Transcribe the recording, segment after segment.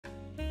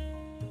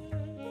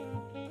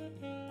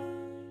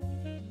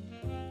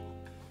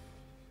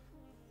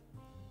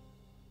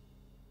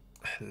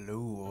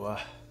Hello.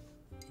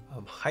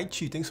 Hi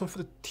Chu, thanks so much for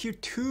the tier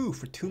 2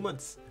 for 2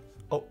 months.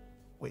 Oh,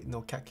 wait,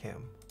 no cat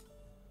cam.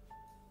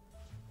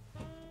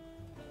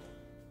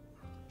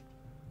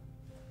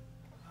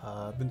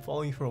 I've been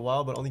following you for a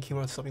while, but only came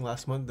out with something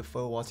last month. The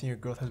photo watching your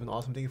growth has been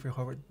awesome. Thank you for your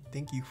hard work.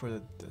 Thank you for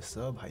the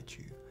sub, Hi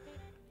Chu.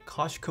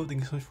 Kosh Code, thank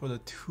you so much for the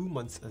 2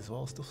 months as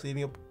well. Still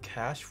saving up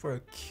cash for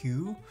a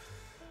queue.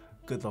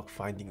 Good luck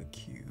finding a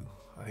queue.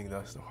 I think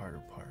that's the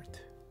harder part.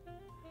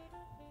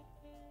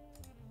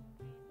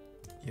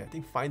 Yeah, I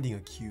think finding a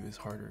queue is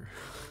harder.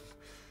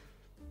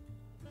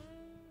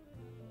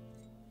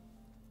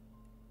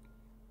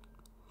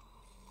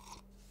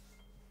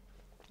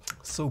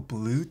 So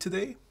blue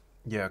today?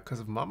 Yeah, because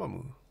of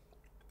MAMAMOO.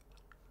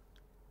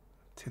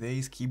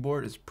 Today's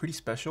keyboard is pretty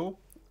special.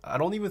 I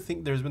don't even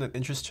think there's been an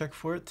interest check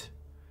for it.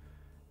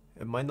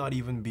 It might not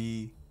even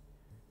be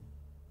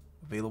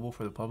available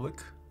for the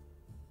public.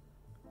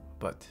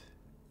 But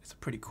it's a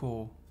pretty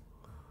cool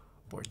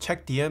board.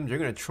 Check DMs, you're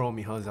gonna troll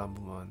me, huh,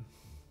 Zambuman?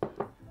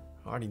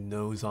 I already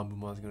know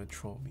Zambuman's gonna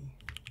troll me.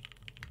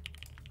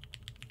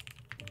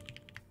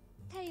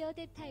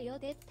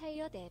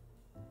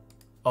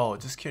 Oh,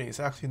 just kidding, it's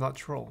actually not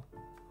troll.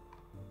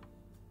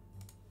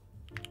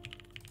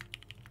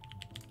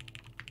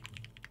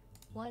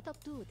 What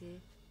up,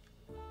 dude?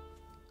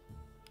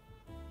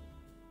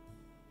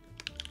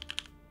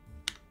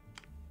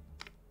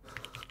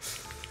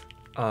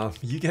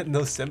 You get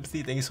no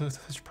sympathy. Thank you so much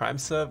for the Prime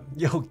sub.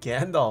 Yo,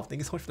 Gandalf, thank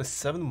you so much for the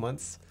 7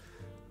 months.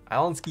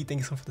 Alanski, thank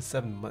you so much for the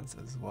 7 months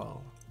as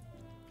well.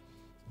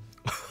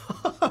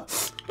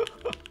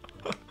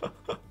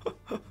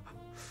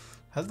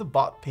 Has the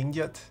bot pinged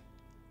yet?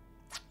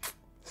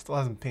 Still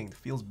hasn't pinged.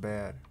 Feels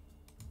bad.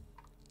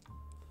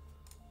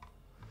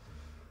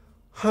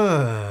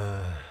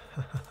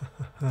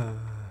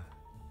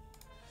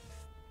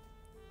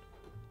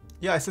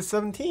 Yeah, I said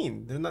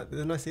 17.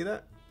 Didn't I say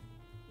that?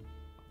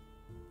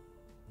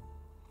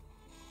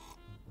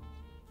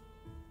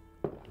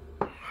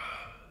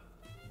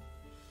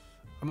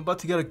 I'm about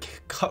to get a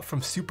cut from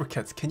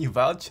Supercuts. Can you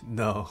vouch?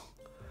 No.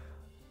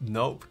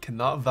 Nope.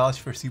 Cannot vouch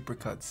for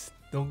Supercuts.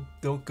 Don't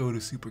go to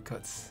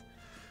Supercuts.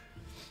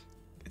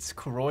 It's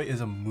Koroi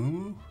is a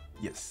moo?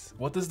 Yes.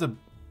 What does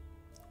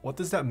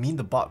that mean,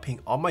 the bot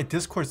ping? On my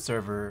Discord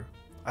server,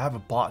 I have a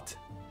bot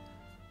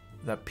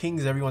that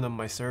pings everyone on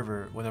my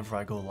server whenever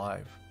I go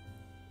live.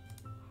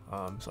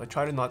 So I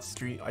try to not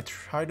stream. I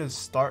try to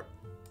start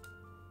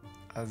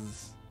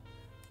as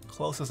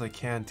close as I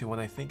can to when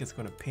I think it's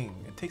gonna ping.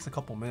 It takes a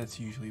couple minutes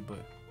usually,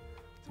 but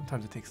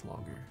sometimes it takes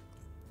longer.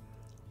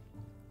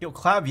 Yo,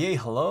 Clavier,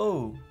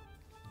 hello.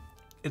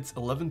 It's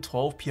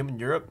 11:12 p.m. in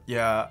Europe.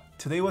 Yeah,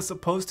 today was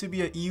supposed to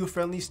be an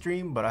EU-friendly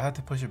stream, but I had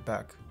to push it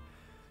back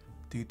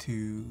due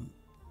to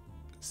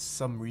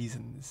some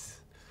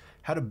reasons.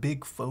 Had a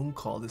big phone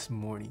call this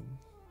morning.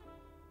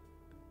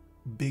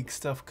 Big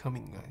stuff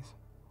coming, guys.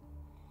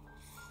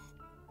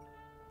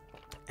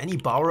 Any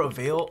Bauer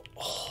avail?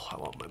 Oh, I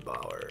want my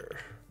Bauer.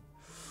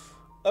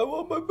 I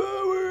want my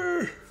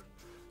Bauer.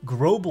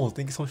 Grobel,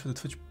 thank you so much for the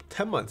Twitch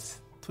 10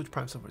 months. Twitch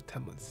Prime sub for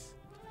 10 months.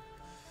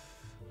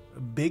 A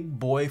big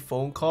boy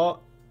phone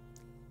call.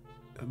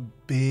 A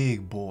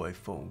big boy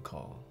phone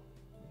call.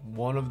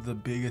 One of the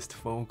biggest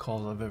phone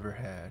calls I've ever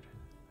had.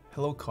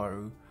 Hello,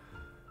 Karu.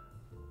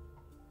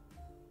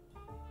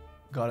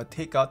 Gotta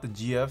take out the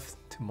GF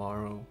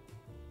tomorrow.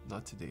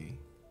 Not today.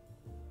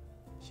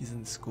 She's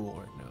in school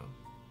right now.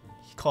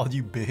 He called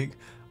you big.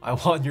 I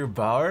want your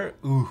Bauer.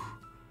 Ooh.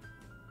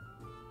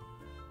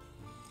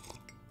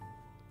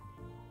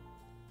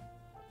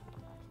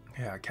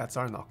 Yeah, cats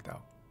are knocked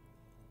out.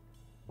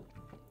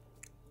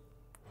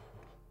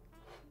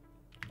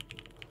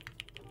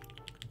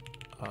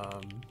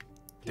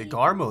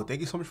 Degarmo, thank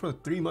you so much for the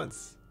 3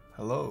 months.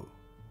 Hello.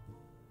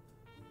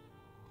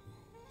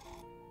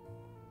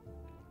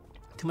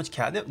 Too much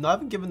catnip? No, I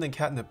haven't given them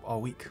catnip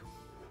all week.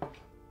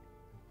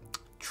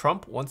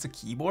 Trump wants a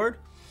keyboard?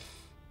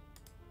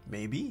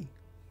 Maybe.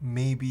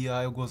 Maybe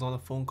I goes on a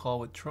phone call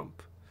with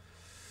Trump.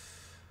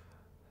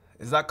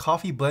 Is that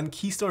coffee blend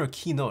Keystone or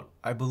Keynote?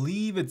 I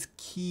believe it's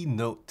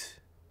Keynote.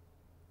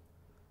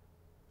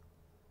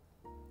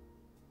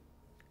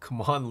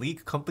 Come on,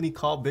 leak. Company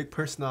call, big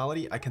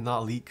personality. I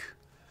cannot leak.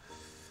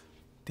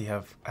 They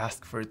have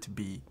asked for it to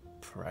be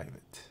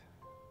private.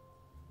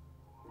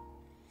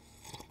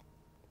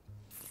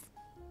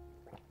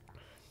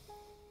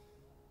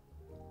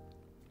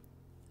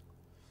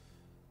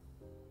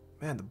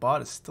 Man, the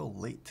bot is still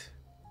late.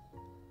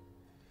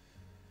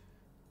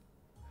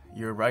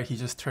 You're right, he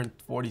just turned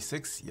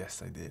 46.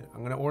 Yes, I did.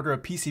 I'm gonna order a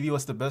PCB.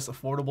 What's the best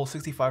affordable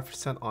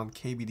 65% on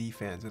KBD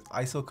fans with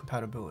ISO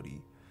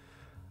compatibility?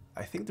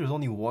 I think there's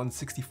only one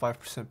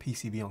 65%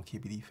 PCB on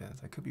KBD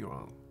fans. I could be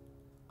wrong.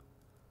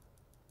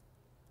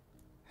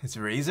 It's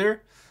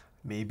Razer?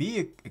 Maybe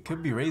it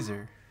could be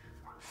Razer.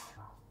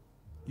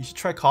 You should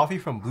try coffee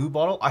from Blue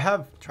Bottle. I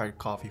have tried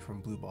coffee from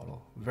Blue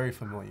Bottle. Very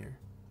familiar.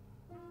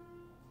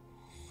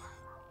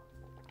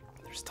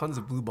 There's tons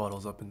of Blue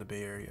Bottles up in the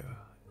Bay Area.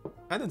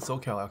 And in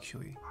SoCal,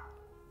 actually.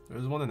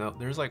 There's one in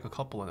there's like a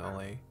couple in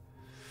LA.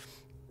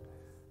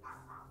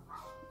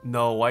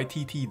 No,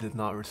 YTT did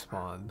not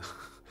respond.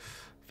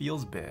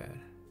 Feels bad.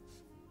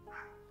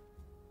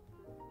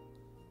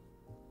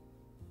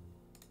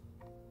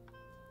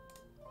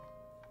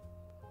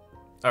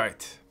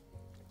 Alright.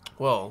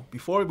 Well,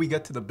 before we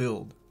get to the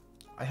build,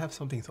 I have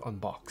something to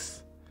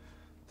unbox.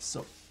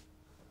 So,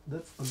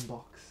 let's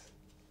unbox.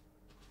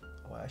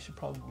 Oh, I should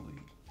probably...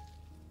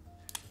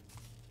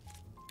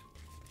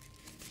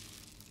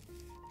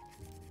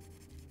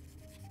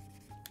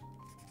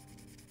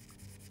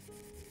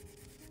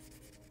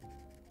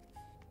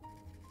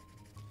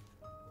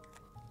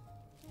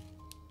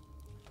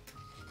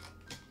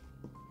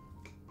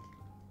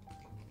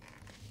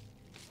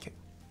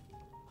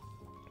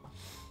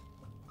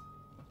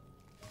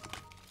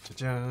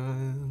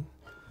 Okay.Ja-jan.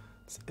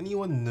 Does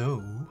anyone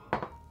know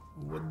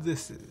what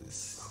this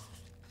is?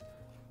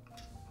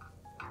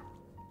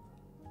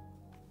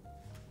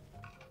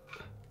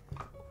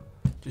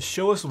 Just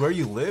show us where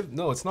you live?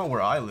 No, it's not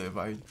where I live.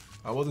 I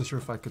wasn't sure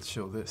if I could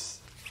show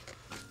this.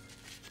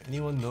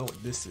 Anyone know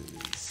what this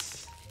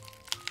is?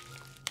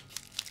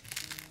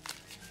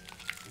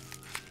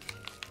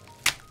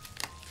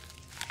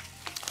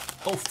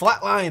 Oh,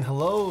 Flatline,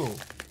 hello.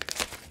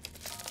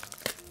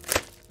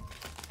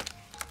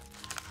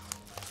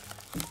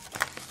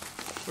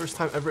 First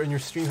time ever in your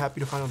stream, happy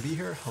to finally be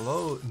here.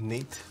 Hello,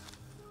 Nate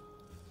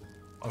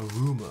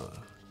Aruma.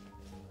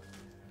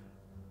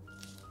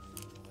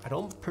 I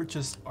don't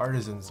purchase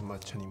artisans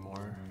much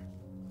anymore.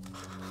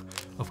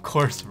 Of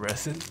course,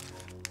 resin.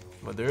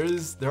 But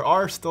there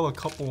are still a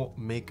couple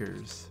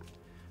makers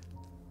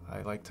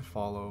I like to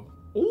follow.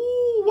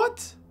 Oh,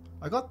 what?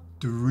 I got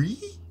 3?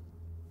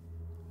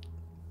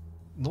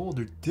 No,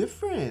 they're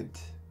different.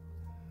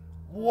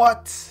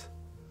 What?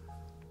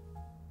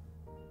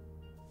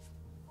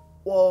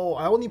 Whoa,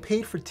 I only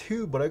paid for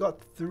 2, but I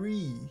got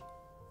 3.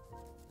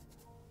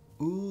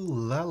 Ooh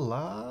la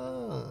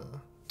la.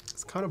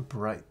 It's kind of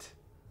bright.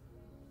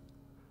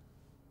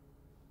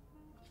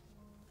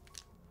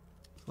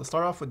 Let's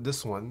start off with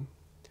this one.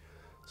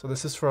 So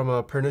this is from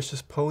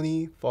Pernicious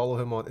Pony. Follow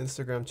him on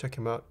Instagram, check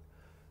him out.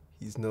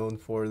 He's known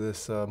for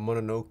this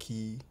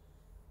Mononoke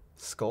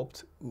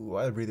sculpt. Ooh,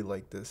 I really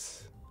like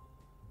this.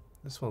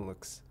 This one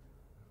looks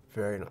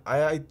very nice.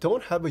 I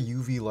don't have a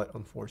UV light,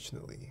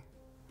 unfortunately.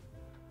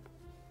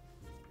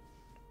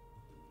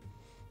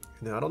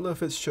 And then I don't know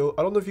if I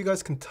don't know if you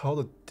guys can tell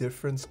the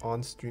difference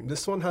on stream.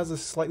 This one has a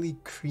slightly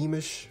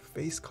creamish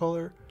face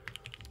color.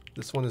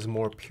 This one is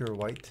more pure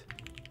white.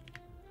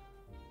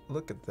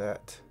 Look at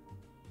that.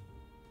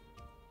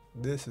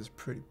 This is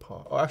pretty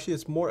pop. Oh, actually,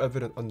 it's more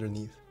evident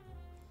underneath.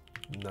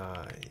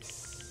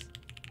 Nice.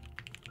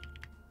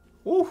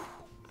 Ooh,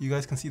 you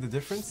guys can see the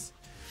difference?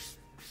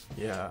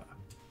 Yeah.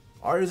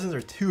 Artisans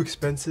are too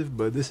expensive,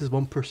 but this is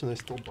one person I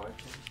still buy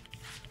from.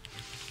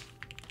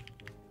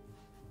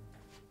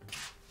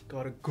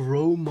 Gotta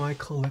grow my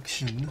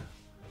collection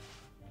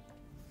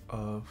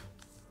of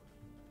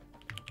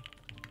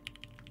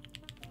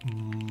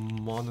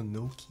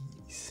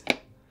Mononokes.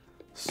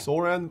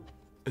 Soran,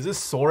 is this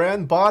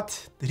Soran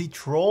bot? Did he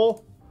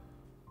troll?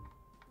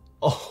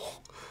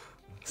 Oh,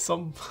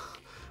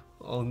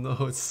 oh no,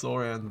 it's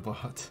Soran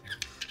bot.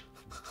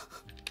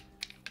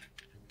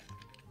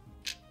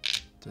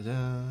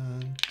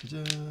 Jajan,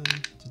 jajan,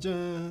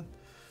 jajan.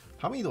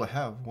 How many do I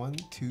have? 1,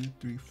 2,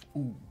 3,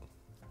 4. Ooh.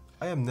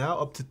 I am now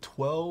up to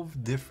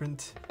 12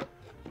 different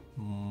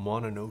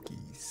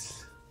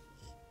Mononokes.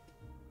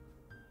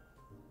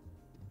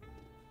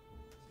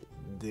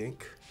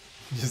 Dink.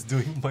 Just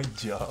doing my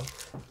job.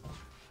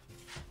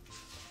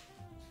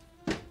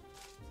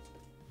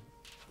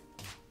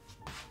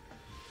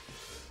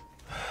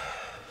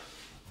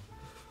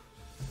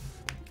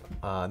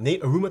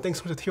 Nate Aruma, thanks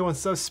so much for the tier 1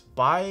 sub.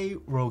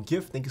 Spyro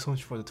Gift, thank you so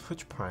much for the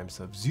Twitch Prime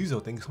sub.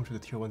 Zuzo, thank you so much for the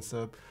tier 1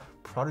 sub.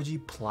 Prodigy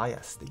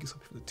Plias, thank you so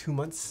much for the 2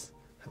 months.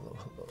 Hello,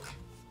 hello.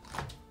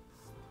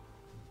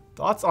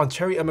 Thoughts on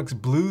Cherry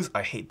MX Blues?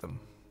 I hate them.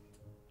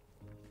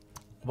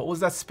 What was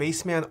that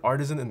Spaceman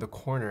artisan in the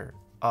corner?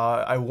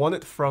 I won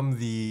it from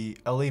the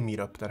LA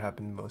meetup that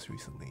happened most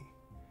recently.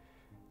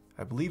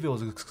 I believe it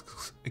was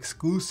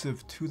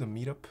exclusive to the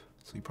meetup,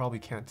 so you probably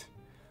can't.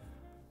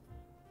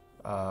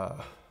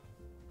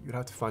 You'd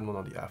have to find one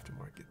on the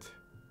aftermarket.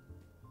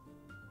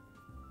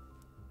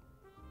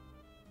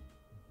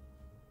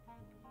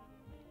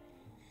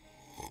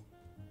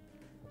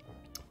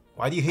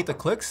 Why do you hate the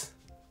clicks?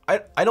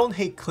 I don't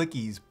hate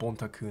clickies,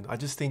 Bontakun. I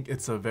just think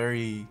it's a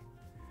very...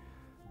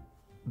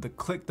 The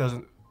click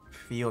doesn't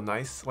feel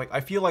nice. Like,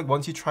 I feel like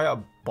once you try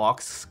out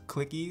box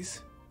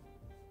clickies,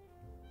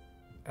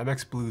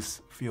 MX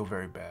Blues feel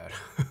very bad.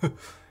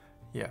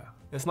 Yeah.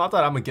 It's not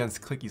that I'm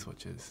against clicky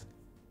switches,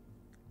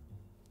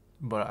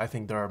 but I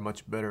think there are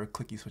much better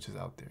clicky switches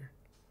out there.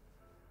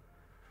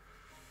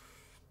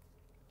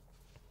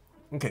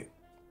 Okay.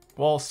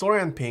 Well,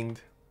 Soran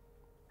pinged.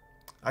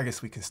 I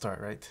guess we can start,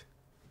 right?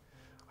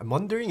 I'm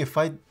wondering if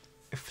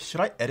should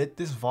I edit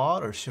this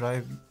VOD or should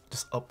I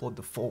just upload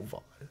the full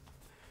VOD?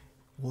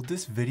 Will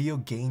this video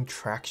gain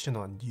traction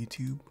on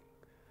YouTube?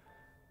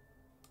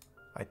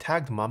 I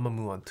tagged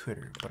MAMAMOO on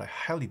Twitter, but I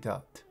highly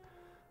doubt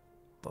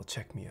They'll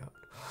check me out.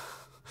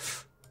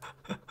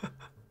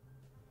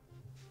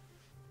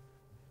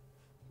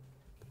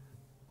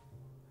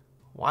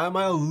 Why am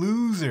I a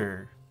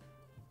loser?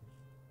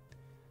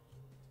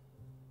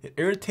 It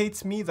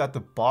irritates me that the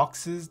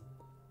boxes...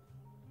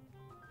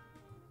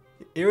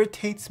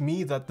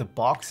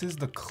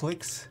 the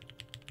clicks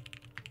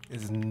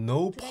is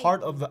no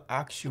part of the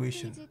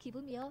actuation.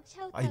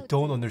 I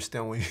don't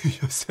understand what you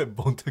just said,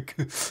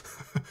 Bontaku.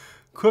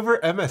 Quiver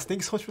MS,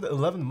 thanks so much for the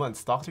 11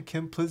 months. Dr.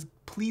 Kim,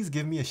 please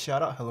give me a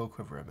shout out. Hello,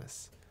 Quiver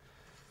MS.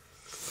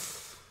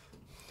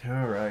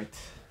 All right.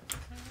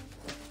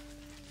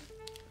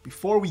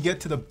 Before we get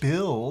to the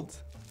build,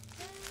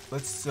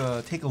 let's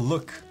take a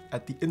look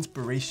at the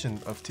inspiration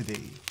of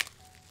today.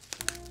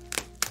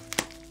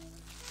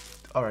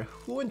 All right,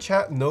 who in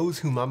chat knows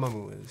who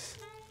MAMAMOO is?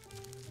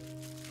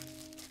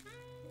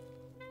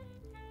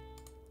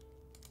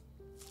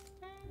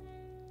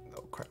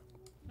 Oh crap.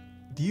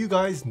 Do you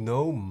guys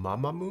know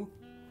MAMAMOO?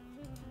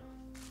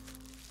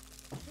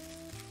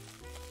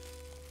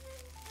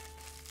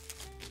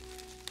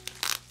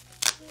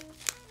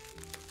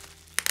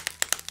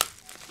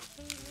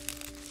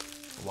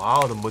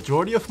 Wow, the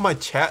majority of my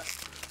chat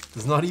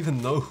does not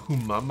even know who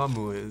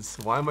MAMAMOO is.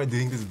 Why am I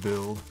doing this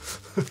build?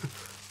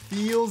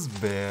 Feels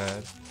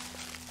bad.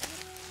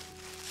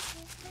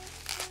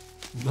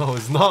 No,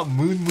 it's not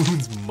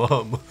Moon's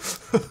mom.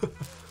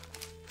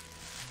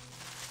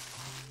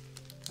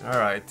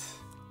 Alright.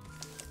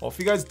 Well, if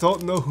you guys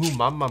don't know who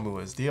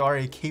MAMAMOO is, they are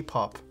a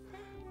K-pop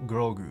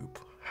girl group.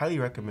 Highly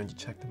recommend you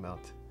check them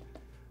out.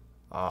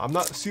 I'm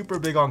not super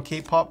big on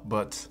K-pop,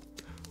 but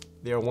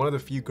they are one of the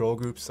few girl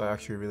groups I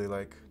actually really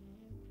like.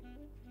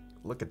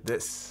 Look at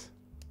this.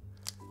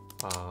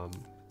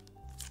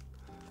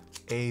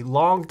 A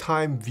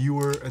longtime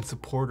viewer and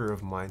supporter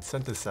of mine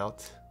sent this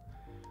out.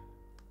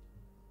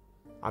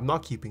 I'm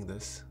not keeping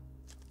this.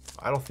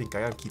 I don't think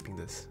I am keeping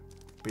this.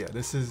 But yeah,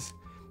 this is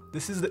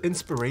the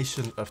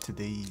inspiration of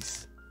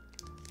today's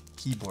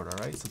keyboard,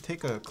 alright? So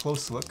take a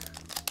close look.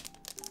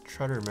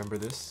 Try to remember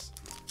this.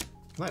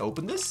 Can I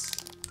open this?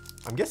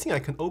 I'm guessing I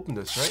can open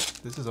this, right?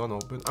 This is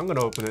unopened. I'm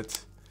gonna open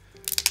it.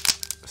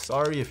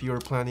 Sorry if you were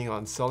planning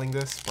on selling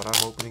this, but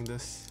I'm opening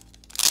this.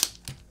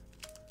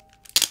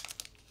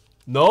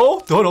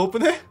 No, don't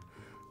open it.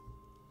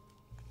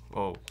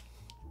 Oh,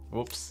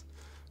 whoops.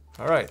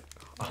 All right,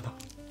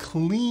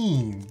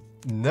 clean,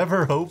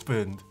 never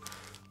opened.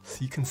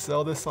 So you can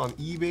sell this on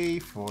eBay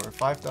for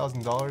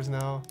 $5,000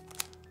 now.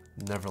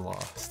 Never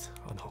lost,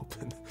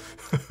 unopened.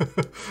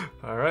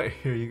 All right,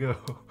 here you go.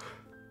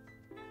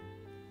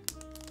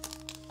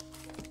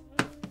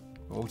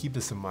 We'll keep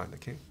this in mind,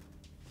 okay?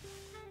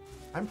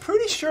 I'm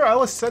pretty sure I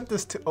was sent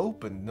this to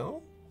open,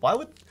 no? Why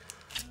would...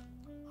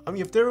 I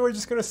mean, if they were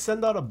just gonna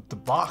send out the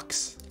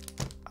box,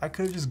 I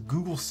could have just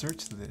Google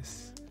searched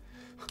this.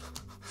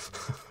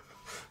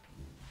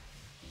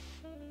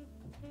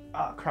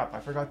 Ah, crap, I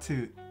forgot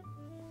to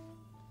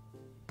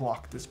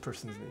block this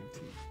person's name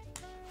too.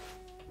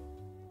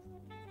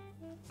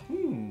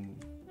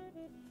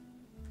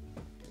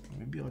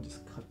 Maybe I'll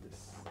just cut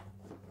this.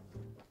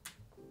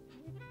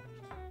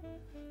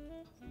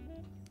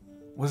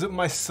 Was it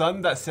my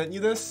son that sent you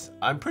this?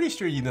 I'm pretty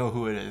sure you know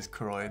who it is,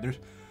 Kuroy.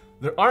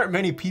 There aren't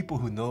many people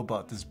who know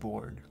about this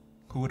board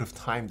who would have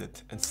timed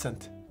it and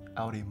sent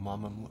out a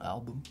MAMAMOO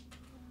album.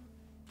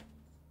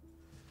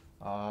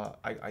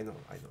 I know.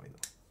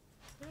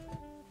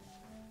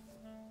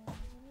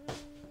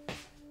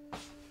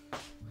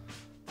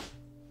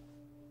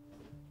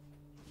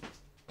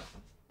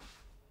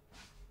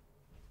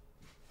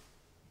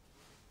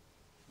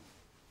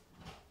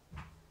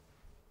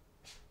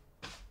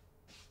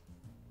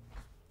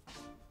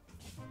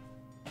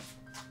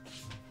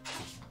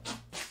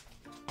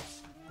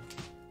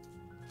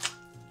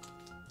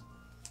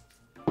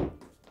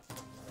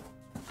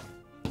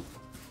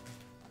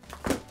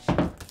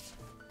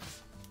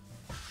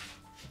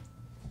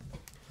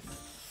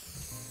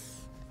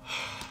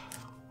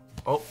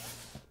 Oh,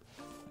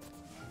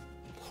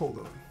 hold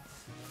on.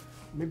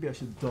 Maybe I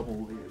should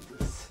double layer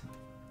this.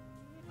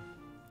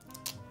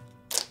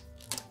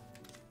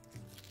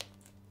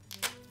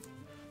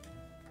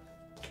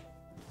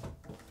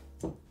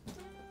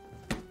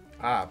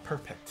 Ah,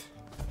 perfect.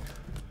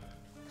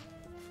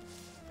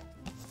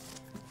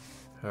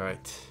 All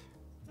right.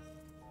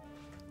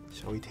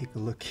 Shall we take a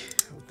look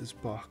at what this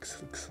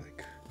box looks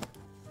like?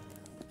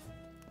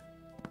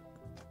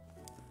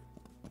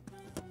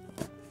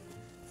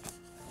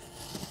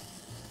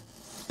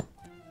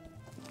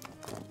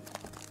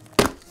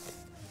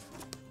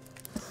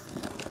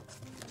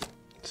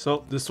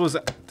 So this was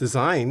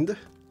designed,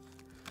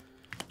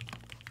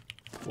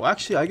 well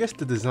actually I guess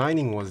the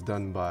designing was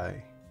done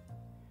by,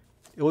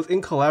 it was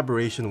in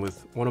collaboration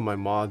with one of my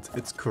mods,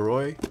 it's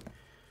Kuroy,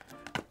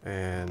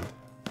 and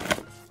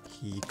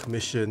he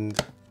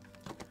commissioned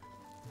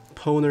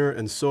Poner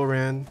and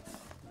Soran,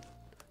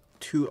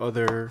 two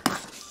other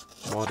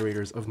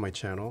moderators of my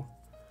channel,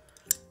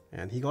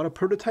 and he got a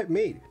prototype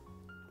made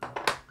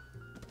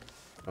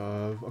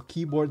of a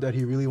keyboard that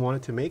he really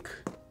wanted to make.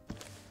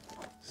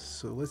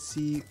 So let's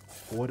see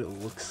what it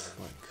looks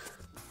like.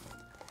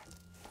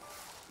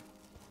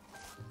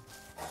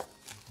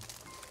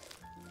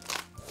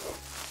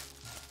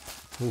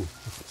 Ooh,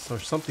 so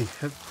something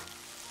heavy.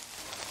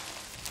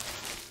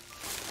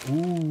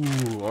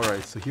 Ooh,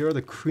 alright, so here are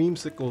the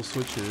Creamsicle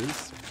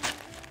switches.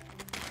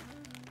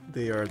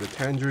 They are the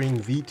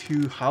Tangerine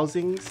V2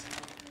 housings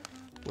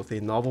with a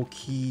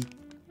NovelKeys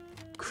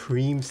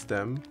Cream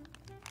stem,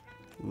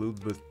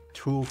 lubed with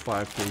Tool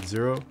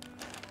 5.0.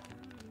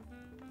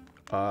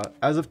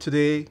 As of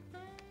today,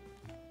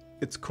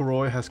 it's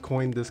Koroi has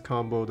coined this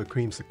combo the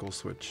Creamsicle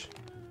switch.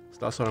 So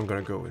that's what I'm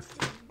gonna go with.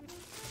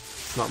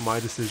 It's not my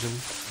decision.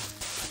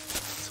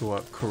 It's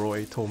what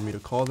Koroi told me to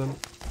call them.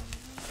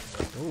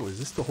 Oh, is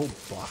this the whole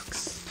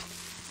box?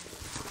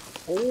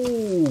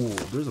 Oh,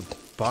 there's a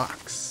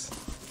box.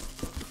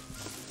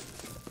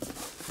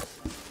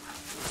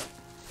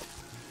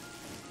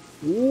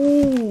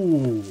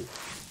 Ooh.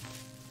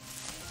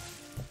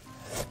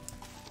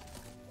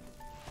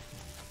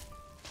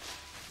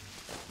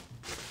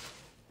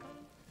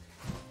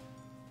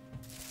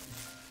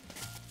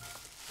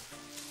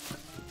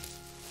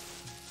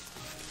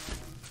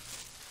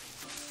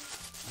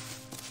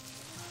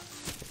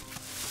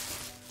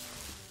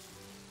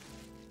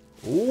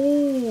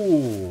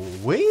 Oh,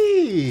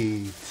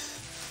 wait.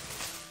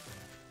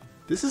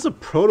 This is a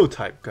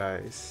prototype,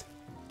 guys.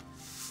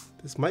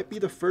 This might be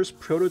the first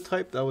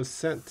prototype that was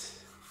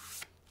sent.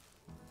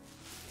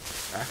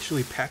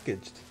 Actually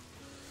packaged.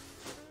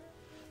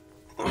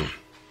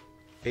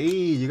 Hey,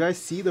 you guys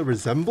see the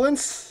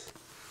resemblance?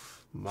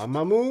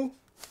 MAMAMOO.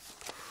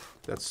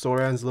 That's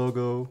Soran's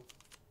logo.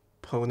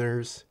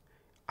 Poner's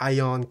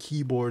Ion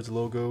Keyboards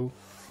logo.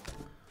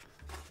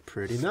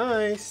 Pretty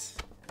nice.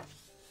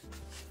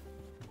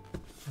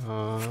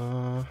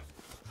 I'm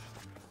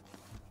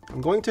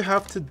going to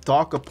have to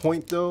dock a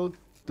point though.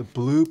 The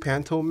blue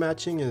Pantone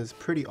matching is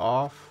pretty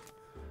off.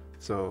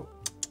 So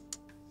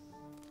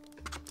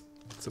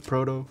it's a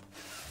proto.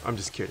 I'm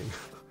just kidding.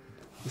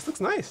 This looks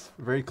nice.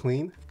 Very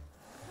clean.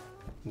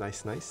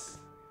 Nice, nice.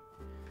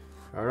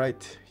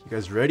 Alright, you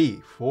guys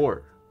ready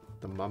for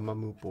the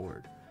MAMAMOO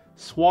board?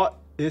 SWAT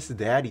is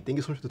daddy. Thank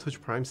you so much for the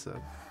Twitch Prime sub.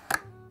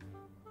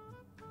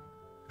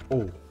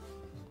 Oh.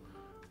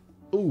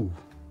 Ooh.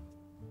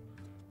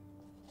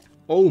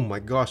 Oh my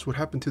gosh, what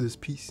happened to this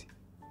piece?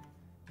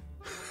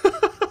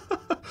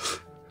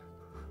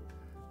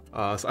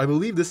 So I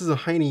believe this is a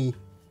Heine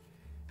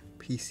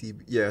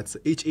PCB. Yeah, it's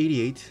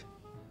H88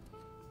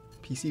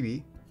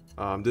 PCB.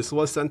 This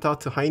was sent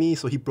out to Heine,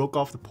 so he broke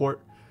off the port.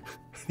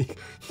 He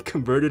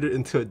converted it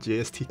into a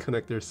JST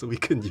connector so we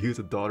can use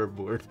a daughter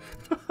board.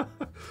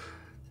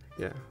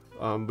 Yeah.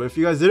 But if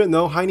you guys didn't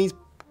know, Heine's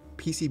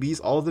PCBs,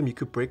 all of them, you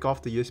could break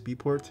off the USB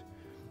port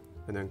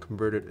and then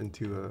convert it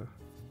into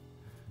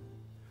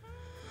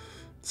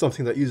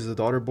something that uses a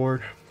daughter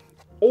board.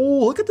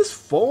 Oh, look at this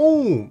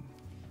foam!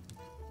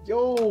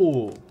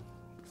 Yo,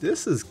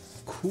 this is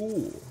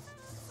cool.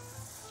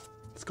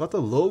 It's got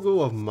the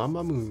logo of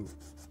MAMAMOO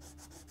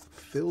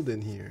filled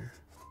in here.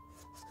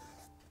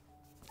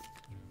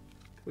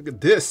 Look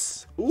at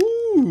this.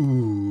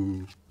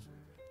 Ooh.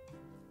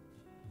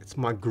 It's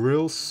my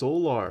grill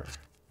solar.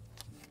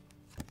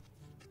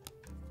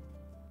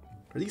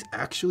 Are these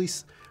actually...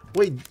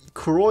 Wait,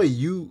 Koroi,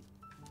 you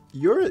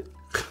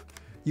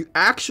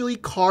actually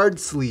card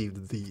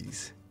sleeved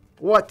these.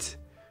 What?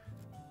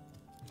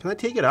 Can I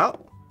take it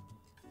out?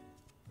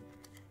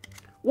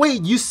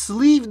 Wait, you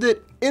sleeved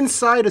it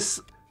inside a...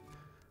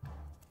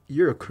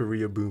 You're a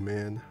Korea boo,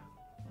 man.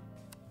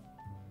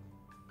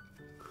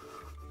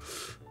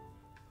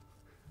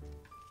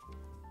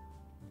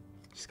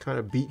 Just kind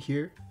of beat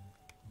here.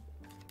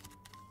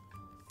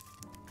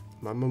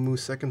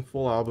 MAMAMOO's second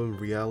full album,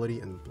 Reality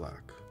and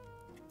Black.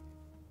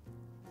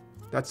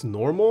 That's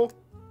normal?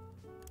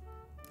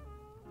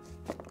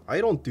 I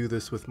don't do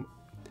this with...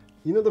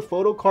 You know the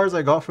photo cards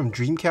I got from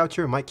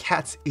Dreamcatcher? My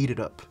cats ate it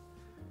up.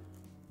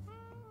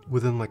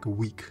 Within like a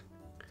week.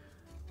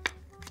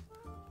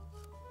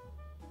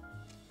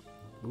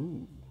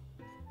 Ooh.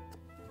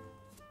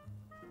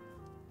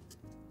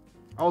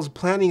 I was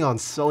planning on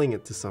selling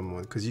it to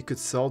someone because you could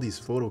sell these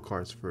photo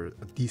cards for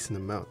a decent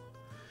amount.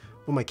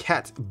 Well, my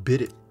cats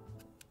bit it.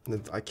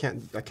 And I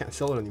can't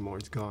sell it anymore.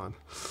 It's gone.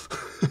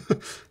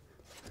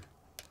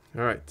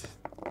 All right.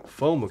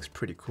 Foam looks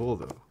pretty cool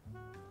though.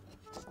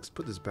 Let's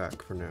put this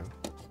back for now.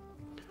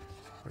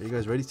 Are you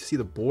guys ready to see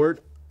the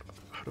board?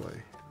 How do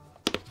I...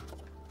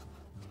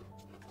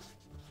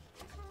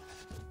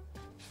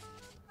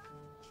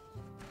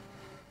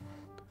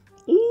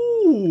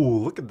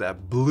 Ooh, look at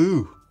that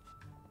blue.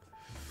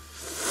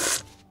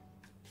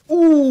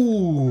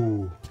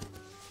 Ooh.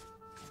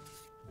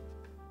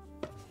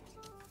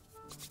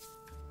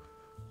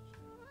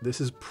 This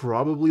is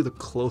probably the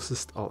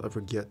closest I'll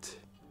ever get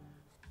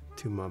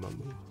to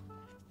MAMAMOO.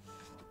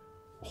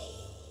 Oh.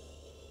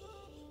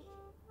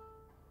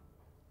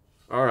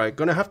 Alright,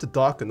 gonna have to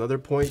dock another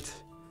point.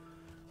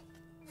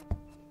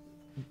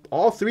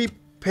 All three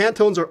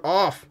Pantones are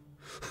off.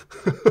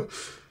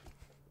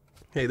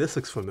 Hey, this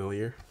looks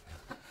familiar.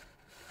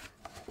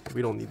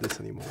 We don't need this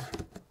anymore.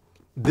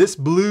 This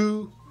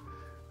blue,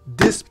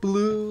 this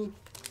blue,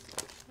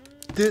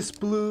 this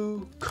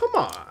blue. Come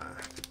on.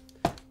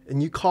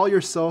 And you call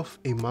yourself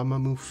a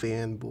MAMAMOO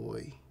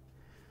fanboy.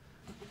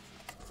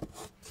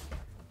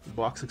 The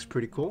box looks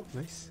pretty cool.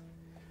 Nice.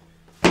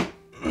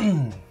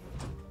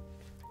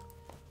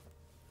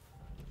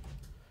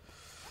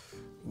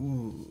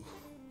 Ooh,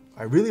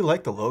 I really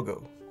like the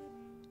logo.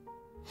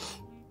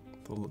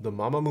 The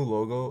MAMAMOO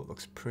logo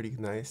looks pretty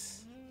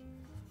nice.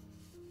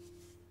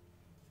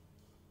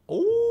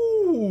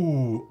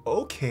 Oh,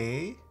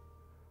 okay.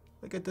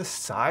 Look at the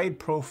side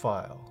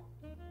profile.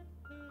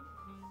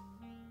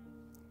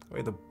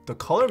 Wait, the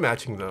color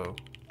matching though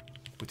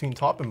between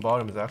top and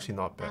bottom is actually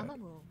not bad.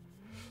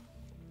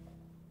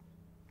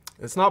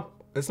 It's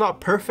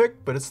not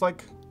perfect, but it's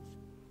like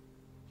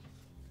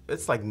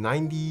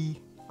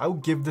 90. I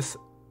would give this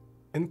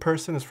in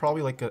person is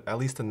probably like at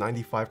least a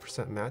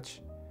 95% match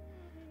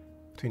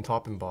between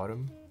top and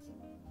bottom.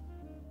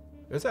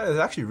 It's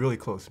actually really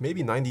close,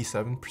 maybe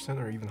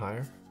 97% or even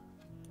higher.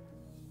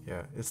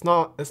 Yeah, it's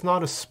not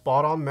a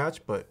spot-on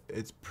match, but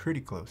it's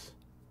pretty close.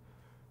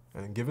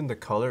 And given the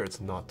color,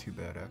 it's not too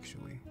bad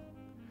actually.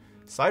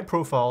 Side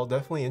profile,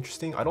 definitely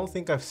interesting. I don't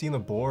think I've seen a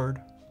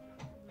board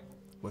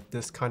with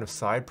this kind of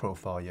side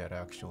profile yet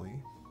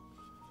actually.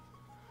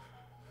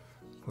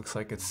 Looks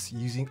like it's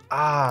using,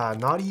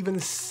 not even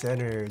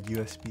centered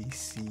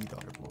USB-C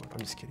daughter board. I'm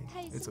just kidding.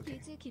 It's okay.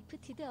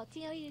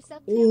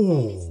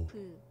 Oh.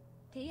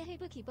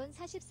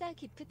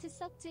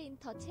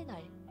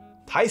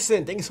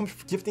 Tyson, thank you so much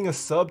for gifting a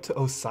sub to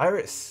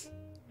Osiris.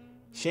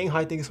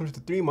 Shanghai, thank you so much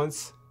for 3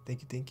 months.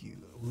 Thank you.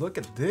 Look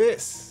at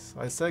this.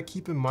 I said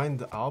keep in mind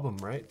the album,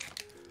 right?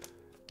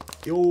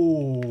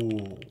 Yo,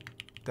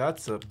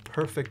 that's a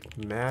perfect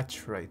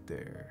match right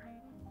there.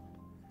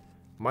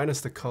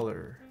 Minus the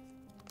color.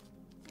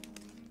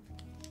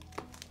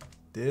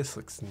 This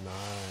looks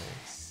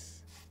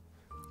nice.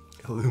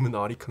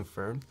 Illuminati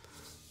confirmed.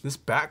 This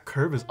back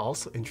curve is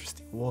also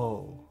interesting.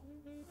 Whoa.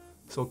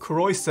 So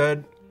Kuroi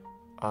said,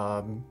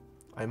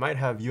 I might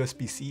have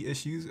USB-C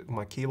issues.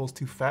 My cable's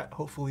too fat.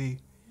 Hopefully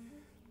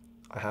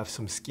I have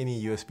some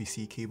skinny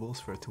USB-C cables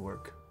for it to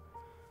work.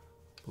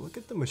 But look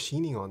at the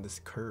machining on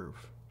this curve.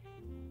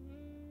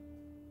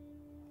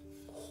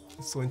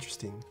 It's so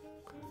interesting.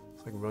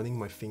 It's like running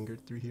my finger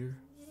through here.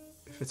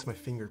 It fits my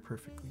finger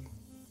perfectly.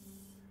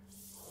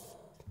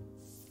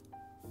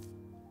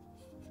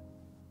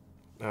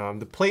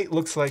 The plate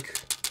looks like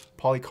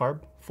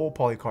polycarb, full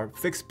polycarb,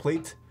 fixed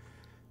plate.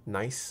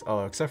 Nice,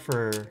 except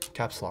for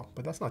caps lock,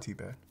 but that's not too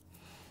bad.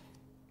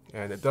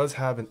 And it does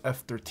have an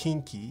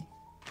F13 key,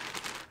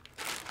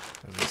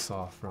 as we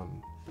saw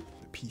from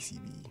the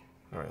PCB.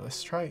 All right,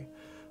 let's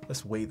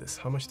weigh this.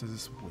 How much does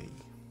this weigh?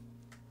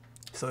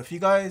 So if you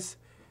guys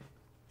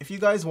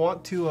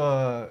want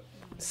to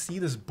see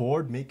this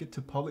board make it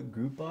to public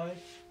group buy,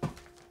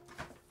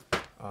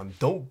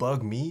 don't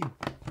bug me,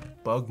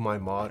 bug my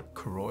mod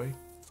Kuroi.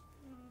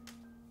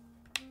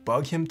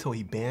 Bug him till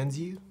he bans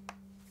you.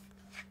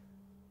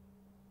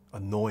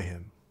 Annoy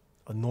him.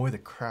 Annoy the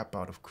crap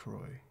out of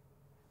Kuroi.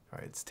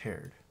 Alright, it's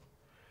teared.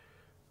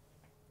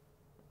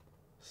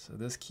 So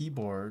this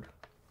keyboard,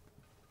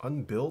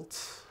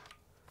 unbuilt,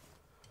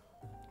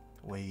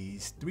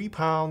 weighs 3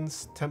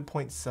 pounds,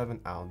 10.7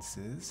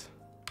 ounces,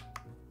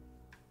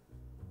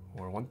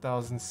 or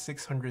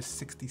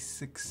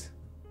 1,666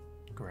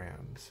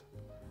 grams.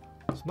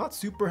 It's not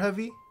super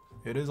heavy.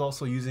 It is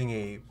also using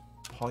a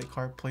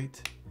polycarb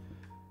plate,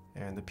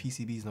 and the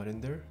PCB is not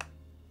in there.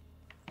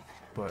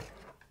 But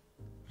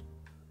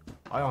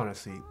I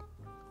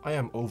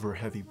am over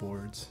heavy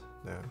boards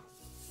now.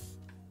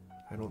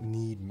 I don't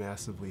need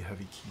massively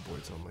heavy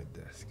keyboards on my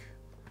desk.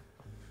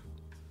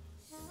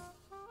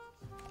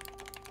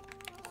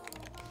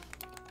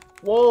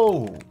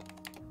 Whoa!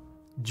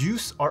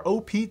 Juice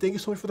ROP, thank you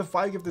so much for the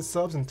 5 gifted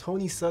subs, and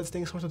Tony Suds,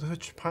 thank you so much for the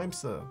Twitch Prime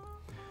sub.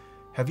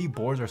 Heavy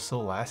boards are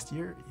so last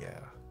year? Yeah.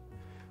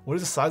 What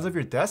is the size of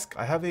your desk?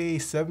 I have a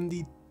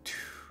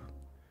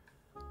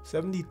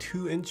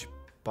 72 inch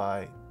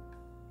by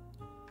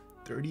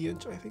 30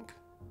 inch, I think.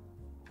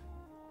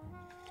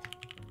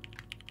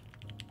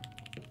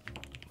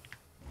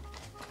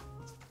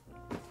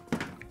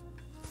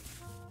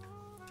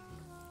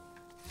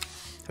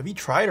 Have you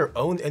tried or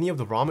owned any of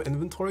the ROM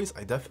inventories?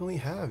 I definitely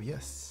have,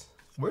 yes.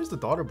 Where's the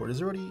daughter board?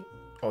 Is it already?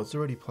 Oh, it's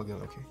already plugged in,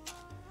 okay.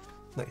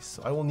 Nice,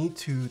 so I will need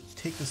to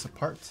take this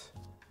apart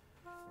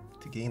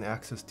to gain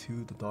access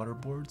to the daughter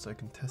board so I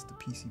can test the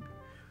PCB.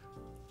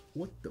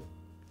 What the?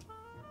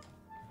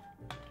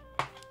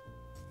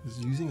 Is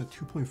it using a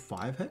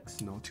 2.5 hex?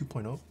 No,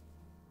 2.0.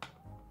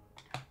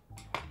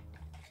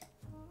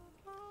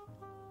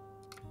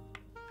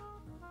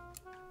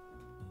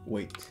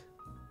 Wait.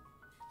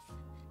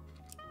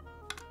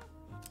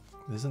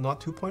 Is it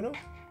not 2.0?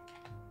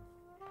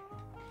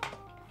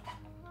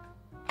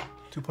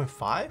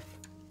 2.5?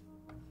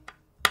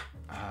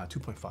 Ah,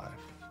 2.5.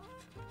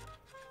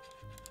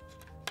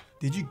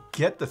 Did you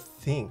get the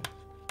thing?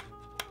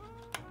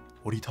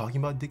 What are you talking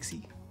about,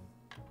 Dixie?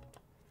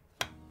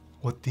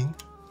 What thing?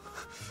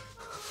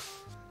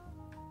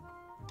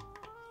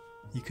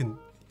 You can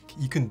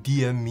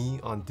DM me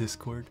on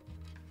Discord.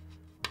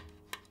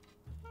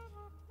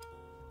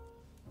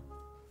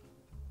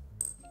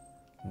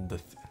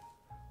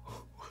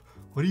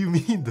 What do you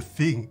mean the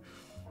thing?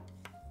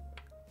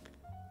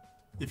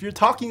 If you're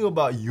talking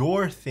about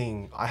your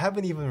thing, I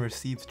haven't even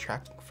received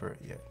tracking for it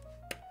yet.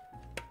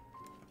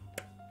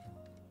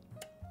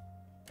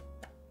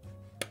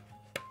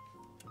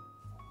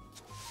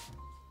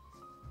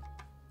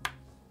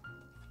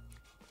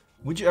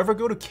 Would you ever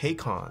go to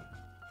KCON?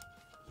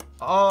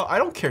 I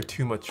don't care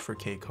too much for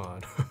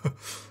KCON.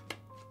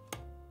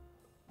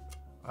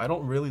 I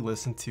don't really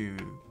listen to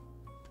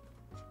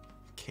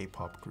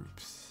K-pop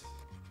groups.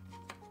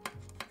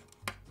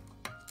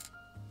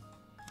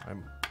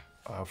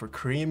 For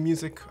Korean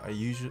music,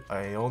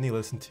 I only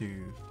listen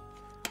to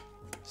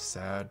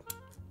sad,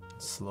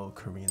 slow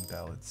Korean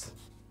ballads.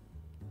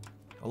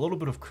 A little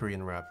bit of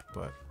Korean rap,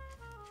 but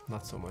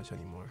not so much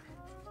anymore.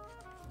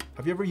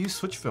 Have you ever used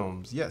switch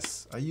films?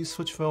 Yes, I use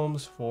switch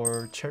films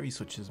for cherry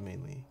switches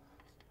mainly.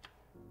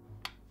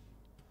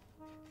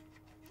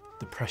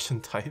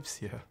 Depression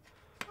types, yeah.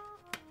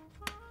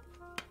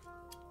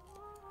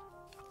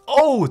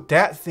 Oh,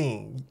 that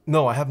thing.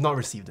 No, I have not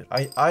received it.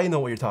 I know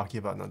what you're talking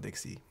about now,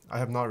 Dixie. I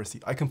have not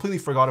received. I completely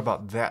forgot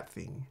about that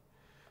thing.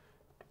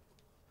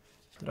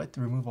 Did I have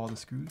to remove all the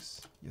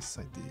screws? Yes,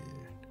 I did.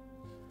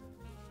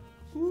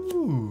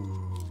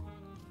 Ooh.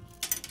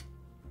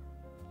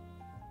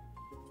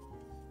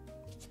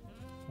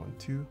 1,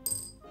 2,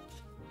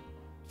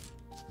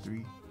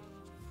 3,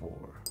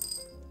 4.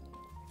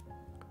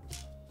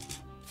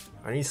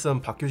 I need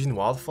some Park Hyojin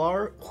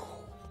Wildflower.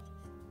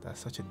 That's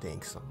such a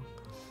dank song.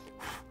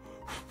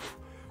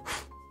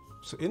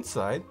 So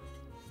inside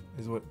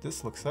is what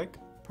this looks like.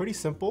 Pretty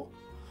simple.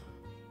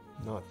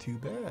 Not too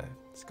bad.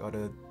 It's got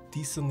a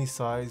decently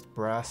sized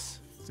brass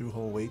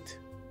through-hole weight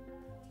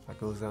that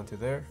goes down to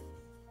there.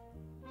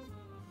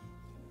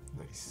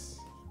 Nice.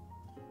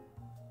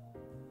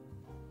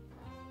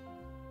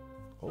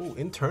 Oh,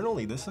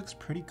 internally this looks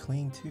pretty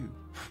clean too.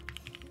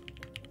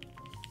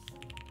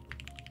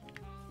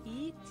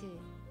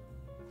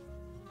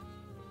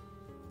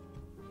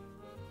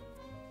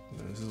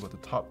 This is what the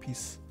top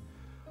piece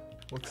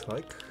looks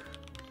like.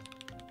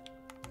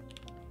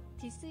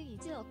 This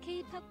is a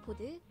K-pop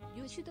pod.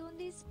 You should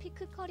only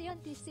speak Korean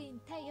this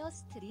entire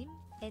stream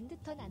and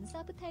turn on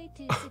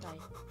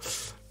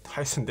subtitles.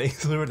 Tyson,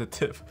 thanks for the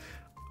tip.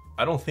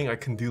 I don't think I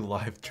can do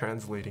live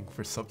translating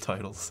for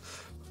subtitles.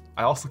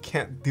 I also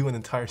can't do an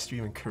entire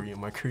stream in Korean.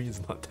 My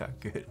Korean's not that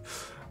good.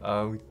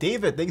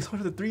 David, thanks so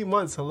much for the 3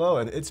 months. Hello,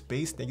 and it's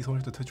based. Thank you so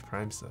much for the Twitch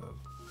Prime sub.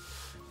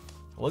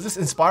 Was this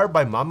inspired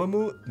by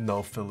MAMAMOO?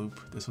 No, Philip.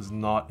 This was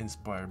not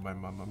inspired by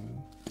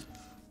MAMAMOO.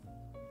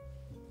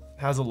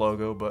 Has a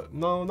logo, but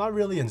no, not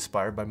really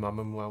inspired by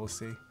MAMAMOO, I will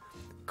say.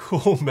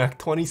 Cool, Mac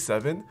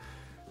 27.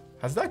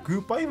 Has that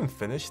group even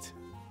finished?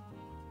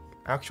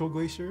 Actual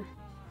Glacier?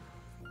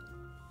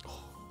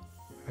 Oh,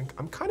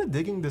 I'm kind of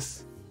digging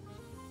this.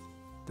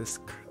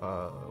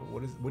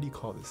 What do you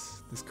call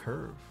this? This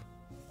curve,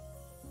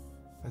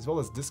 as well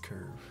as this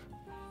curve.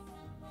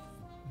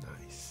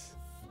 Nice.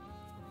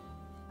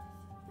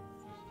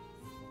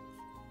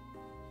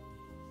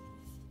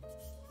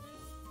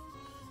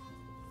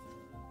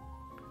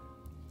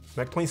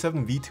 Mac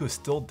 27 V2 is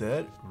still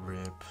dead?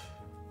 RIP.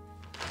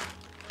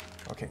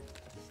 Okay.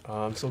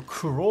 So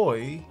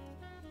Kuroi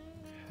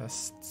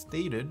has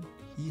stated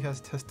he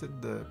has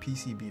tested the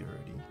PCB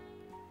already.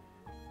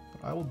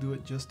 But I will do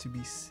it just to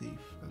be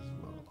safe as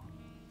well.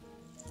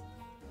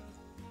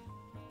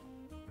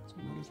 So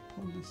let us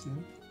pull this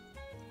in.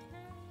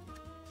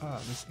 Ah,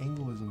 this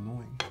angle is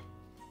annoying.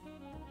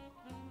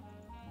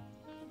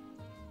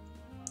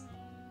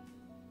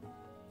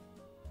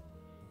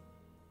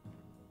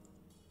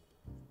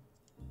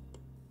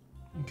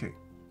 Okay.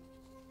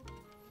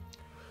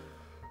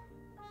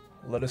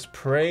 Let us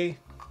pray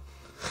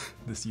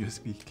this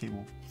USB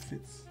cable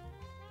fits.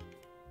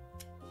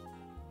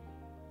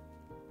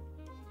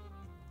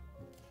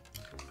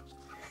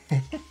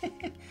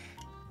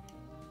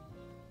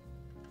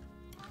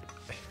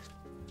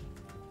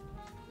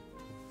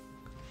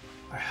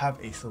 I have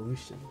a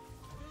solution.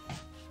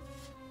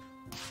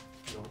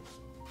 No.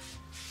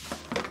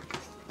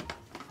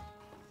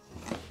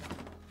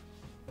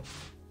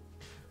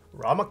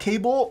 Rama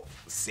cable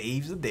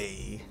saves the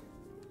day.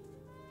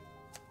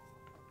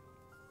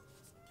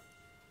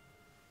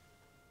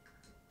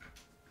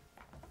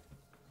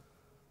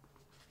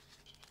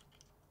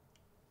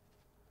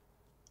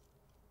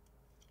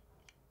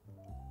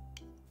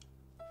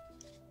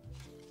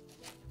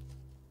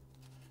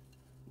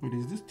 Wait,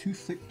 is this too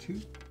thick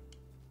too?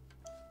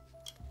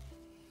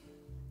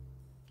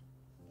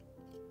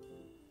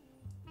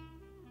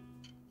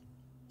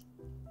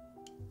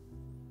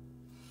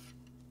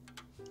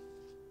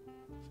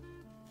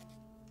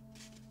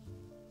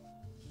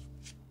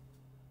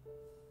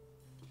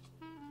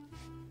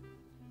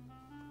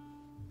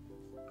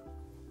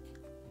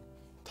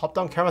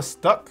 Top-down camera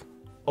stuck?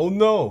 Oh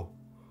no!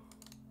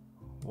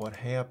 What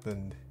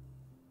happened?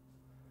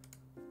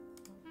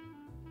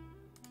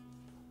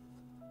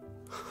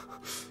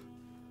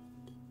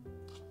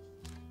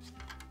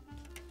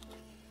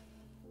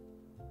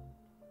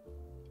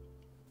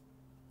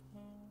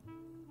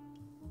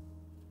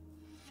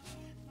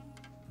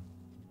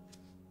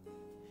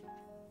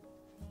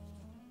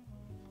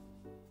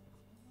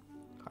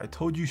 I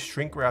told you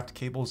shrink wrapped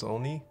cables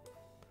only.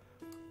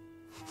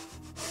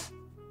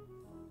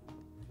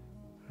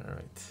 All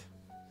right.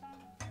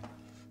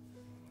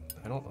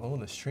 I don't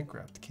own a shrink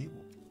wrapped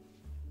cable.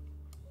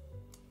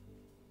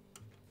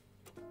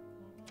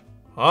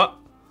 Huh?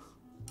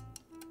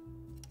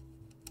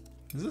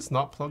 Is this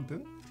not plugged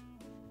in?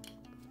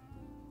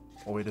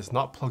 Oh wait, it's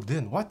not plugged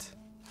in. What?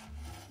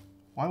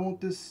 Why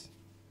won't this?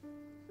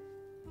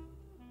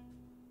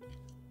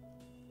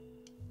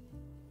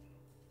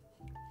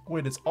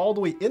 Wait, it's all the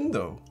way in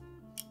though.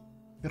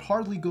 It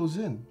hardly goes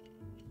in.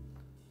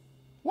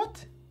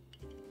 What?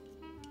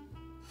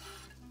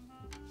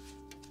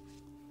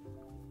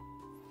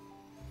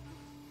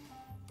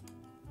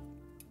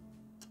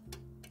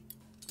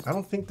 I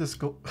don't think this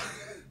go.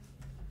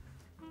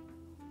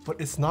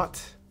 But it's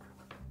not.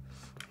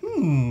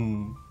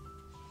 Do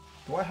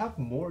I have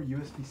more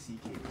USB-C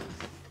cables?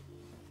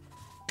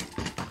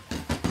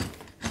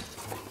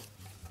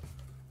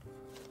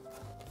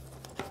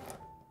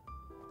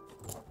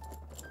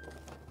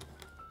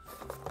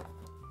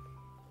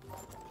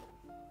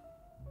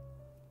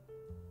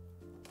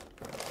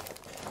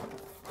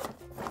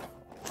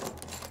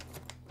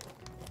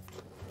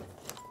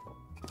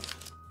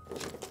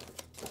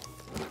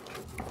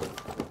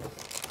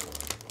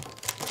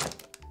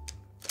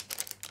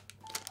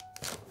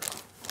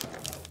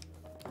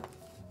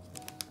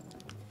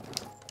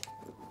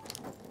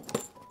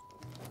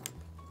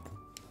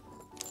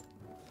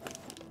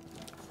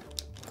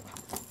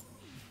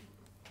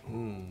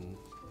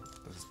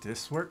 Does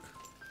this work?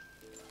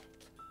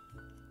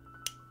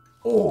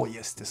 Oh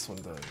yes, this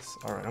one does.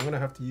 All right, I'm gonna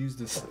have to use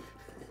this.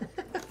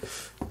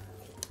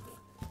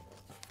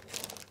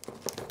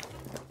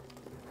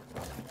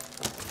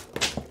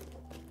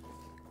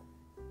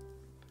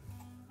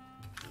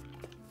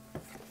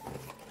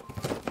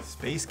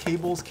 Space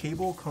cables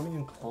cable coming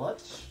in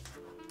clutch.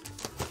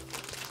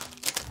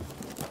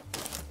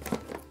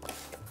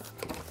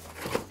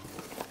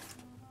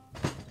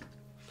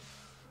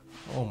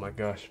 Oh my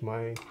gosh,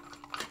 my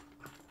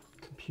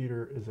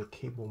computer is a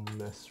cable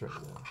mess right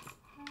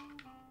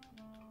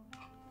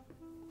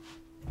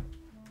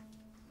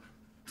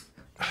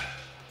now.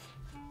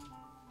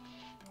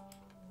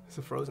 Is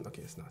it frozen?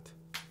 Okay, it's not.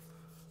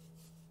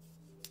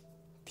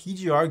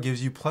 TGR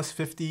gives you plus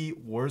 50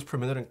 words per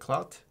minute in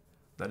clout.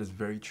 That is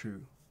very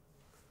true.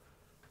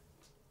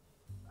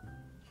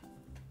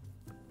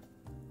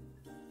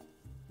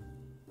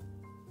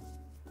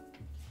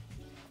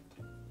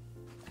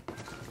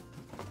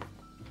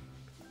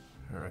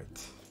 All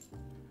right.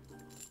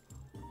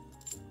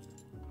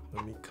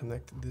 Let me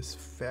connect this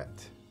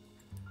fat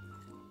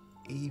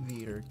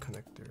aviator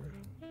connector.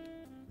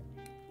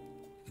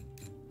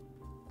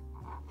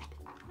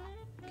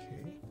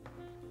 Okay.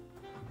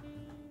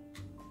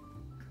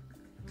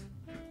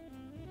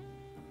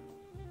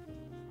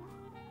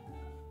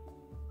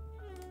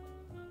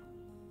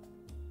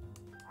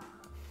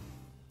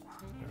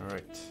 All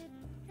right.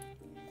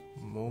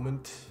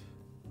 Moment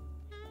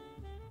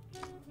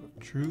of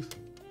truth.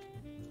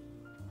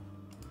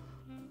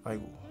 I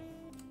will.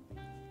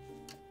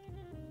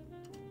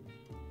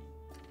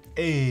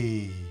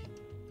 Hey.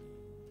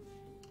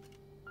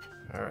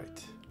 All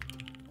right.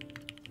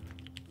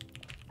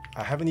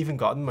 I haven't even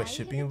gotten my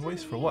shipping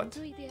invoice for what?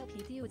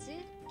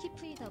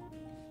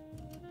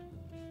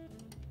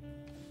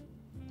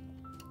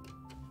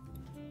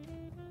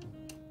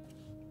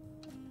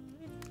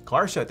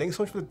 Klarsha, thanks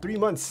so much for the 3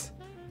 months.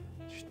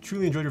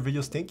 Truly enjoyed your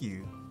videos. Thank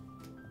you.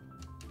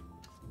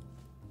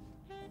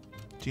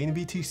 Jane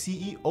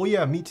B2CE. Oh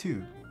yeah, me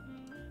too.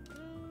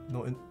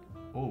 No,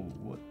 oh,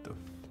 what the?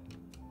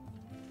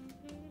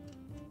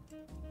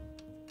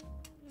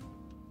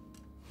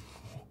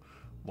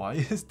 Why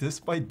is this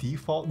by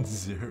default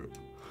 0?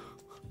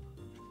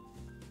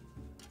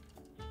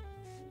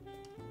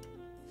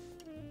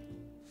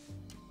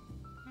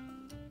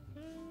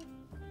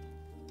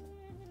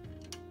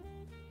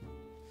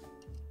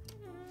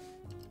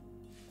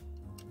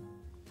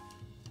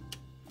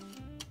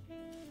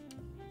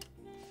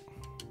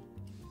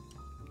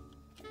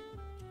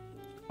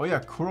 Oh yeah,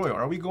 Kuroi,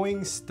 are we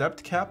going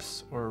stepped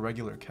caps or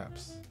regular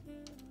caps?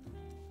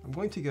 I'm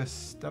going to guess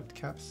stepped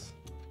caps.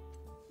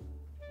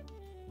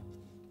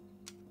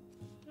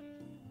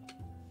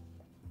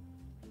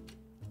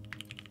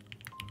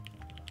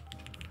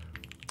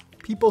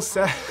 People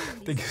said,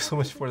 thank you so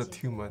much for the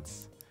 2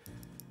 months.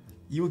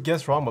 You would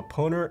guess wrong, but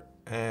Poner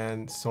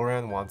and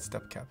Soran want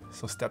step cap.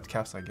 So stepped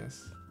caps, I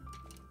guess.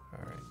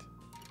 All right.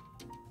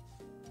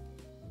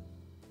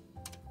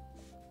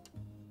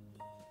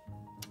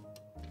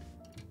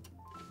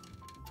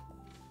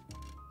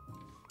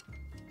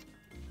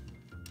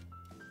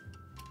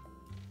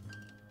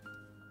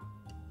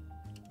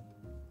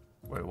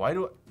 Wait, why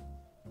do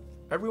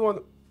everyone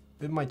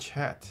in my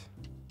chat?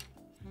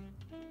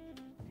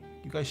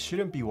 You guys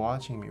shouldn't be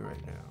watching me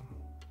right now.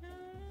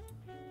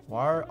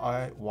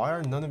 Why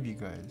are none of you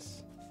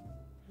guys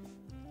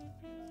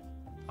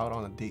out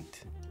on a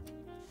date?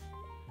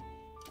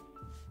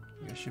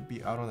 You guys should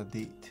be out on a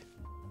date.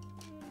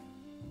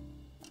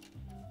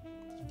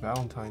 It's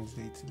Valentine's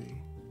Day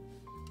today.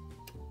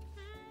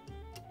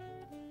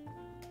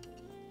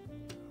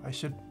 I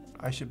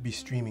should be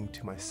streaming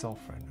to myself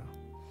right now.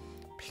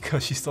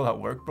 Because she's still at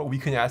work, bro. We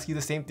can ask you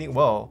the same thing.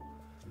 Well,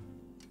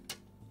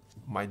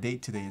 my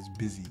date today is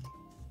busy.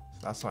 So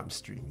that's why I'm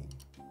streaming.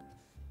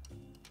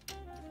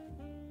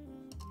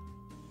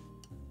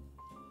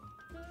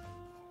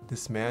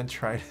 This man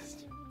tried.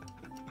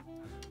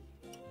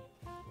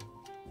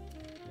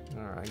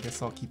 Alright, I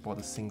guess I'll keep all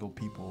the single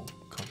people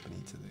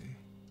company today.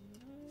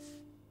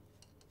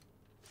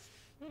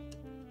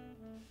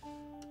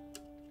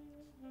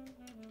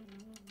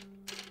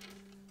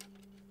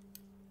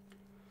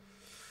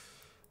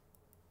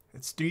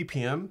 It's 3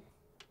 p.m.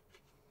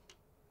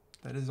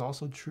 That is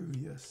also true,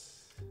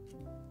 yes.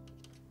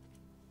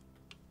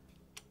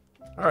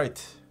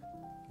 Alright,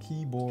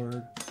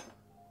 keyboard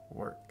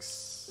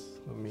works.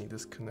 Let me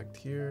disconnect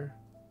here.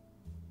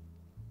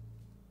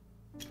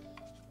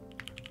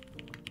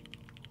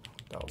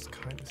 That was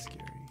kind of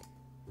scary.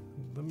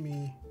 Let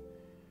me...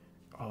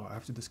 Oh, I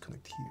have to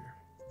disconnect here.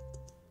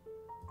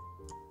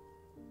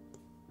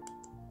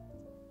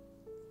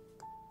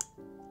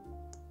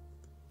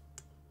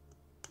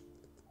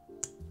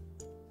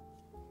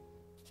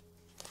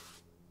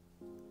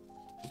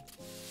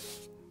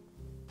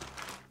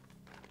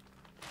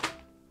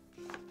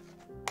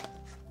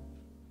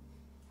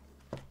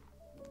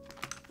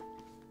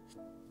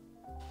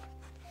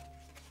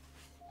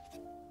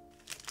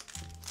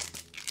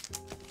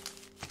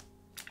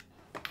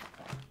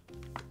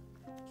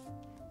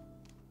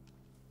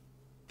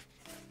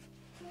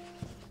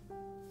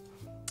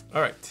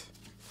 Alright,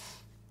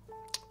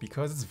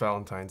 because it's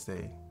Valentine's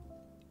Day,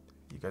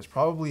 you guys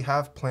probably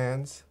have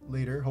plans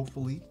later,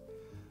 hopefully.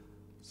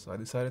 So I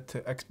decided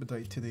to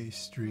expedite today's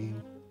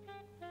stream.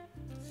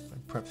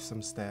 I prepped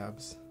some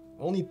stabs.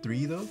 Only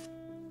 3 though,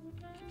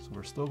 so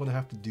we're still gonna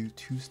have to do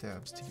 2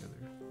 stabs together.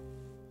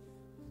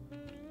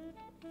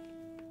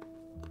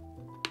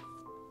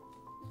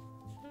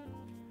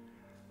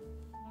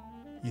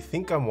 You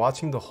think I'm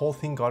watching the whole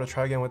thing? Gotta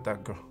try again with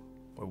that girl.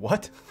 Wait,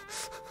 what?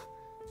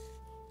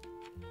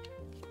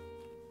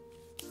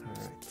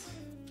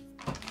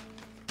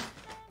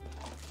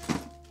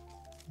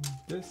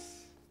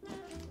 This.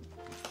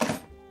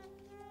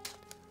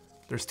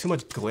 There's too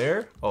much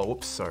glare. Oh,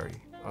 whoops,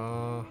 sorry.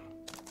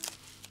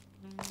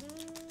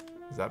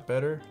 Is that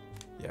better?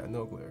 Yeah,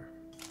 no glare.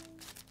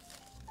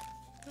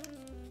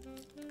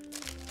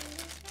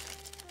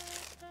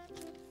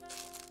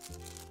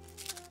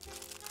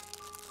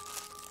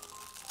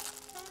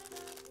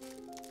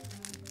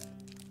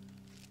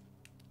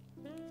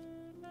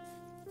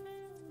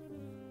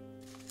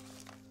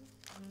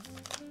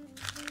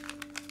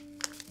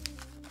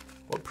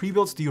 What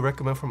pre-builds do you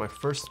recommend for my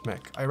first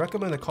mech? I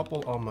recommend a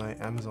couple on my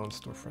Amazon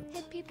storefront.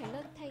 Happy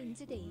Valentine's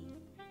Day.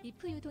 If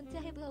you don't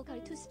have a girl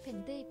to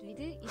spend it with,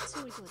 it's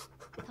all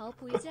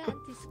good. The boys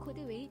on Discord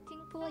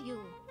waiting for you.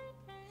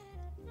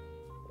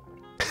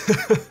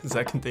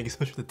 Zekin, thank you so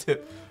much for the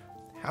tip.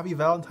 Happy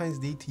Valentine's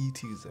Day to you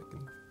too,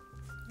 Zekin.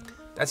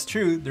 That's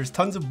true. There's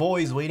tons of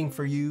boys waiting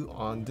for you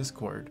on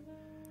Discord.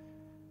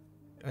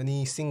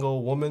 Any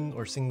single woman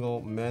or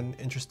single men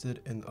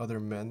interested in other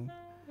men?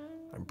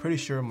 I'm pretty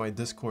sure my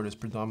Discord is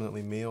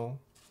predominantly male.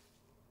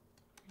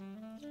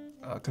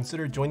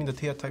 Consider joining the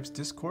Taeha Types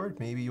Discord.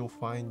 Maybe you'll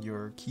find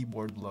your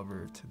keyboard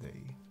lover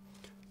today.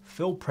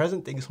 Phil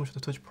Present, thank you so much for the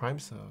Twitch Prime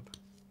sub.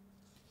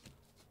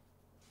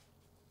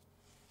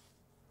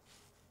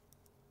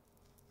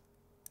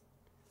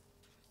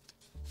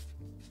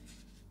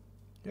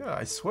 Yeah,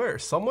 I swear,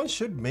 someone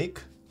should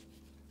make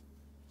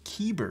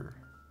Keyber.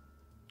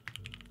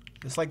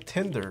 It's like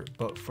Tinder,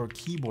 but for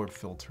keyboard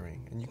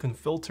filtering. And you can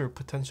filter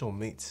potential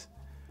mates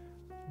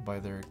by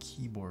their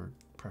keyboard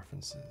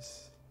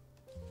preferences.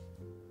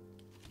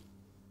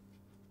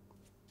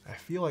 I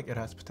feel like it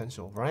has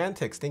potential.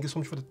 Ryantix, thank you so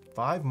much for the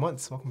 5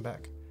 months. Welcome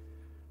back.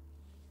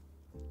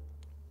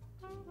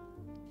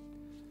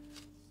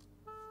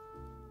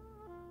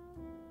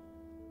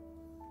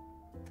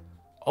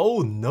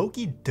 Oh,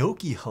 Noki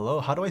Doki, hello.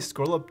 How do I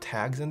scroll up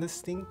tags in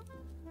this thing?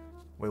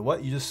 Wait,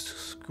 what? You just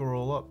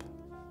scroll up.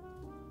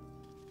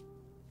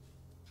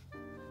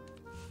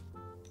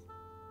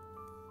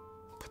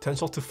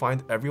 Potential to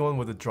find everyone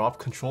with a drop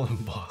control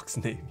and box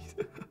name.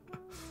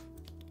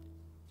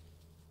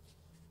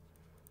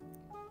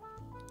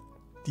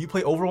 Do you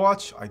play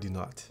Overwatch? I do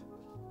not.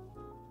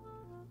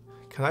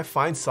 Can I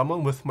find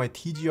someone with my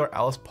TGR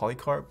Alice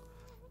Polycarb?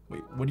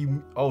 Wait, what do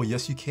you... Oh,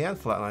 yes you can,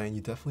 Flatline.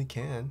 You definitely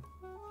can.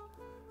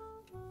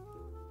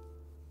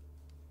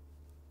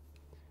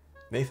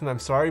 Nathan, I'm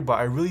sorry, but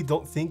I really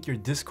don't think your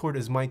Discord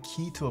is my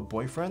key to a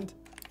boyfriend.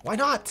 Why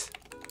not?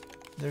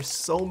 There's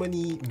so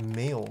many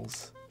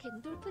males.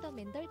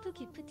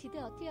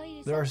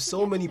 There are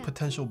so many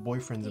potential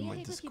boyfriends in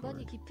my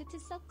Discord.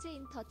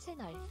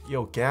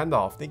 Yo,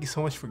 Gandalf, thank you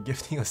so much for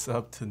gifting a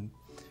sub to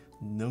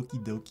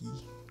Noki Doki.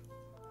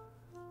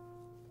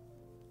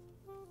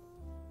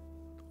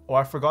 Oh,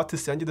 I forgot to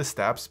send you the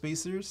stab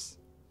spacers.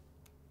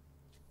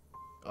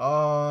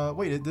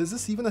 Wait, is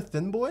this even a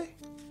thin boy?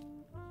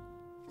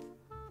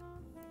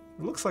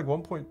 It looks like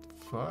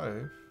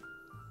 1.5.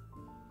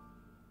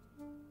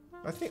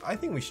 I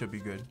think we should be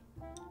good.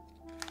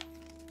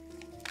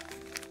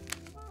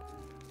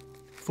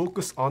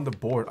 Focus on the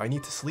board. I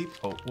need to sleep.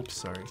 Oh, whoops,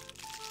 sorry.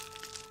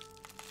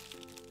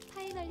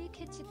 파이널리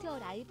캐치 투어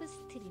라이브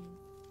스트림.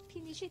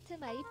 피니시트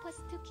마이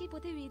퍼스트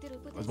키보드 위드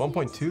루브. It's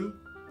 1.2?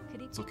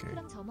 It's okay.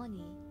 그럼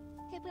점원이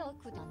have a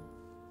good one.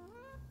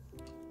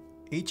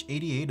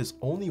 H88 is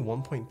only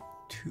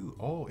 1.2.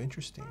 Oh,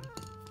 interesting.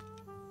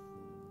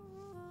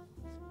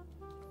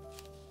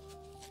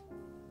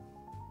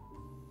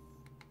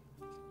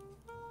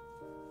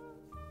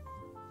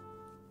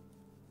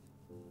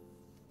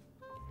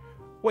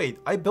 Wait,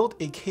 I built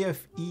a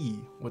KFE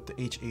with the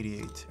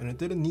H88 and it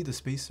didn't need the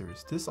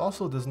spacers. This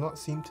also does not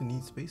seem to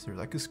need spacers.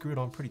 I could screw it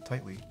on pretty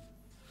tightly.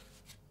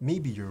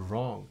 Maybe you're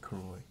wrong,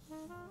 Kuroi.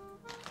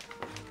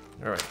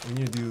 Alright, we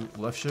need to do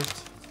left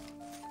shift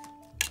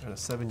and a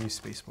 7U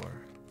spacebar.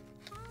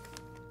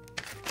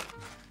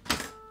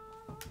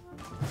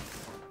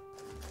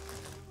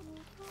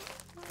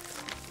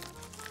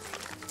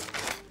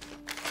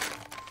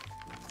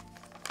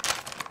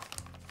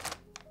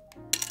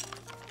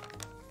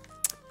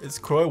 It's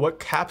Croy, what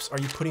caps are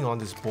you putting on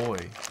this boy?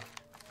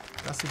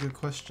 That's a good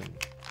question.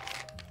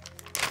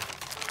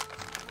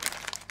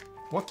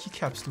 What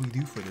keycaps do we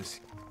do for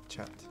this,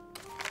 chat?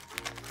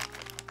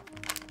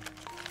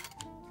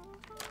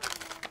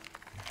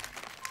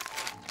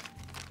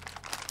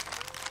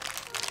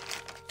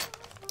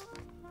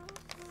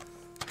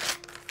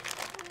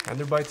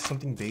 Underbite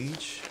something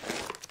beige.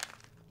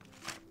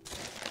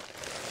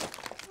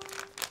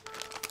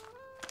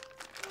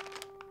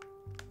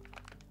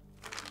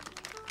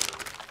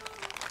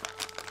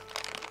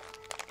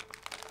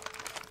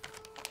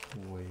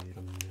 Wait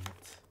a minute.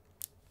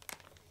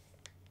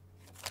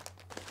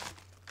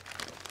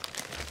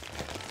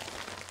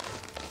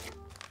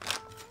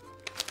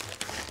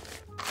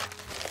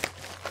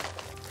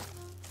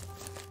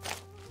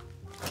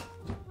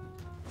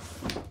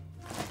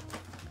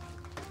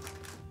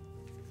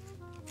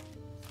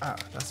 Ah,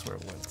 that's where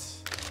it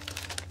went.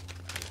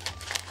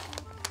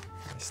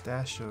 My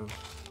stash of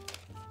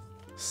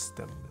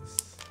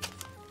stems.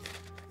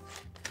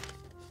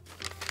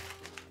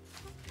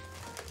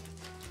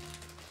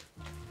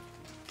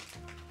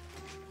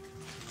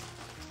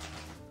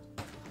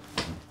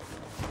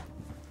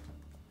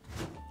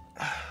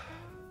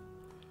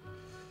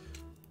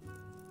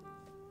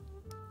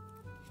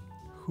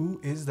 Who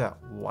is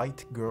that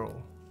white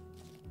girl?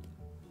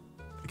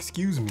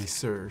 Excuse me,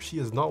 sir. She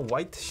is not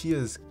white. She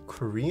is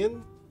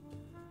Korean.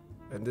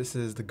 And this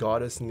is the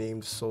goddess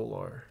named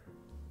Solar.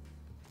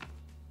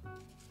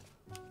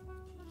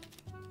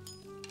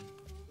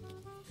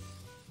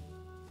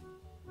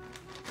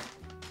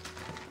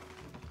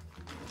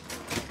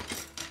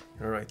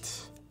 All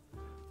right.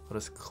 Let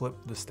us clip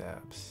the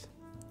stabs.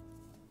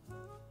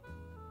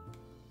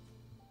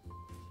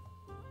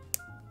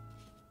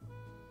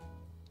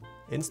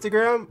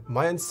 Instagram?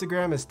 My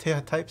Instagram is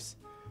Taeha Types.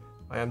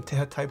 I am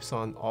Taeha Types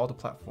on all the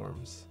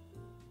platforms.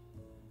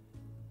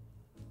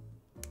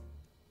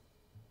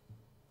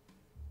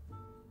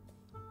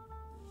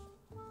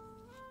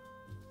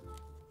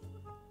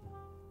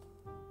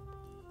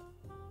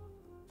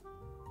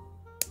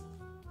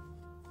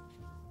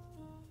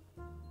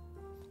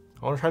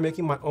 I want to try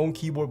making my own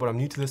keyboard, but I'm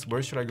new to this.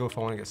 Where should I go if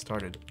I want to get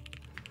started?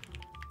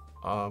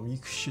 You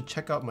should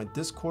check out my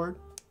Discord.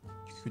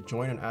 You could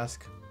join and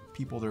ask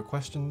people their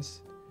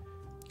questions.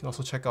 You can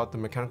also check out the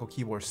mechanical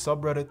keyboard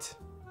subreddit.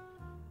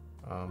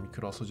 You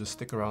could also just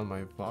stick around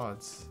my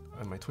VODs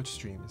and my Twitch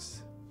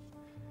streams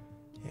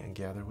and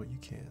gather what you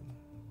can.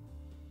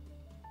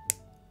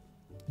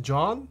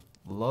 John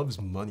loves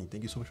money.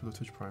 Thank you so much for the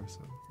Twitch Prime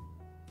sub.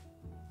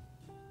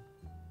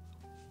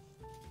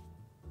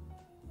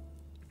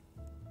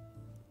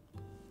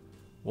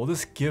 Will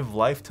this give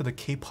life to the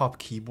K-pop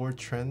keyboard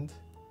trend?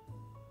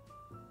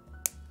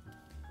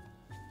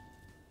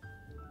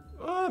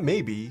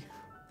 Maybe.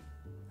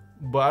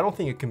 But I don't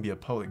think it can be a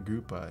public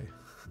group buy.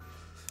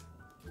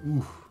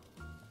 Ooh.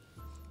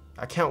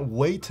 I can't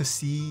wait to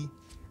see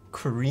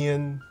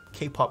Korean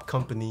K-pop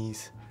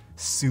companies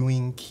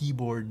suing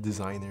keyboard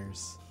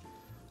designers.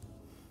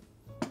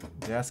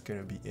 That's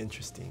gonna be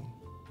interesting.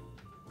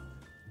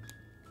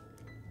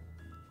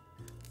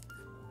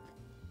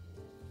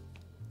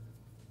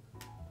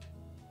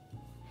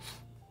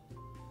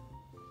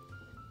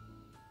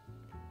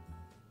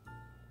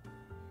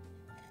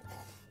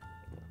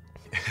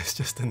 It's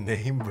just a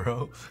name,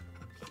 bro.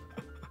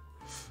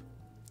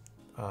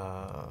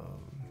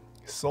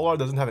 Solar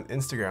doesn't have an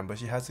Instagram, but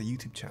she has a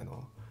YouTube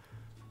channel.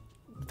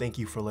 Thank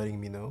you for letting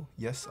me know.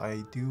 Yes,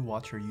 I do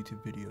watch her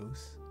YouTube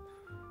videos.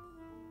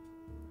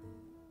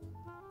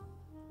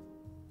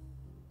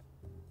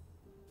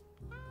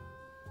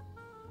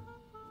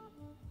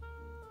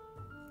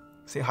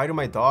 Say hi to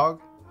my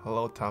dog.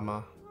 Hello,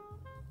 Tama.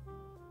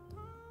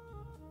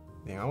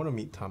 Dang, I want to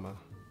meet Tama.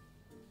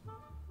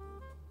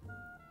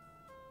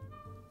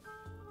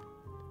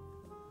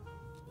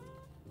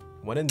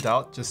 When in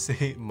doubt, just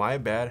say, my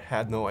bad,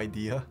 had no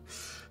idea.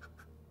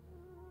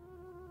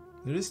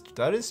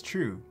 That is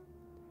true.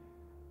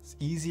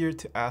 It's easier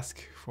to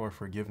ask for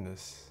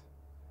forgiveness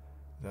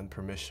than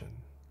permission.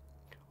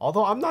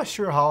 Although I'm not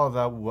sure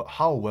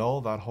how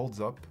well that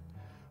holds up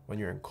when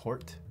you're in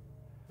court.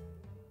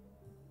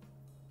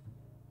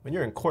 When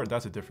you're in court,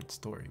 that's a different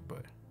story,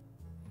 but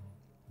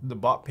the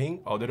bot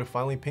ping? Oh, did it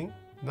finally ping?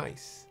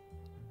 Nice.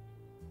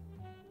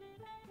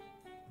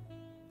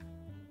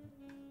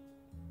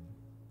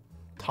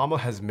 Tama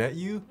has met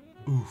you?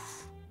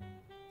 Oof.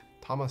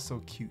 Tama's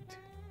so cute.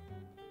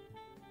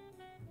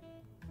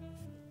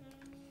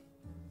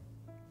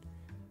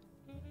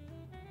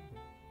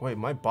 Wait,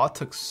 my bot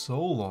took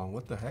so long.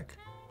 What the heck?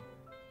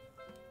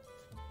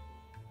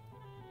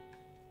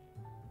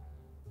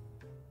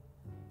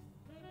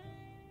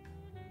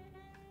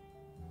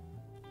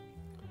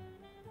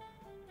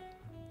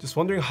 Just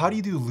wondering, how do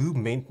you do lube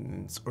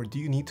maintenance? Or do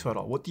you need to at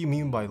all? What do you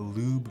mean by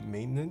lube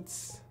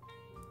maintenance?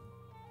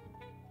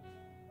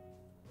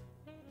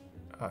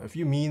 If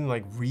you mean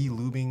like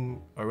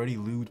re-lubing already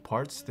lubed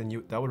parts,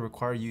 then that would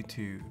require you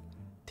to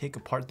take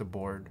apart the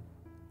board,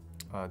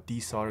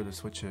 desolder the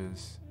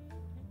switches,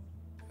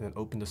 and then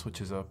open the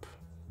switches up,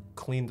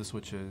 clean the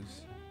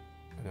switches,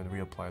 and then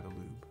reapply the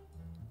lube.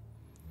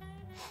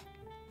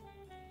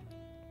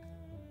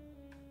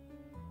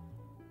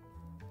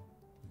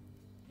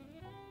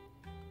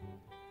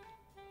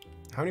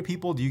 How many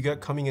people do you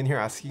get coming in here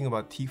asking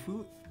about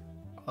Tfue?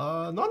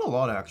 Not a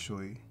lot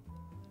actually.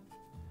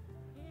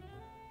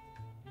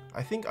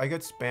 I think I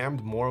get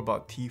spammed more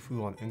about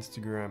Tfue on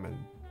Instagram and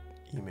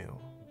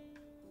email.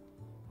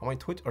 On my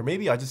Twitch, or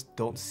maybe I just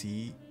don't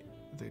see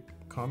the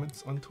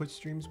comments on Twitch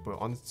streams, but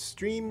on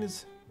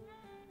streams,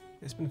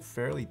 it's been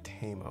fairly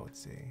tame, I would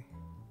say.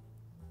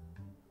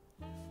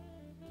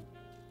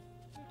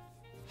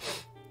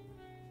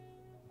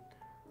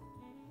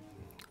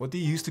 What do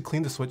you use to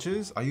clean the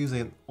switches? I use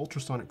an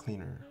ultrasonic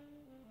cleaner.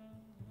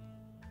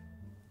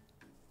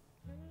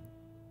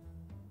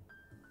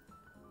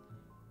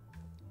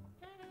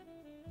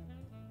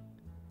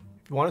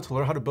 If you wanted to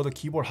learn how to build a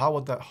keyboard,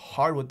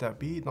 hard would that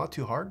be? Not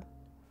too hard.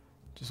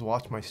 Just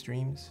watch my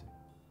streams,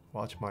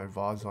 watch my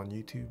VODs on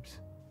YouTubes.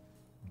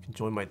 You can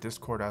join my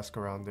Discord, ask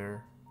around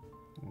there.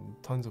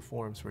 And tons of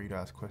forums for you to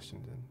ask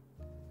questions in.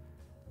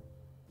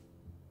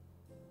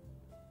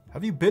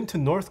 Have you been to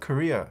North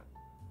Korea?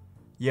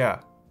 Yeah,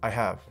 I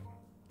have.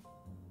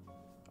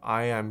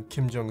 I am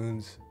Kim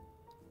Jong-un's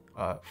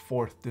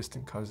fourth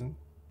distant cousin.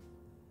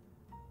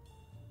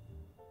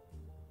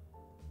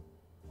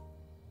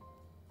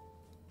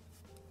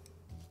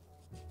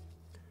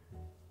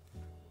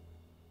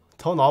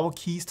 Tell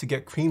NovelKeys to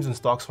get creams in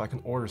stock so I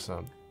can order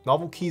some.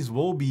 NovelKeys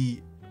will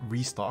be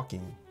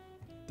restocking.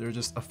 They're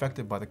just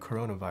affected by the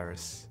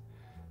coronavirus.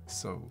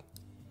 So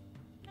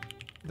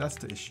that's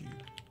the issue.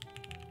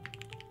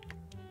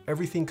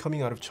 Everything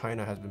coming out of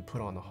China has been put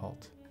on a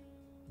halt.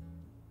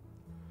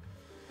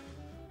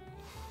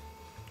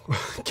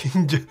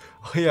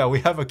 Oh yeah, we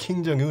have a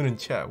Kim Jong-un in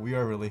chat. We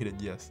are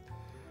related, yes.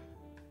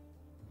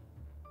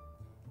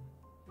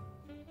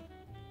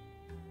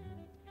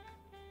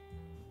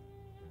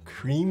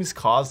 Creams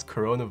cause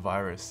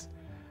coronavirus.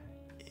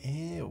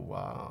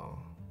 Wow.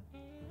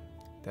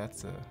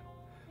 That's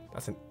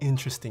an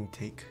interesting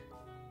take.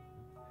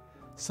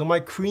 So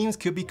my creams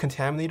could be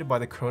contaminated by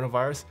the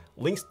coronavirus.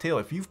 Link's Tale,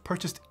 if you've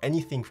purchased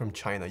anything from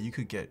China, you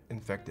could get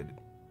infected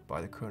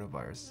by the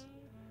coronavirus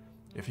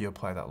if you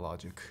apply that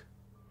logic.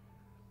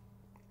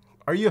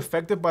 Are you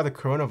affected by the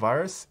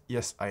coronavirus?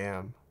 Yes, I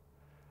am.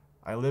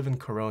 I live in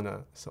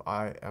Corona, so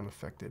I am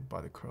affected by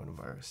the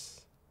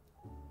coronavirus.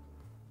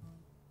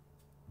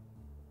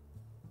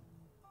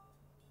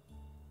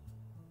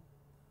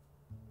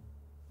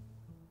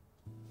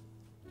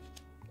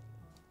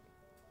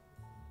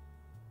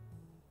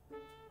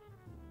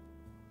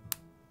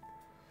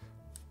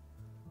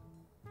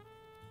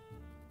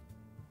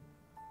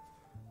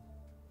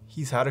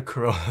 He's had a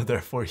corona,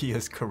 therefore he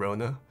is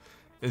corona.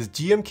 Is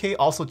GMK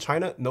also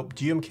China? Nope,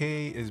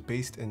 GMK is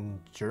based in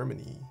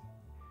Germany.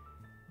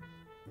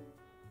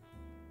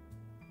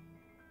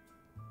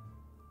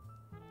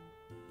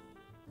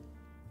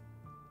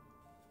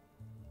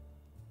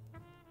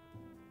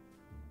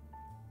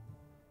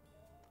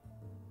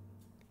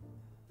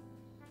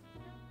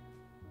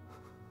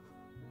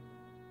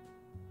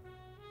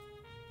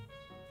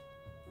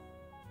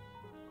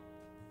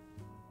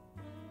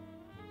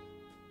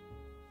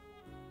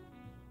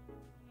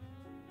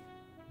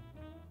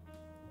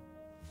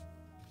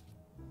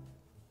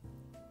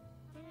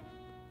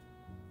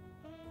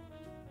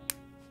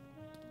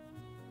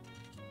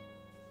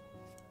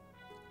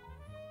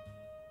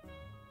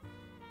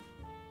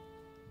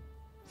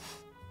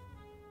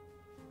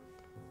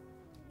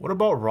 What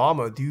about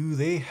Rama? Do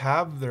they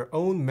have their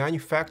own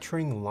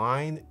manufacturing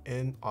line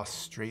in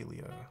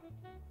Australia?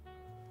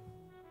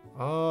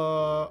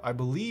 I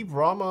believe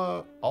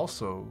Rama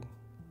also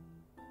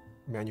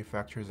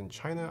manufactures in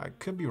China. I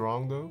could be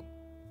wrong though.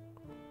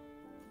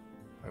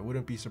 I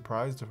wouldn't be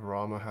surprised if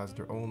Rama has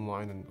their own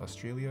line in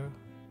Australia.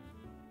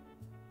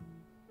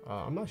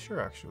 I'm not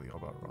sure actually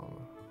about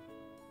Rama.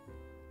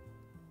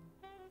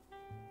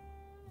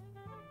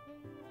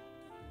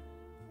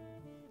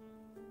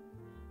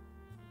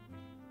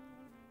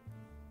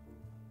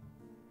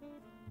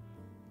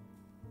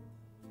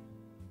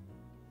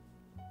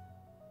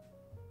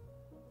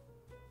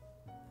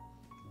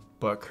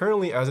 But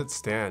currently, as it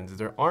stands,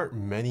 there aren't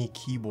many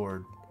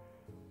keyboard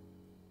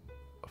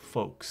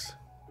folks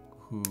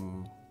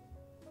who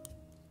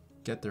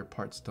get their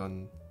parts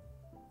done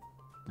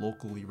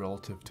locally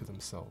relative to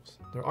themselves.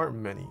 There aren't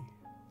many.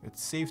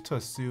 It's safe to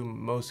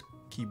assume most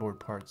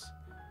keyboard parts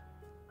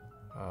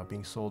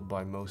being sold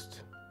by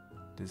most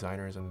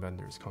designers and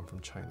vendors come from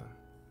China.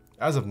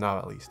 As of now,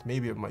 at least.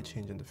 Maybe it might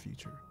change in the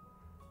future.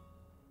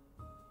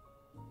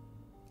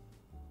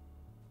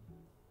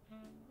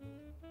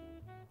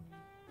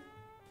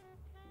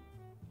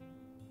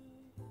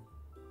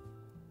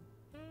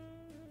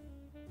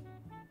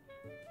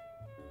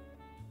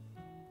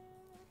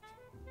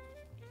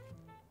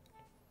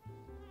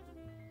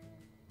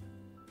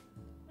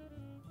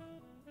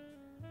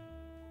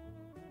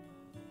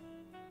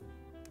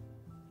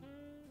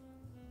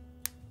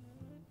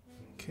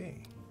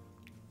 Okay.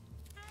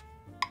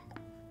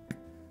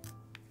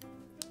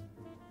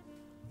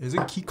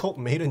 Isn't Keycult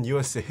made in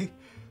USA?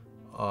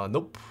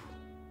 Nope.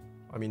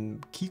 I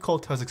mean,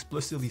 Keycult has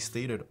explicitly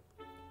stated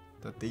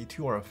that they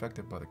too are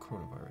affected by the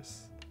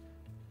coronavirus.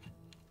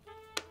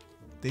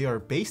 They are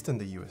based in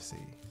the USA.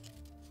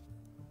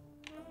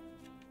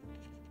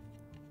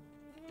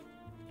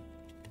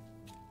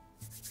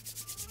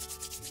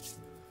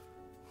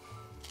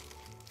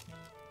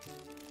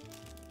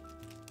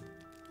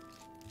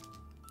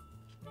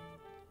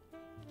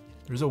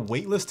 There's a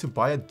waitlist to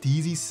buy a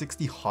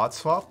DZ60 hot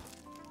swap?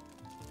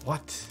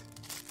 What?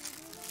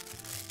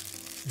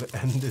 The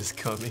end is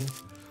coming.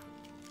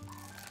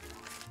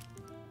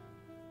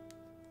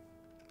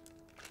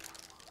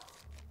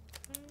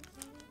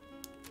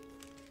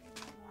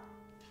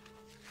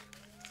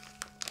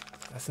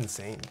 That's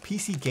insane.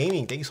 PC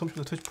Gaming, thank you so much for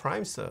the Twitch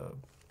Prime sub.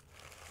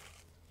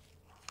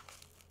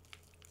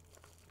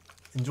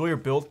 Enjoy your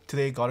build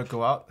today, gotta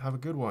go out. Have a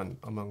good one,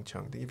 Among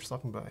Chung. Thank you for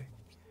stopping by.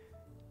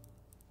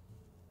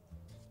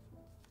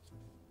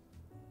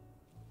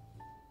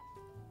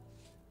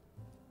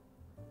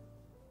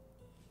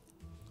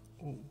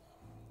 Ooh.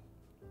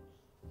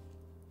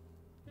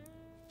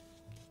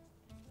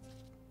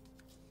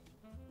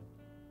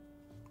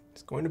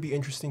 It's going to be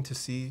interesting to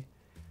see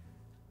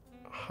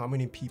how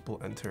many people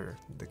enter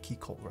the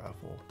Keycult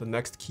raffle, the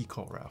next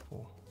Keycult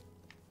raffle.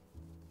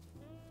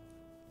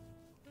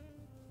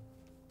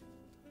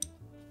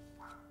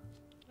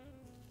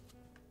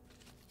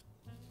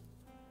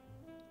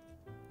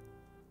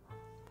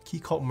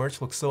 Keycult merch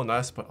looks so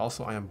nice, but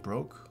also I am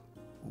broke.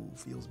 Ooh,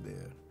 feels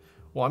bad.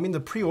 Well, I mean, the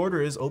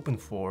pre-order is open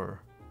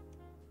for...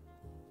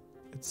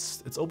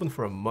 It's open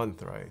for a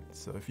month, right?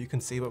 So if you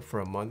can save up for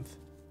a month,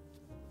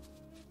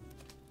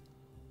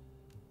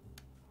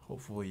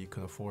 hopefully you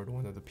can afford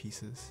one of the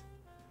pieces.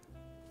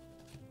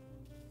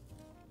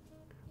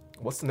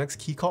 What's the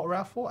next Keycult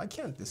raffle? I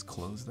can't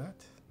disclose that.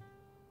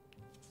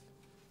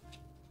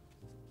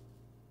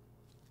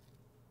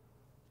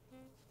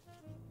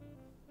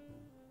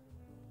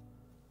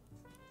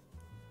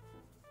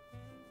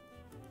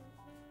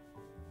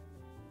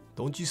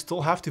 Don't you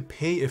still have to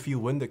pay if you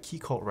win the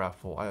Keycult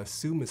raffle? I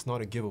assume it's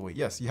not a giveaway.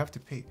 Yes, you have to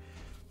pay.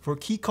 For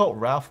Keycult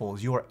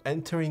raffles, you are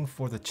entering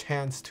for the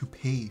chance to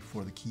pay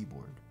for the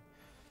keyboard.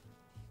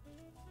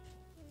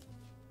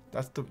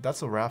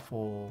 That's a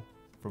raffle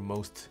for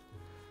most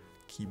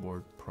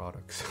keyboard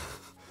products.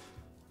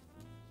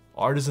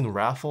 Artisan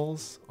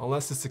raffles,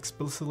 unless it's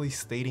explicitly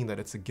stating that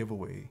it's a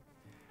giveaway,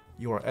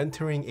 you are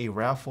entering a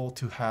raffle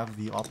to have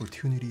the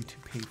opportunity to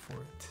pay for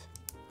it.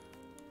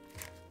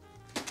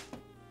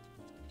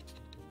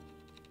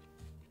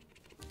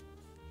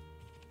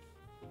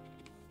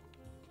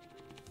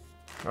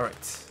 All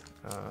right,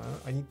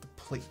 I need the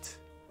plate.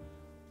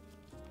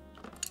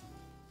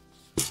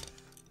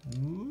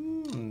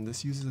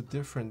 This uses a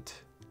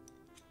different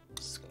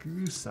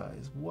screw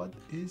size. What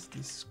is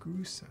this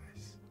screw size?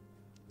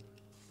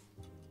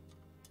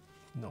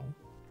 No.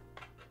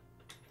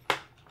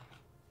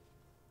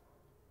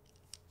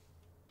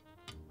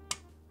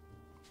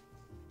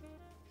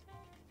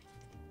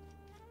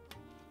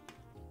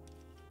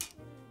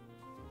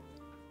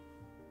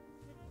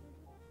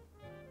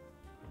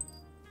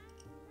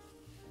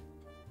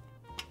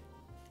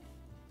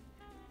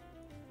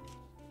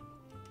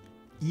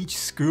 Each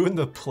screw in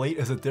the plate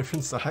is a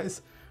different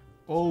size?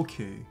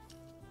 Okay.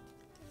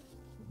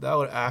 That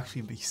would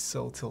actually be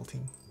so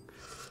tilting.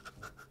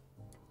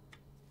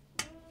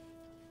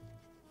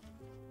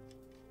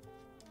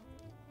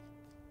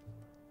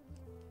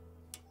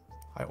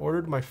 I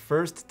ordered my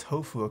first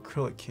tofu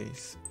acrylic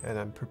case and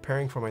I'm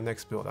preparing for my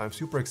next build. I'm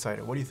super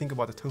excited. What do you think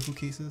about the tofu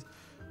cases?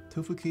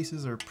 Tofu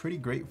cases are pretty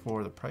great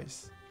for the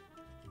price.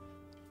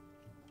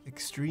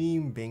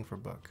 Extreme bang for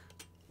buck.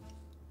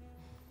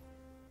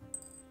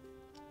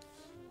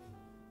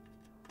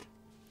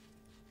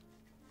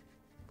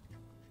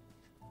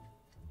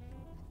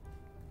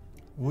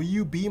 Will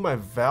you be my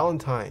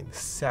Valentine,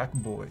 sack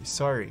boy?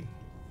 Sorry.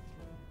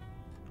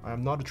 I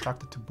am not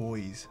attracted to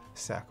boys,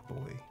 sack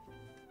boy.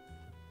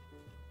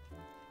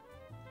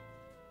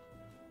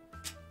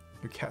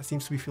 Your cat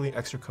seems to be feeling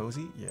extra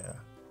cozy? Yeah.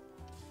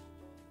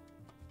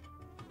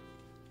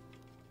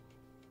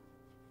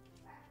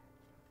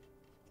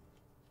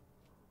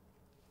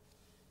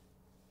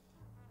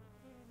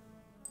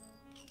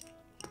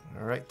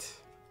 All right.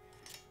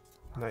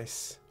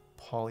 Nice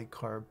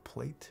polycarb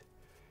plate.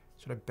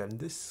 Should I bend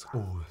this?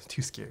 Oh, it's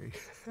too scary.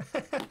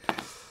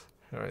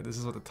 All right, this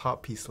is what the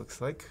top piece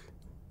looks like.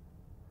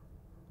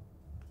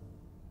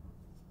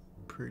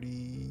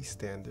 Pretty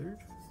standard.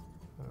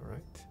 All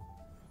right.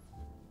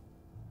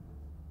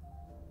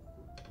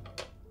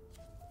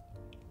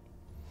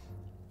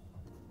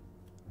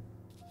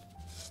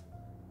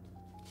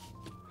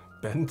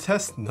 Bend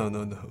test? No,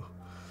 no, no.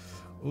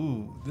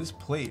 Ooh, this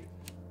plate.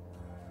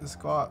 This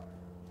got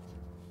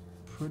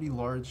pretty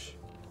large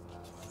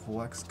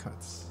flex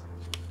cuts.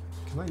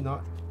 Can I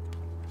not?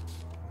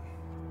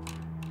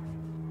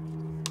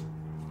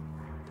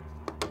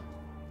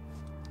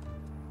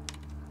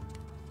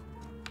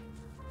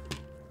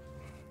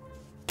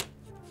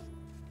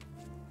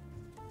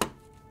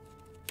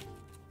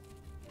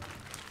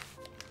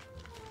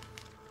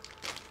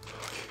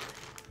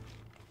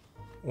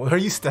 What are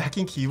you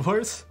stacking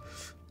keyboards?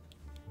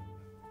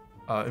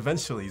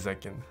 Eventually,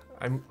 Zekin.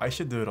 I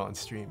should do it on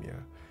stream, yeah.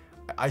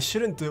 I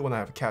shouldn't do it when I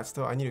have cats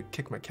though. I need to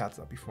kick my cats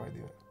out before I do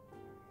it.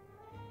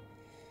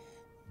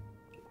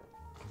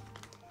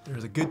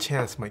 There's a good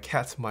chance my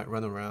cats might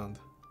run around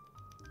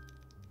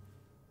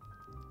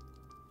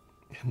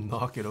and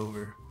knock it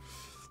over.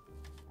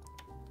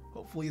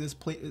 Hopefully this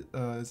plate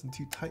isn't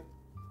too tight.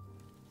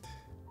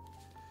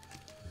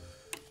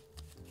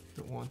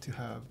 Don't want to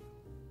have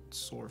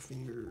sore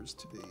fingers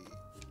today.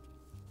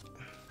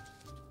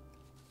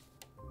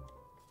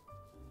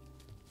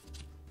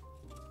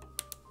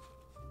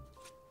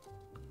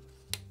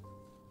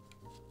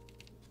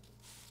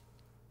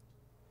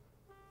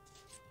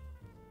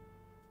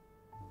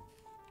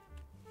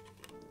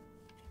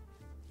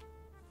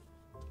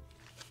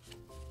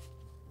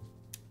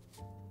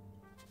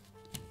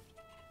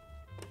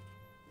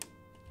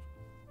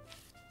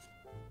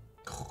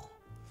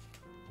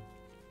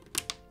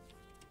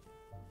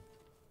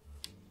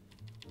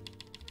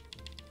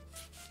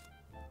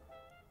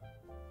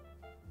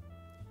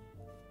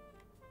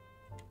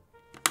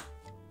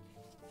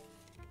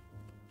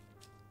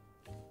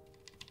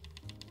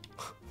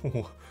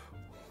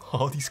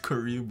 All these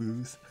Korea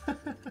boos.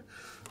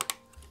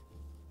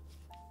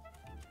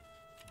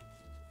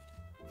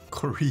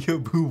 Korea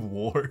boo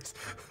wars.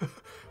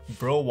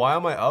 Bro, why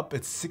am I up?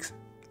 It's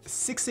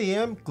 6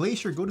 a.m.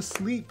 Glacier, go to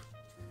sleep.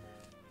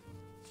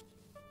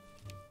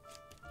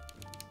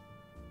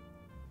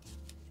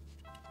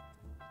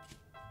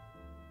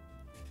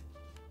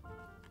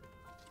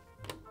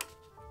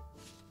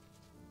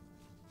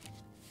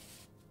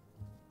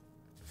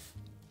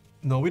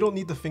 No, we don't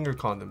need the finger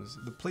condoms.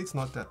 The plate's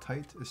not that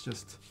tight. It's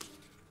just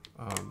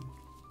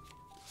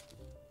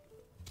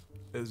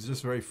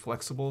very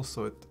flexible,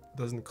 so it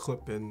doesn't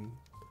clip in.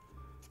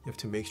 You have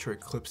to make sure it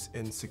clips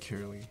in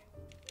securely.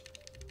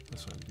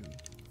 That's what I'm doing.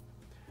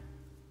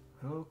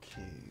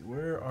 Okay,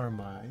 where are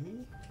my...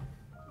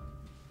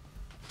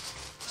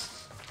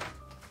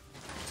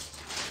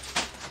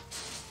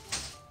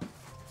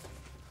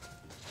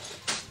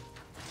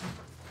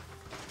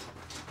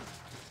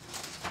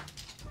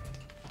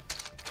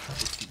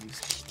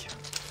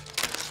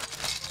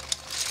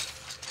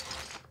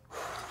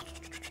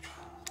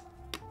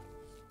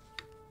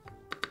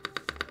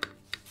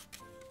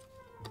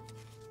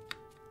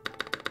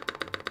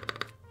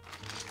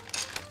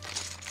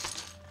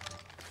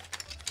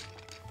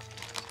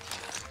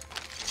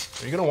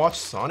 Are you gonna watch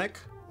Sonic?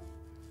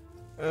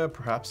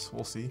 Perhaps,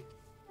 we'll see.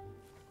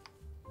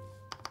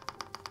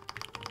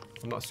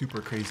 I'm not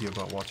super crazy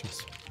about watching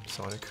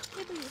Sonic.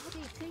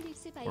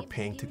 Or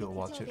paying to go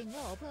watch it.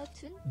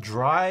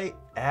 Dry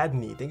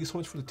Adney, thank you so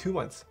much for the 2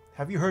 months.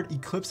 Have you heard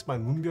Eclipse by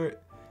Moonbear?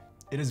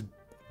 It is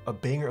a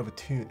banger of a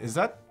tune. Is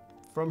that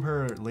from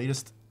her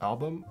latest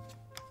album?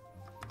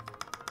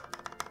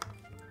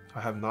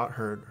 I have not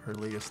heard her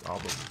latest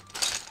album.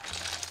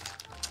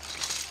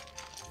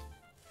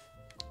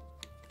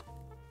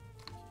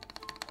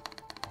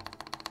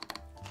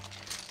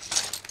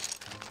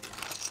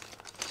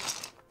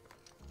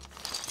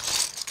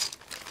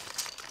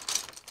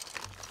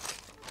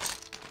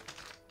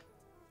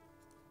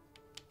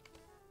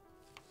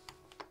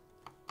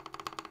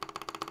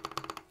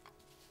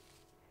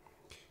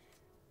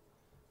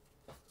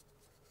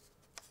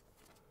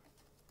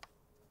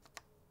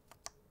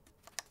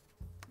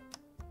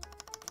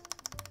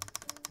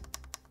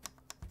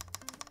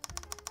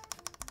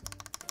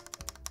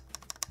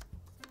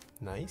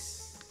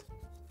 Nice.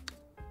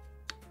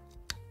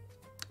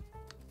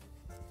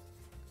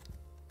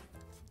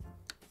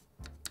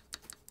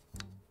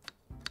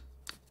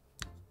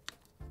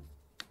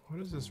 Why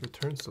does this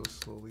return so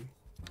slowly?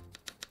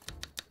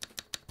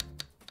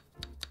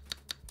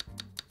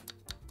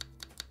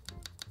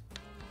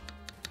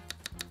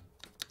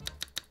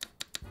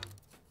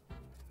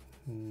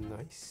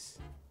 Nice.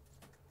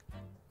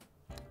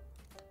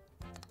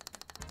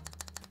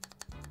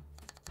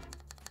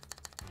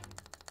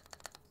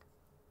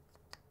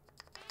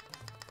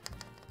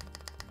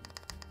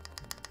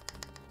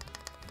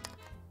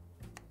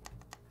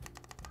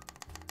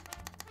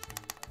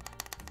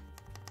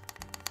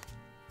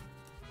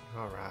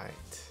 All right.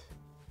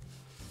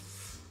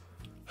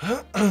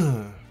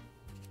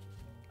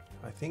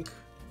 I think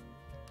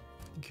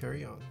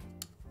carry on.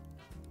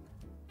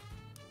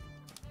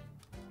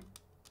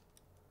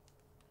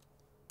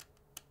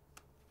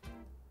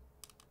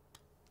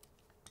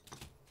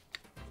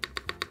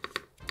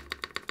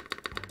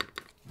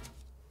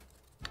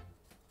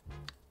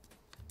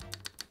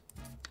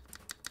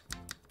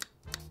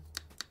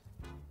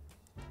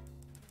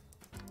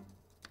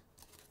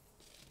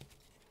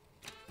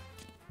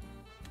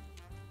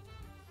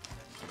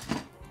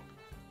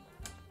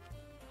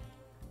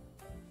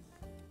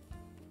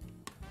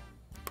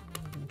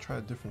 Try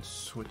a different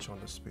switch on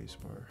the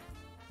spacebar.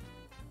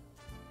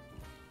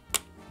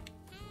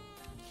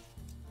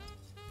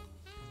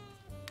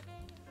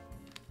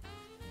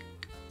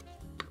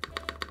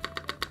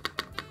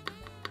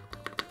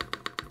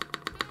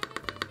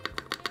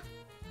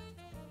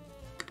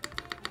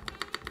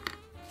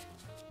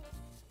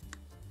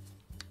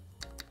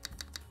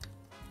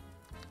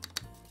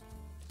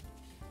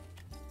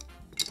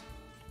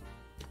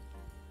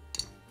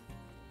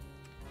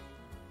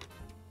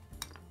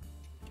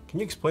 Can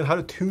you explain how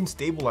to tune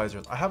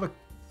stabilizers? I have a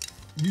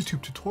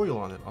YouTube tutorial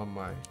on it on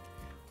my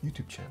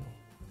YouTube channel.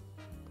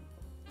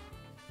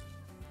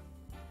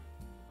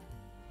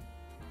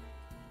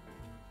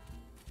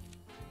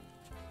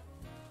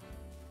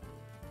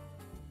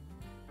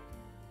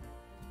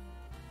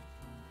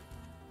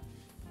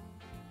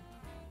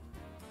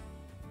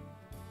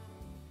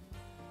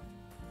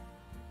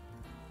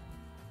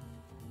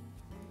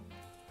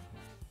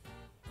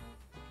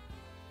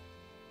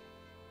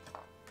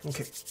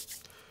 Okay.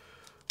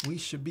 We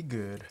should be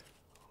good.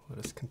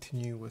 Let us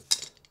continue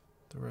with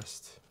the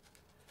rest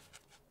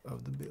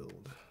of the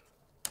build.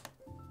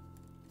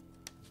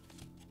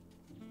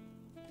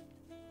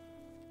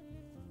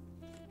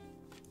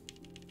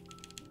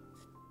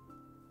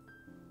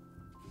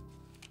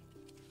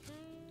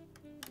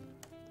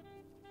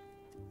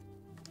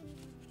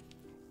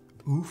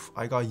 Oof,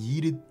 I got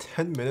yeeted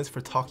 10 minutes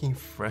for talking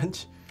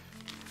French.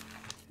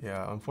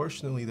 Yeah,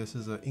 unfortunately this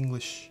is an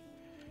English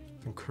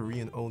and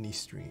Korean only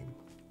stream.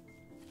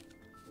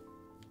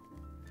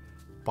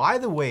 By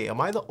the way,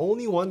 am I the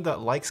only one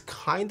that likes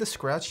kinda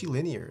scratchy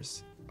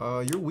linears?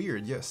 You're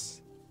weird,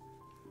 yes.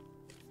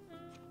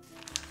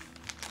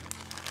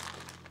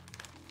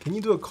 Can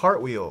you do a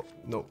cartwheel?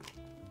 Nope.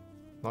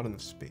 Not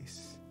enough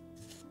space.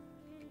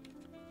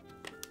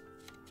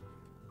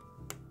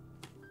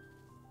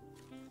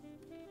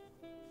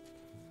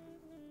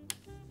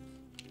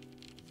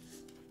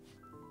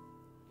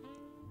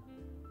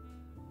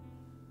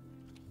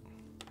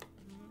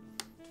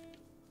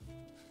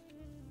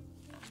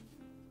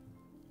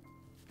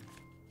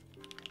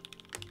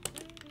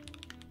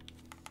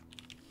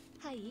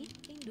 하이,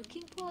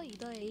 looking for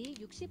either A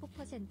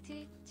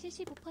 65%,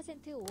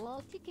 75%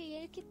 or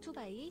TKL kit to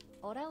buy,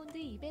 around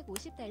 $250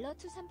 to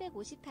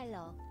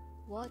 $350.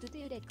 What do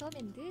you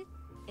recommend?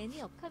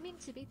 Any upcoming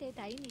집이 that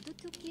I need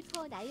to keep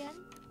an eye on?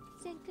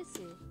 Thanks.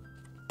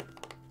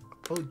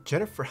 Oh,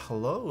 Jennifer,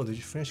 hello. Did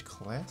you finish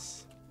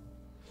class?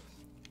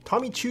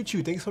 Tommy Choo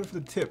Choo, thanks so much for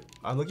the tip.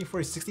 I'm looking for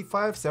a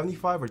 65,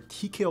 75, or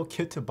TKL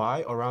kit to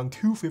buy around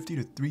 $250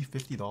 to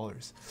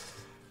 $350.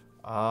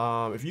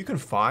 If you can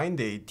find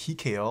a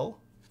TKL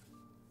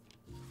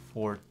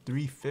for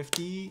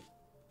 $350,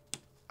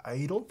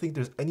 I don't think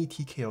there's any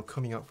TKL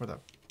coming out for that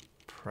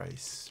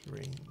price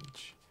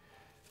range.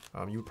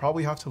 You would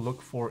probably have to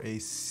look for a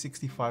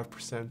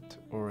 65%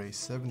 or a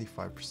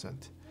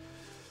 75%.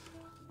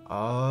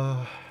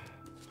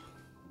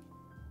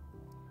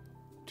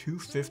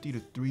 $250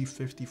 to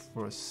 $350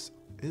 for us.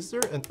 Is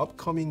there an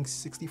upcoming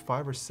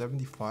 65 or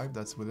 75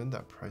 that's within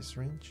that price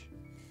range?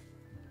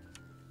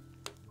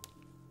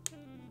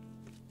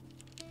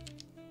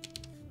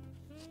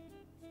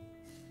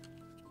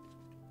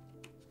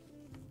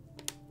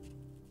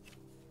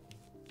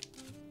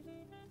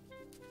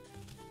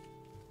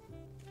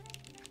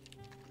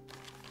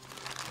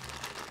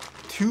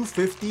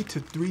 $250 to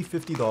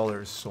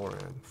 $350,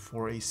 Soren,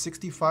 for a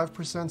 65%,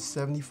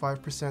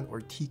 75%, or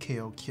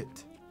TKO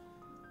kit.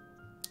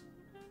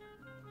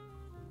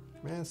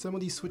 Man, some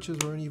of these switches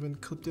weren't even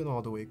clipped in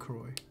all the way,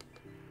 Kroy.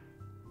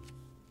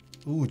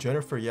 Ooh,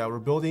 Jennifer, yeah, we're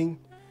building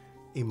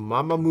a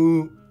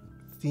MAMAMOO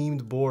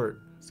themed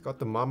board. It's got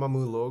the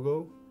MAMAMOO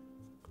logo.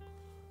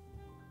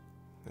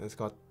 And it's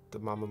got the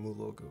MAMAMOO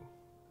logo.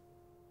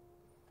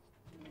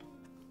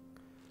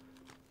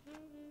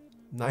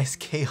 Nice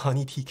K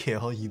honey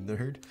TKL, you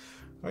nerd.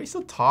 Why are you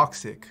so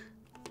toxic?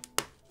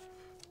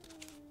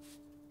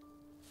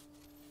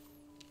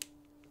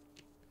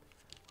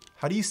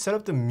 How do you set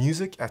up the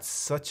music at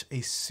such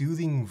a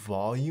soothing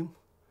volume?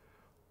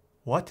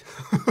 What?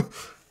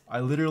 I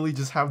literally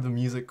just have the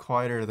music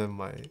quieter than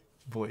my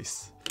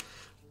voice.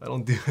 I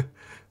don't do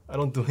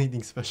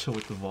anything special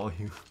with the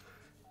volume.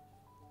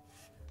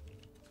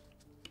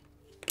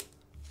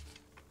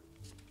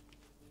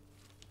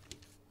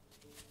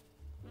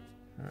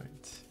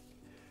 Alright.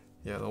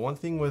 Yeah, the one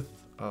thing with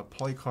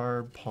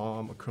polycarb,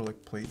 palm,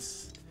 acrylic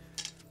plates,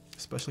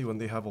 especially when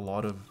they have a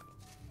lot of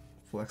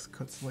flex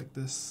cuts like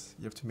this,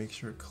 you have to make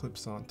sure it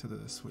clips onto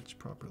the switch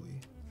properly.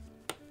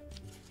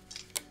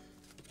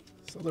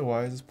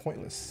 otherwise it's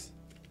pointless.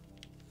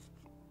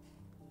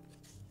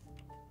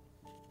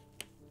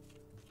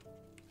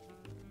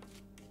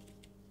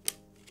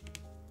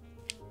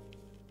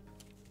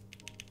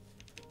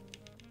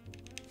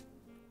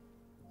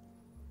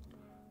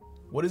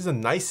 What is the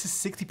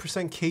nicest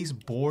 60% case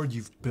board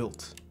you've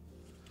built?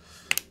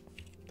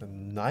 The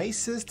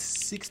nicest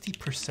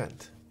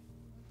 60%.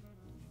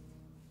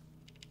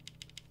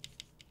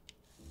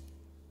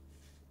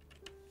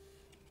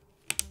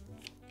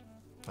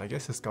 I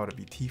guess it's gotta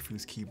be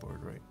Tifu's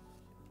keyboard, right?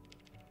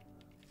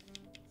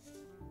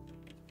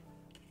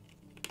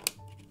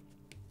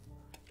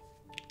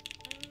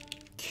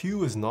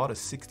 Q is not a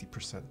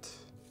 60%.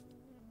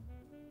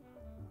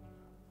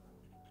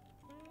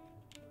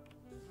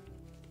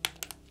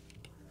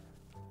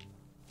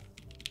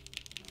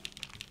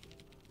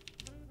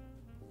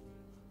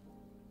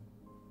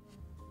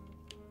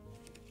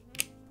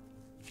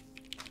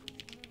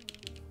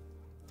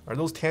 Are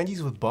those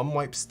Tangies with bum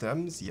wipe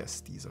stems? Yes,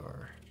 these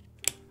are.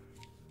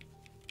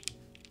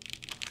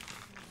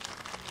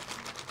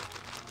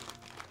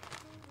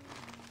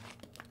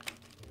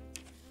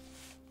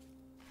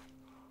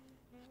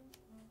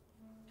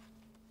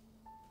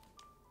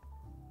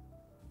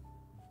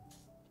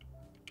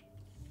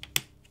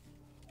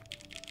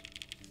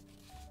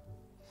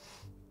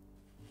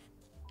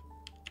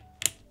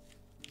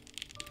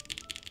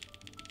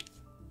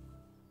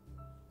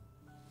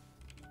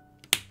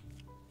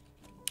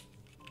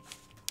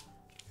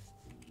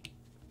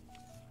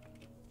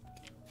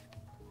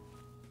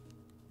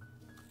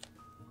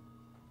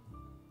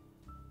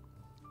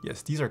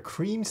 Yes, these are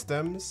cream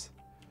stems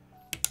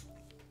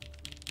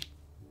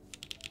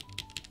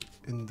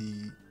in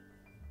the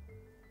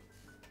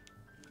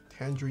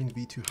Tangerine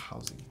V2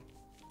 housing.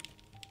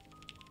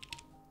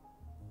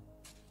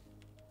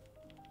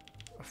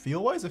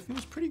 Feel-wise, it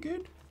feels pretty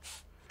good.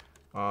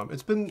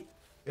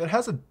 It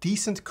has a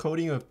decent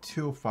coating of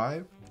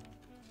 205,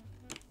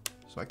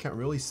 so I can't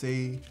really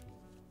say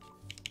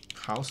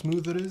how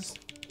smooth it is,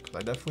 because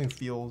I definitely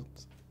feel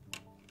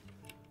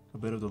a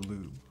bit of the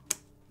lube.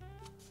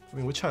 I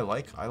mean, which I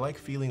like. I like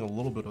feeling a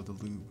little bit of the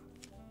lube.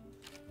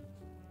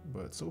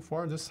 But so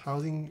far, this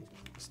housing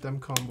stem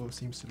combo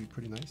seems to be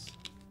pretty nice.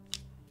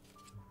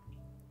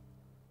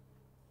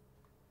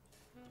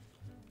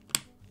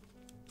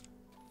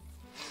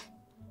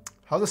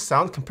 How's the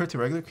sound compared to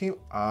regular cream?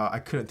 I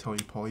couldn't tell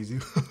you,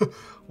 Polyzoo.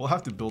 We'll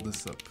have to build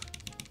this up.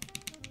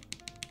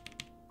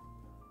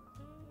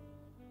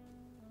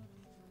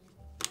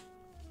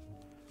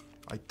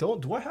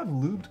 Do I have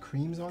lubed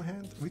creams on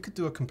hand? We could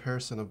do a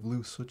comparison of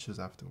loose switches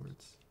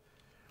afterwards.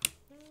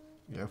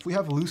 Yeah, if we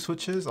have loose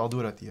switches, I'll do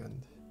it at the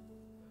end.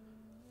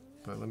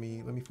 But let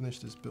me finish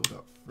this build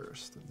up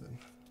first, and then.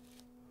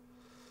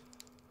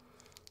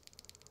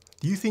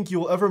 Do you think you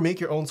will ever make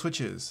your own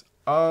switches?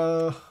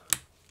 Not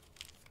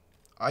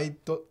in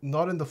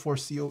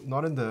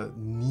the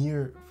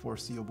near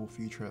foreseeable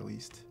future, at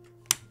least.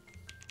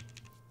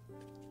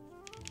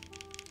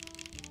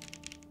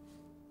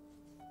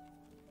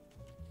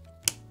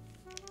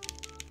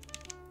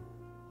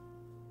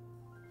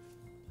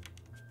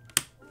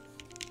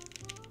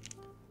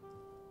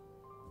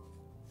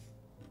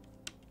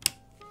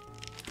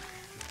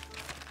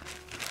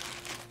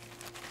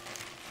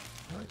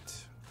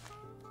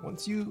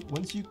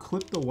 Once you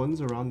clip the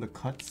ones around the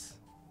cuts,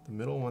 the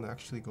middle one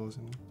actually goes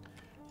in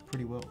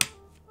pretty well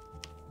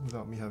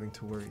without me having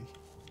to worry.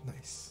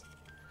 Nice.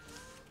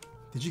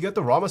 Did you get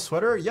the Rama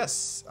sweater?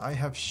 Yes, I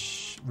have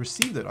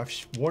received it. I've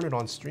worn it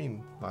on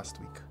stream last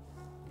week.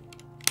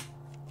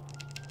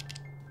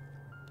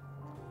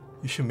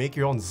 You should make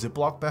your own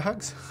Ziploc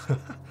bags.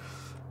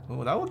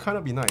 Oh, that would kind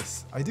of be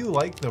nice. I do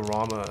like the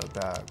Rama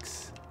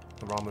bags,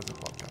 the Rama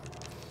Ziploc bag.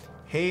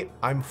 Hey,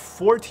 I'm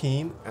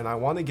 14 and I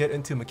want to get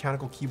into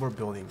mechanical keyboard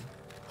building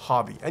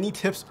hobby. Any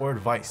tips or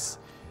advice?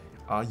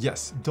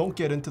 Yes, don't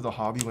get into the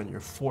hobby when you're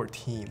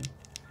 14.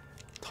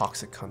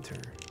 Toxic hunter.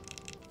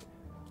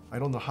 I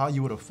don't know how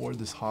you would afford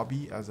this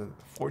hobby as a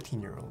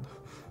 14-year-old.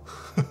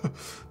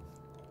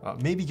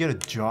 Maybe get a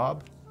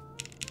job.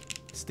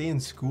 Stay in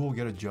school,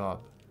 get a job.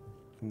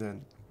 And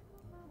then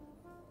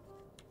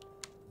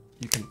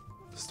you can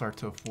start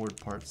to afford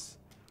parts.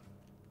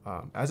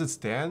 As it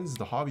stands,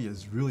 the hobby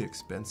is really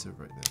expensive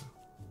right now.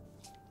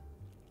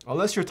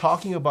 Unless you're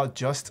talking about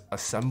just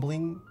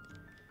assembling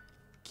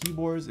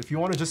keyboards. If you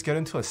want to just get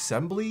into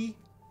assembly,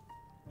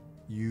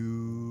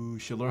 you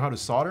should learn how to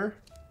solder,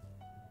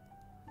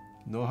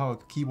 know how a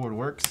keyboard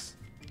works,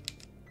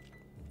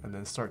 and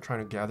then start trying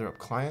to gather up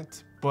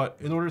client. But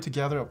in order to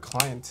gather up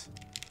client,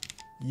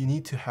 you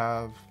need to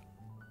have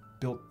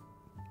built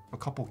a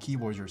couple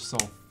keyboards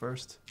yourself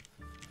first.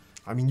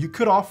 I mean, you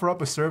could offer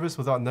up a service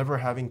without never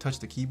having touched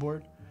the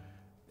keyboard.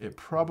 It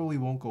probably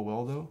won't go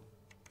well though.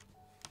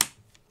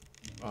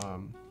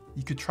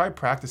 You could try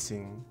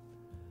practicing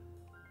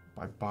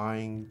by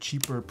buying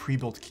cheaper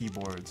pre-built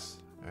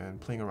keyboards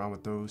and playing around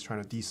with those,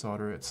 trying to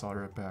desolder it,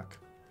 solder it back,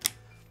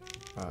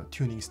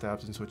 tuning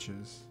stabs and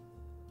switches.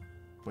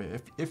 But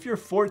if you're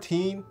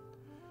 14,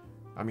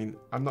 I mean,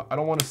 I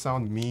don't want to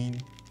sound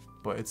mean,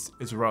 but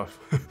it's rough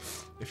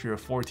if you're a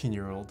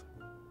 14-year-old.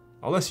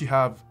 Unless you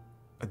have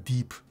a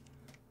deep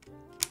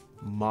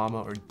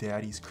mama or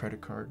daddy's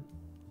credit card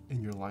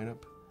in your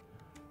lineup.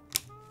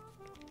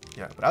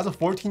 Yeah, but as a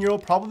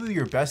 14-year-old, probably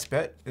your best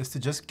bet is to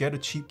just get a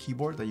cheap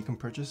keyboard that you can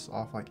purchase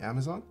off like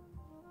Amazon.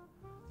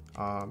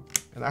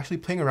 And actually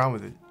playing around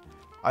with it.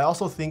 I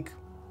also think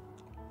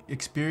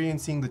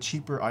experiencing the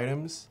cheaper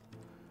items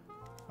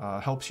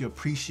helps you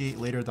appreciate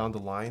later down the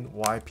line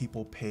why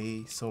people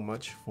pay so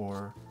much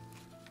for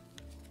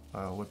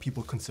what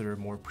people consider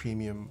more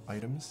premium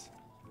items.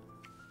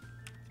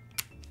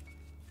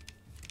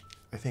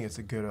 I think it's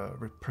a good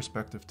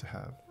perspective to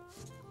have.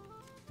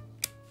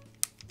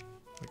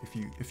 Like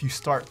if you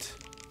start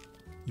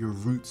your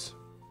roots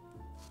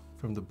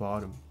from the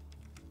bottom,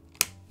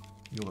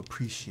 you'll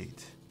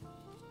appreciate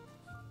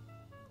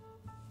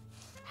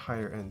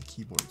higher end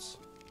keyboards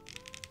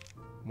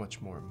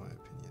much more, in my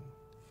opinion.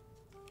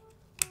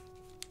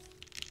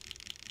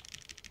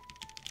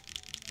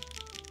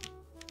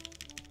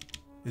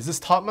 Is this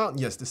top mount?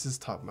 Yes, this is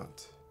top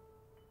mount.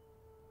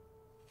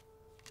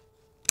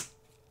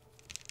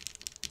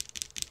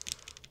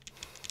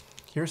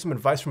 Here's some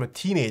advice from a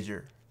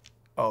teenager.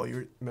 Oh,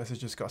 your message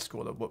just got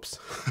scrolled up. Whoops.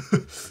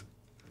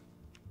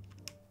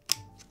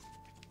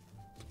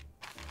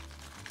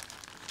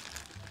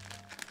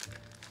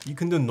 You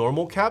can do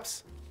normal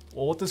caps?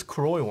 Well, what does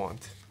Kuroi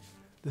want?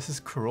 This is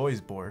Kuroi's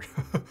board.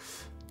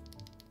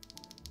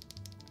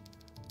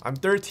 I'm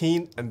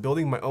 13 and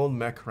building my own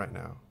mech right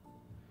now.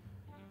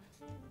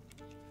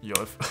 Yo,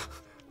 if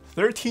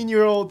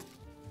 13-year-old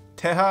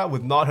Taeha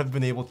would not have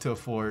been able to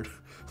afford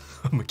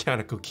a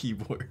mechanical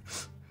keyboard.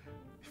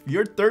 If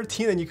you're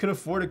 13 and you can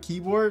afford a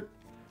keyboard,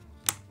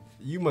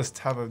 you must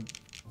have a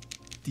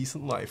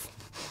decent life.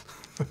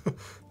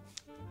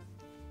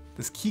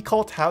 Does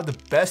Keycult have the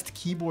best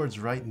keyboards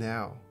right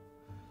now?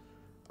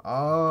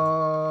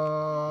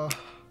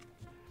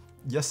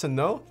 Yes and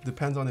no.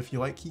 Depends on if you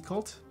like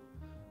Keycult.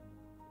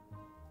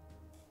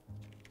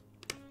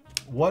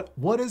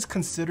 What is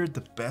considered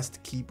the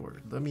best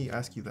keyboard? Let me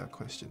ask you that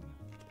question.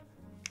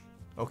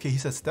 Okay, he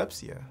said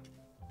steps, yeah.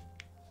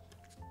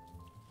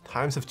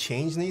 Times have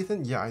changed,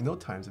 Nathan? Yeah, I know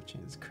times have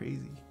changed. It's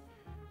crazy.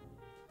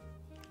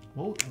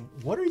 Well,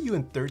 what are you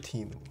in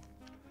 13?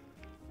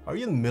 Are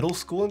you in middle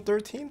school in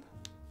 13?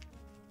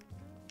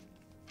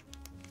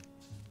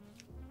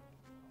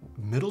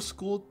 Middle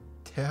school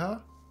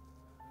Taeha?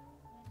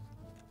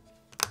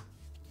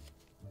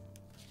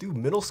 Dude,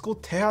 middle school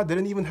Taeha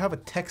didn't even have a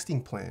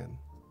texting plan.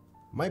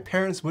 My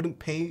parents wouldn't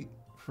pay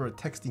for a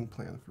texting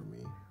plan for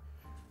me.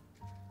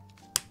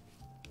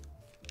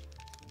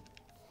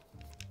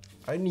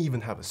 I didn't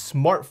even have a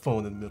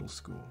smartphone in middle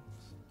school.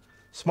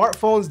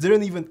 Smartphones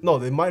didn't even, no,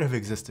 they might have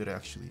existed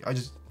actually. I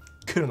just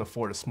couldn't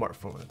afford a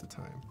smartphone at the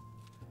time.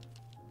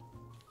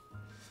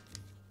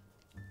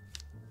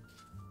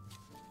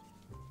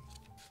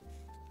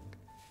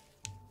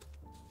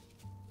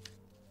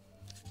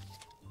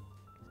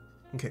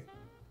 Okay,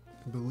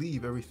 I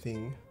believe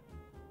everything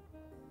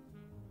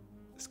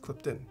is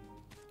clipped in.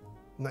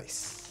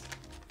 Nice.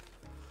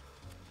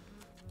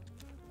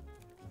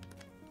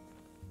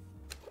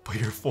 But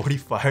you're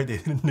 45, they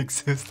didn't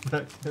exist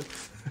back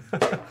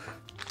then.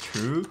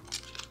 True.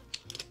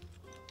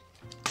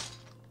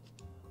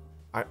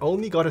 I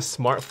only got a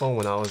smartphone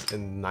when I was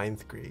in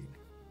 9th grade.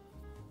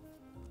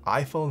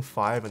 iPhone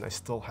 5 and I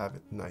still have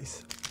it.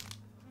 Nice.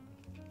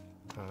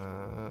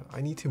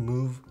 I need to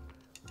move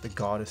the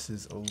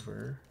goddesses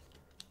over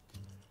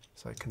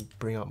so I can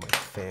bring out my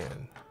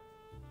fan.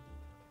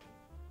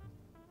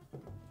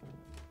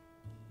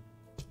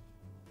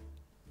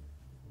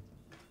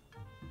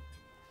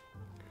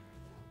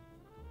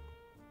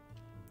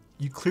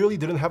 You clearly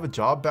didn't have a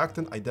job back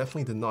then. I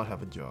definitely did not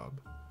have a job.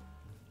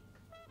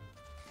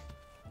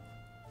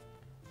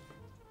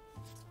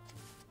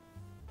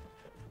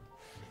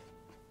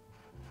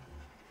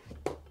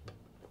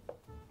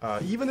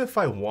 Even if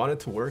I wanted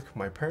to work,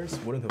 my parents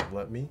wouldn't have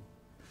let me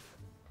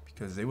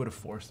because they would have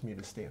forced me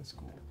to stay in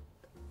school.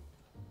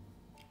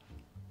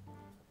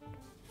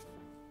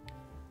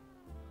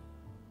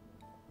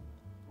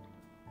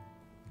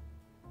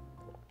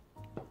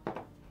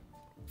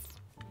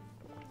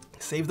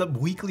 Saved up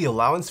weekly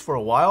allowance for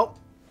a while.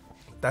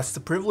 That's the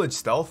privilege,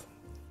 Stealth.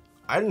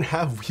 I didn't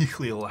have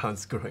weekly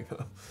allowance growing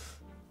up.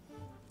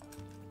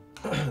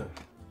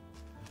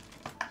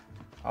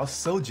 I was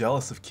so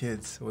jealous of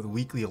kids with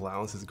weekly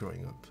allowances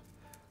growing up.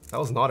 That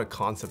was not a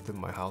concept in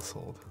my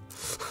household.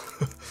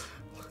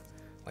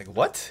 Like,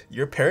 what?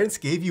 Your parents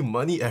gave you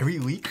money every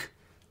week?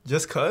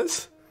 Just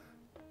cuz?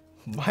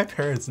 My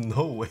parents,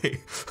 no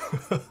way.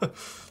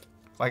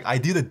 Like, I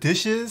do the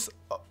dishes,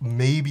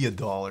 maybe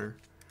 $1.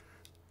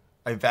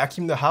 I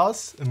vacuum the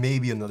house,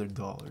 maybe another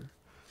 $1.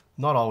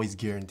 Not always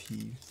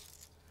guaranteed.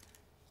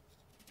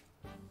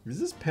 Is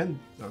this pen?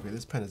 Okay,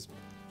 this pen is...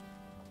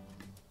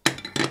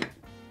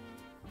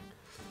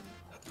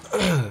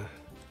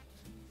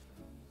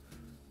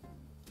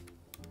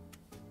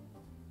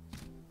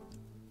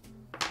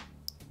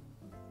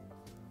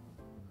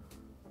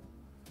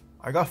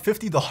 I got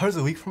 $50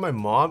 a week from my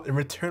mom. In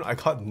return, I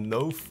got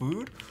no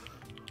food.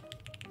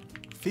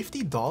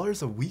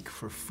 $50 a week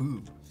for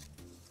food.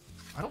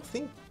 I don't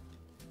think...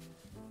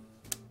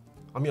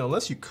 I mean,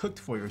 unless you cooked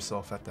for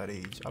yourself at that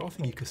age, I don't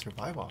think you could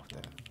survive off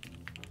that.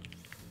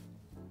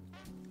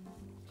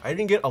 I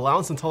didn't get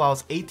allowance until I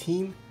was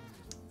 18,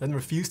 then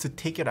refused to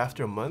take it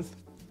after a month.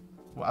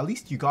 Well, at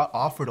least you got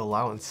offered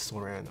allowance,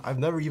 Soran. I've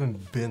never even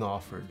been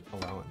offered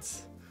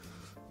allowance.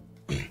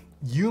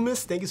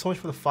 Yumis, thank you so much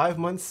for the 5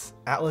 months.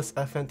 Atlas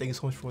FN, thank you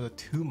so much for the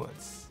 2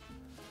 months.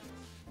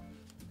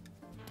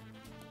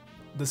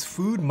 Does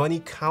food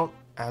money count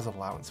as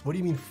allowance? What do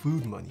you mean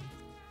food money?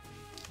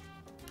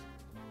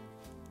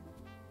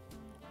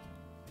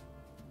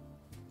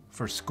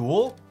 For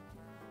school?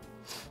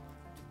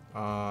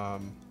 I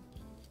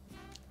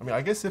mean,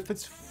 I guess if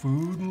it's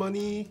food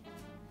money,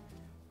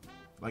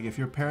 like if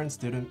your parents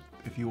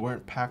if you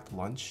weren't packed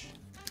lunch,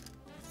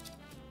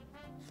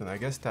 then I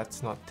guess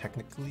that's not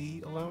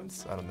technically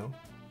allowance. I don't know.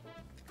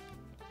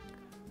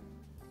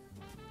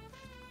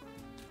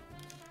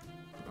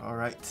 All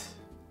right,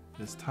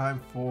 it's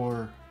time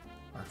for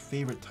our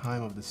favorite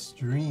time of the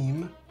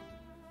stream,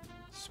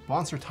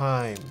 sponsor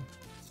time.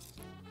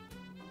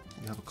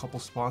 We have a couple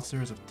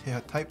sponsors of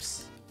Taeha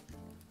types.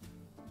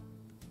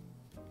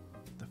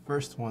 The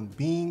first one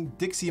being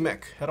Dixie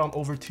Mech. Head on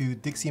over to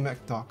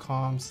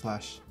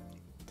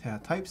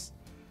dixiemech.com/Taeha types.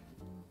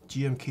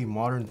 GMK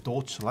Modern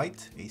Dolce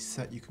Light, a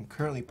set you can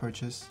currently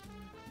purchase.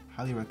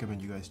 Highly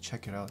recommend you guys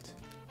check it out.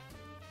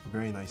 A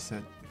very nice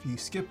set. If you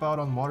skip out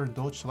on Modern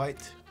Dolce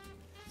Light,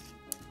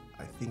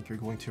 I think you're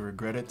going to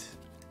regret it.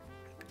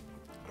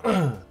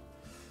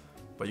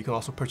 But you can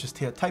also purchase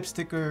Taeha type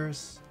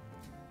stickers,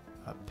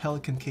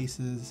 Pelican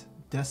cases,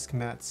 desk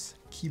mats,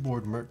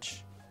 keyboard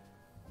merch,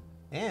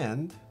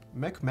 and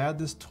Mech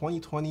Madness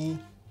 2020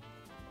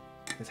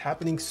 is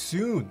happening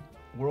soon.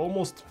 We're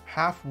almost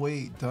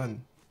halfway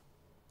done.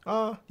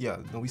 Yeah,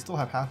 no, we still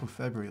have half of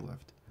February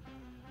left.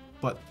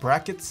 But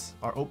brackets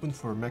are open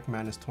for Mech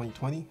Madness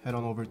 2020. Head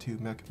on over to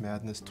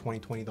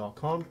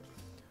mechmadness2020.com.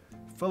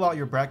 Fill out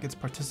your brackets,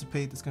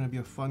 participate. It's going to be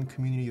a fun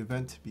community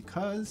event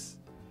because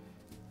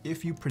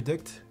if you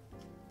predict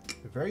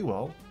very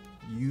well,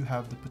 you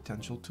have the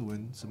potential to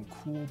win some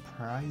cool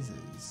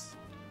prizes.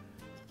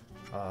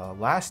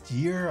 Last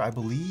year, I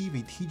believe a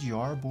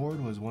TGR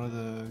board was one of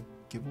the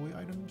giveaway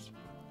items.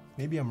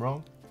 Maybe I'm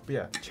wrong, but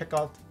yeah, check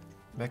out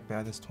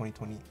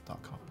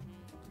mechmadness2020.com.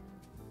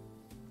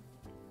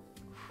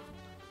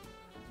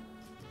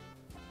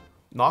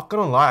 Not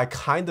gonna lie, I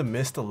kinda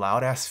missed the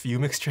loud ass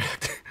fume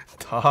extract.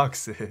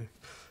 Toxic.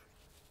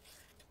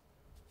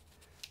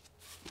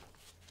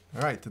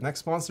 Alright, the next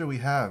sponsor we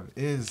have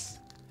is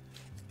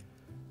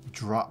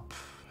Drop.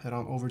 Head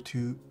on over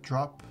to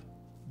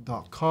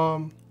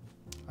drop.com.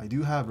 I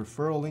do have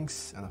referral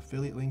links and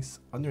affiliate links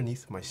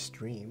underneath my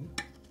stream.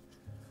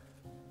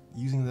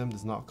 Using them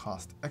does not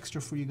cost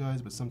extra for you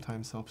guys, but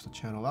sometimes helps the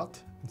channel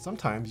out. And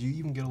sometimes you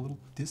even get a little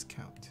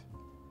discount.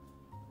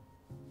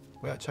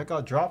 But yeah, check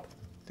out Drop.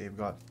 They've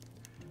got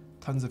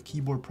tons of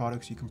keyboard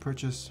products you can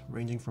purchase,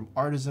 ranging from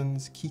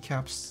artisans,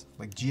 keycaps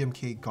like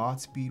GMK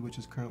Godspeed, which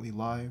is currently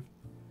live.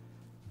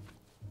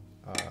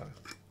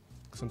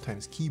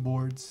 Sometimes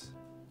keyboards,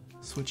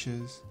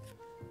 switches,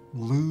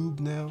 lube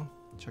now.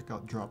 Check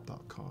out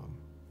drop.com.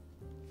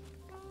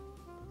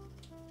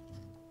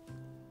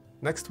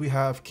 Next we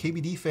have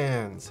KBD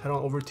Fans. Head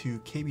on over to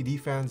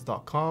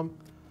kbdfans.com.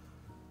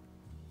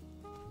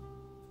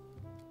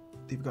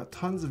 They've got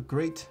tons of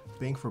great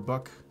bang for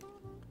buck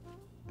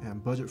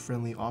and budget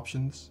friendly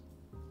options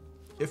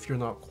if you're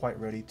not quite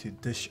ready to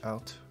dish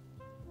out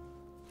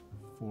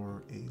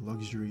for a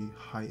luxury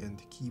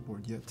high-end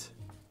keyboard yet.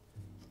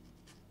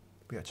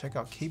 But yeah, check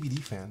out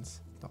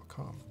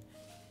kbdfans.com.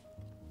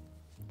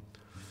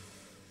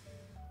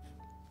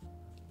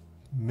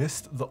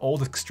 Missed the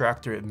old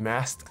extractor. It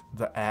masked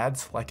the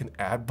ads like an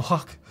ad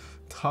block.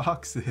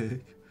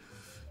 Toxic.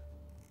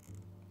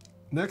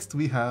 Next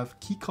we have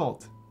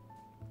Keycult.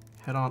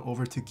 Head on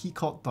over to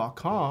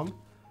keycult.com.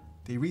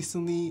 They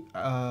recently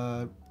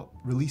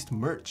released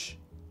merch.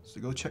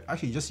 So go check,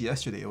 actually just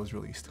yesterday it was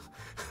released.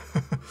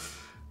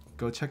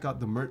 Go check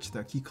out the merch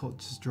that Keycult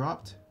just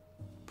dropped.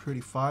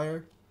 Pretty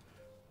fire,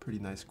 pretty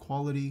nice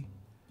quality,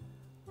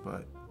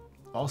 but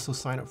also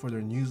sign up for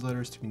their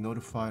newsletters to be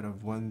notified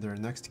of when their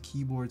next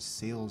keyboard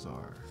sales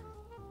are.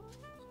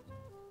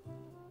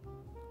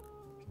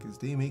 Because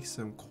they make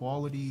some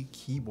quality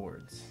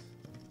keyboards.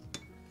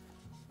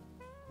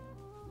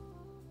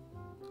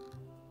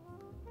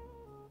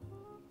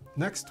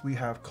 Next we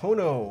have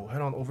Kono.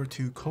 Head on over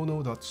to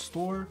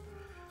kono.store.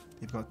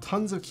 They've got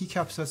tons of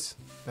keycap sets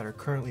that are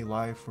currently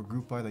live for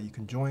group buy that you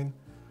can join.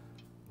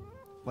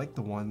 Like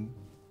the one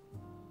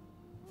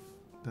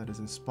that is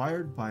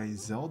inspired by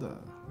Zelda.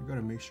 I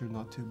gotta make sure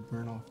not to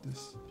burn off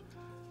this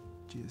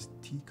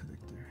GST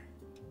connector.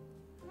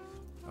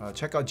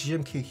 Check out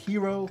GMK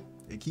Hero,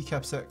 a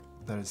keycap set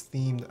that is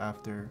themed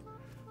after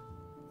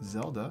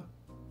Zelda,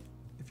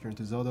 if you're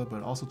into Zelda,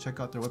 but also check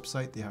out their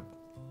website. They have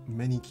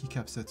many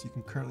keycap sets you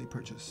can currently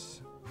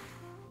purchase.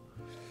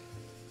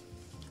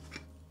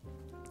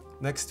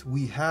 Next,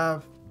 we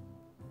have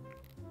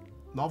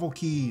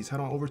NovelKeys.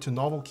 Head on over to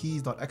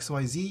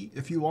novelkeys.xyz.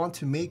 If you want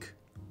to make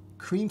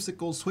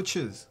creamsicle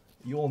switches,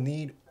 you'll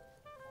need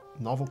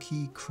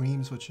NovelKey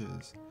Cream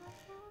switches.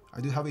 I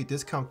do have a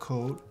discount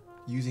code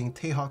using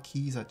Taeha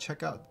keys at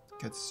checkout.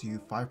 Gets you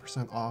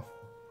 5% off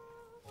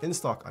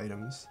in-stock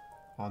items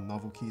on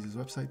NovelKeys'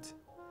 website.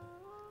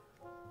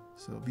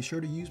 So be sure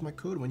to use my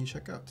code when you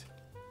check out.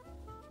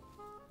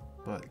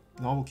 But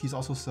NovelKeys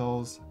also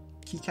sells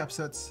keycap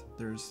sets.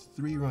 There's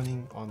 3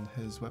 running on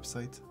his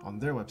website, on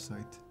their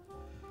website.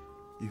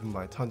 You can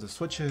buy tons of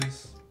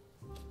switches,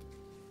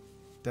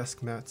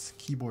 desk mats,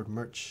 keyboard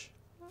merch.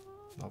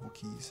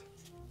 NovelKeys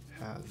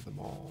has them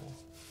all.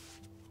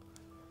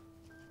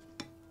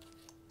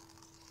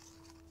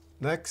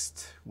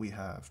 Next, we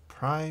have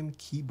Prime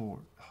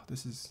Keyboard. Oh,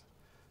 this is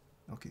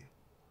okay.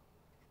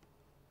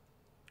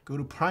 Go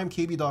to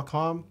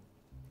primekb.com.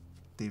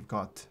 They've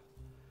got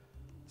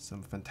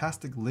some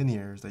fantastic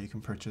linears that you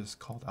can purchase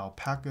called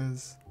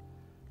alpacas.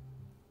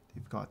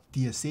 They've got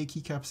DSA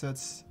keycap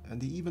sets, and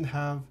they even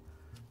have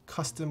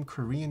custom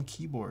Korean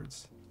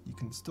keyboards. You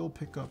can still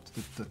pick up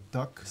the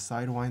Duck,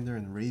 Sidewinder,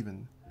 and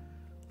Raven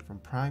from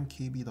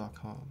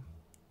primekb.com.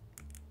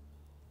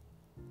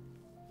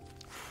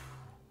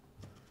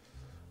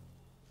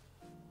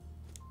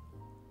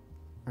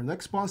 Our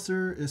next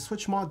sponsor is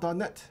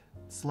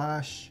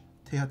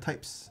switchmod.net/Taeha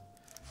types.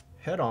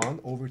 Head on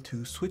over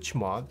to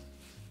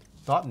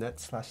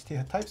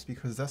switchmod.net/Taeha types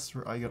because that's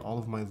where I get all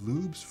of my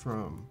lubes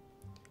from.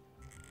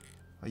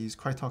 I use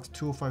Krytox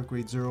 205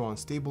 grade 0 on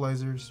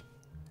stabilizers,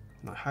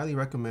 and I highly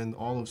recommend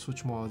all of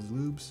Switchmod's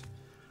lubes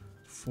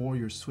for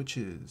your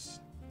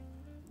switches.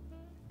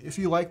 If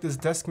you like this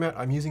desk mat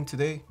I'm using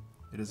today,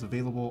 it is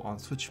available on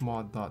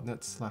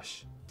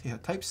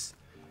switchmod.net/Taeha types.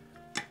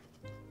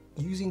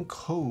 Using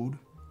code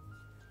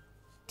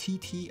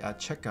TT at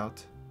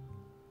checkout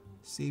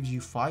saves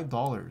you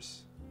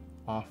 $5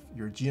 off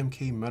your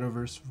GMK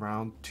Metaverse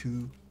Round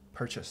 2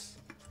 purchase.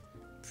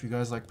 If you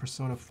guys like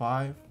Persona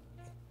 5,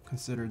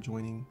 consider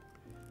joining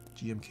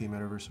GMK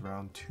Metaverse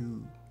Round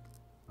 2.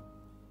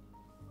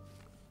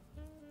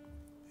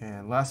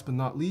 And last but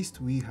not least,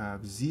 we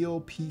have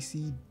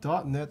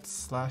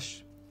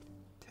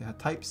zealpc.net/Taeha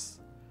types,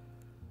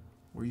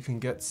 where you can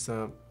get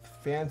some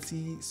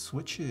fancy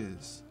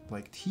switches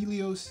like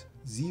Helios,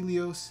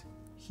 Zelios,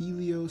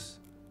 Helios,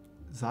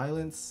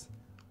 Xylence,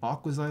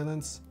 Aqua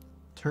Xylence,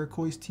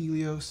 Turquoise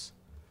Telios,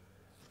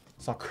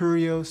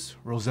 Sakurios,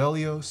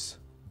 Roselios.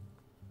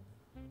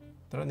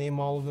 Did I name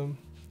all of them?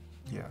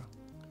 Yeah.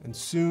 And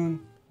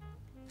soon,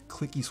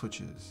 clicky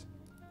switches.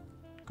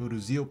 Go to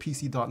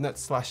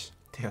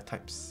zealpc.net/Taeha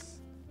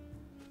types.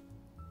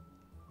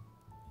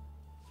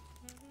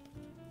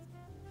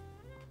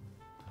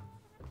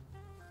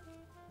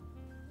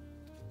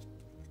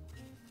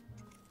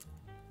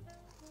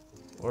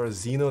 Or a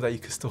Xeno that you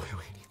could still be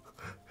waiting.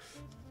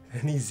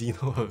 Any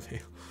Xeno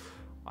available?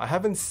 I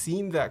haven't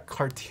seen that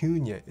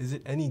cartoon yet. Is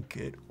it any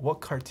good?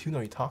 What cartoon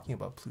are you talking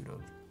about, Pluto?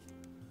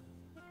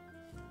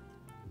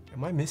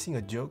 Am I missing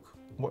a joke?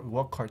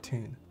 What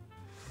cartoon?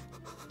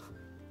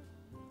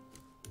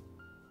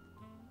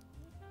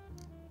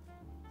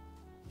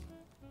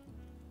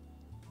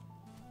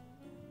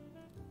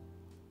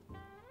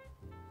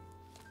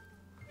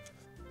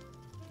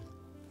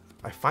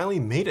 I finally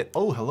made it.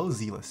 Oh, hello,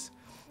 Zealous.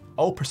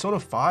 Oh, Persona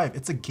 5.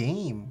 It's a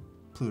game,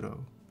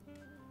 Pluto.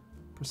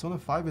 Persona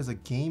 5 is a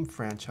game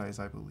franchise,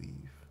 I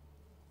believe.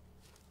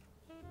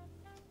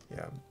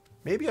 Yeah,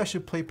 maybe I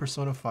should play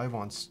Persona 5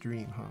 on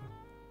stream, huh?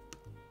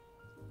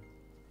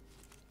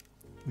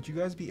 Would you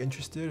guys be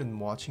interested in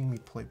watching me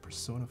play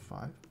Persona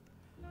 5?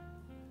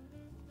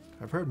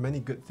 I've heard many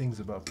good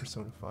things about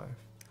Persona 5.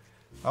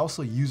 I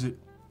also use the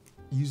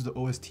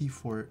OST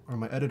for it, or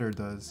my editor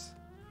does,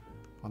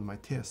 on my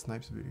Taeha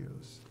Snipes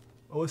videos.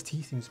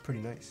 OST seems pretty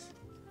nice.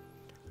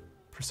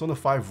 Persona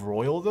 5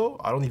 Royal though?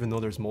 I don't even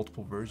know there's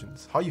multiple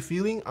versions. How you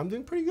feeling? I'm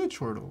doing pretty good,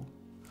 Chortle.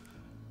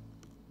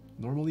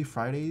 Normally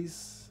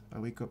Fridays, I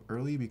wake up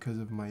early because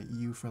of my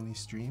EU-friendly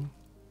stream.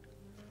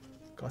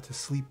 Got to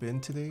sleep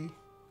in today.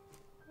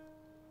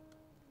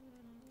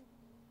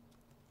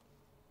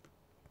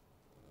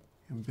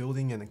 I'm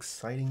building an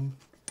exciting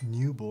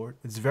new board.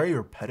 It's very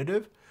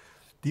repetitive.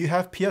 Do you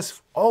have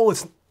PS? Oh,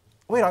 it's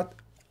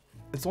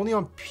it's only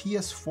on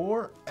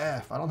PS4?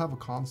 I don't have a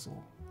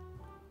console.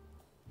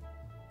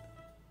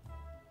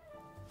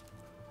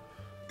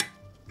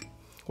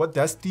 What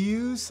desk do you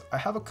use? I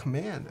have a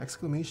command,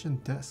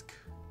 exclamation desk.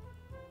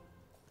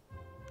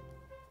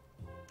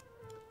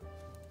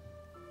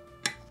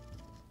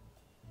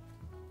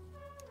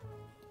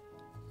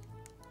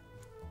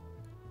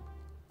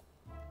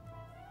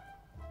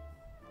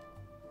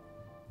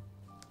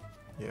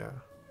 Yeah.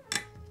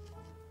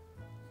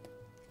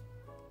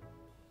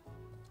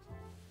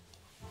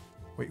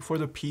 Wait for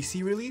the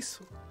PC release?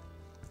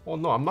 Well,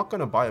 no, I'm not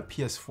gonna buy a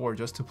PS4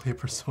 just to play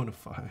Persona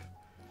 5.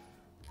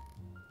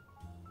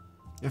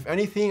 If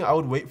anything, I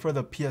would wait for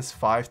the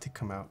PS5 to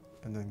come out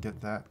and then get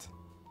that.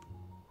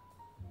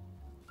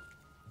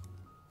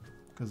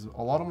 Because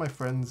a lot of my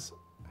friends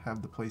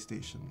have the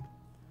PlayStation.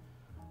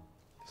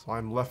 So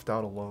I'm left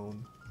out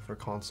alone for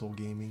console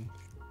gaming.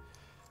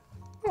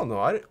 I don't know,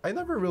 I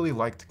never really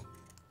liked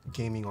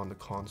gaming on the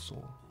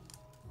console.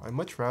 I'd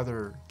much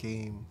rather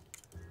game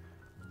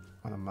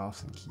on a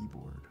mouse and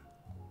keyboard.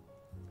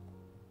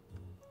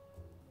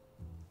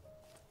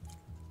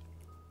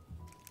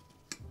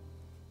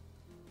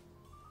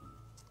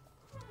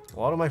 A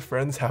lot of my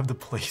friends have the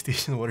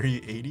PlayStation. What are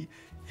you, 80?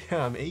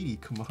 Yeah, I'm 80,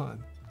 come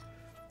on.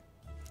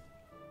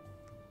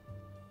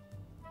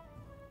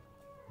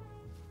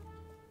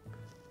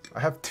 I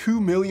have 2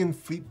 million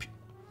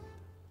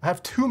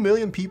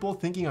people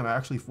thinking I'm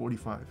actually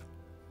 45.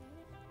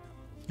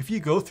 If you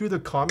go through the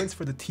comments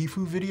for the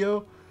Tfue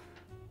video,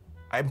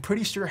 I'm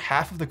pretty sure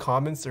half of the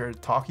comments are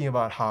talking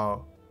about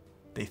how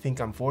they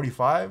think I'm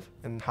 45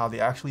 and how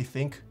they actually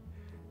think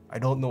I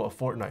don't know what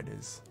Fortnite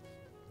is.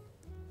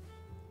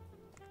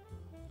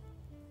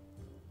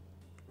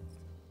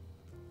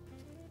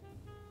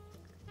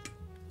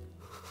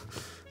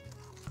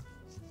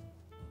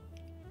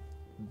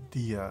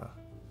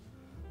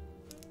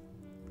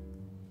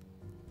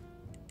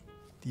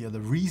 The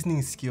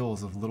reasoning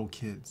skills of little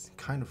kids,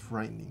 kind of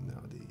frightening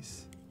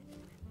nowadays.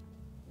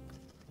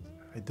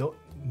 I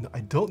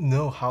don't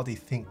know how they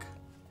think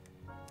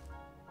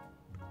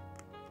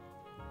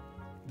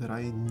that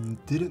I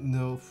didn't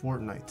know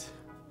Fortnite.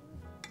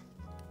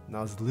 And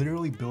I was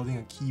literally building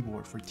a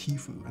keyboard for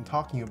Tfue and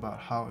talking about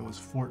how it was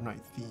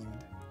Fortnite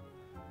themed.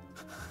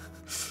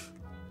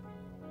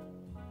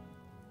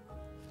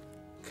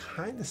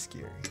 Kinda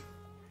scary.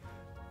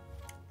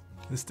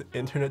 This the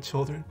internet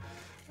children.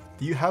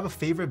 Do you have a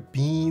favorite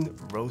bean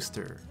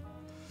roaster?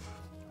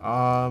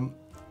 I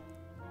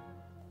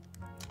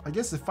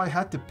guess if I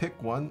had to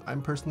pick one,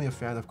 I'm personally a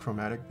fan of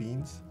Chromatic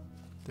beans.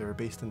 They're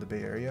based in the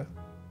Bay Area.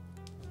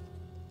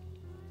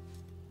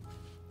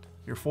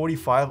 You're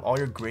 45, all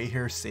your gray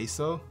hairs say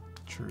so?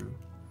 True.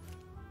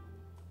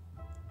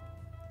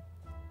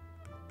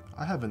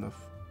 I have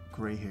enough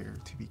gray hair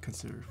to be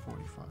considered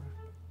 45.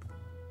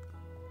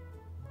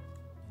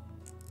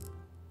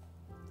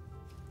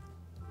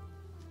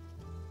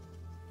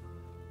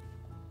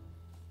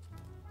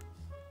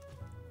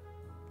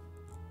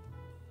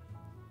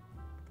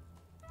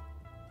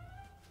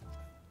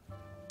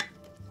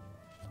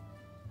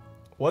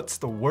 What's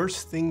the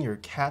worst thing your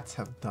cats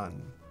have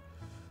done?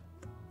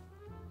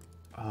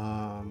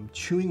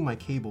 Chewing my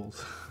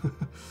cables.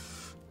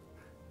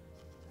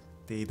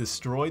 They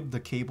destroyed the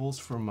cables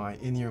for my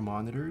in-ear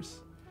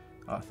monitors.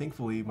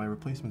 Thankfully, my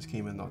replacements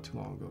came in not too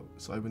long ago,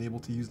 so I've been able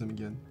to use them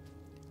again.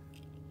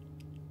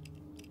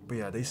 But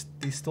yeah, they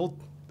still...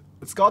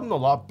 It's gotten a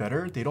lot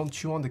better. They don't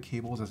chew on the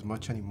cables as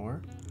much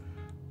anymore.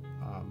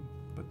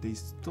 But they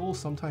still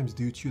sometimes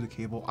do chew the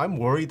cable. I'm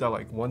worried that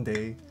like one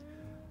day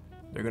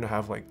they're gonna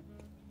have like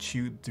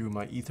chewed through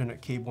my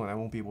Ethernet cable and I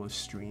won't be able to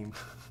stream.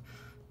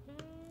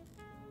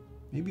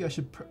 Maybe I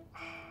should...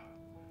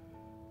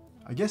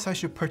 I guess I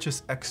should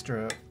purchase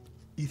extra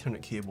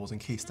Ethernet cables in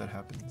case that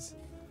happens.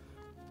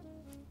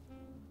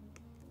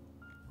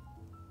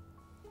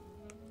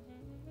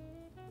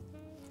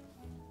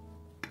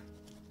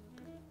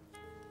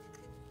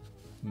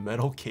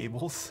 Metal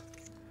cables?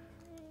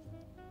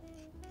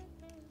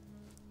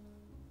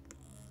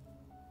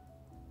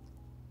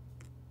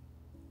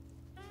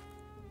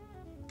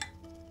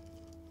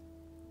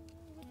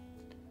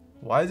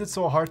 Why is it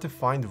so hard to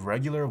find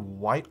regular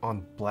white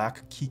on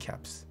black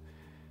keycaps?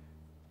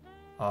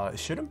 It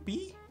shouldn't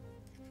be.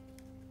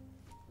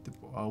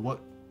 What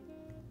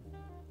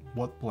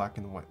black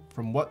and white?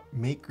 From what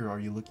maker are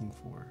you looking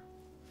for?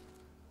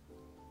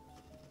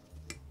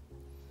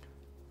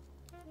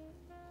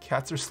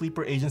 Cats are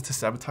sleeper agents to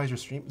sabotage your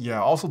stream?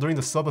 Yeah, also during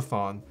the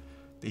subathon,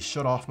 they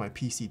shut off my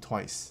PC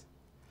twice.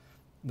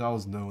 That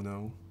was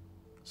no-no.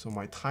 So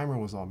my timer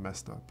was all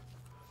messed up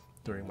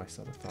during my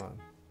subathon.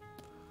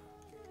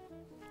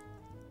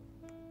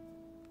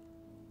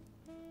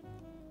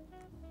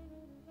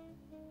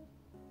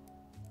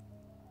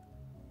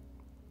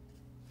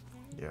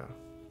 Yeah,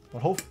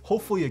 but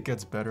hopefully it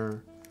gets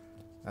better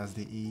as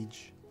they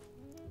age.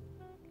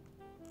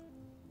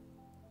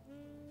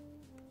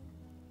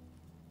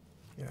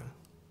 Yeah,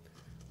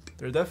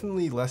 they're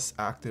definitely less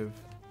active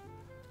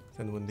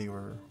than when they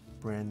were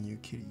brand new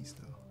kitties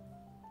though.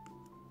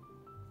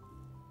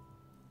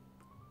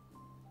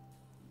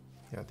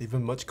 Yeah, they've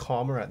been much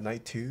calmer at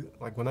night too.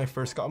 Like when I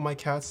first got my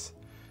cats,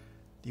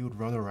 they would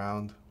run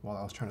around while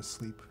I was trying to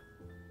sleep.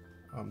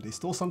 They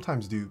still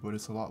sometimes do, but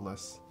it's a lot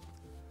less.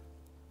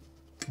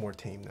 More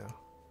tame now.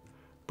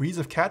 Breeds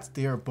of cats,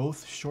 they are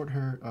both short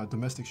hair,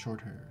 domestic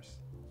short hairs.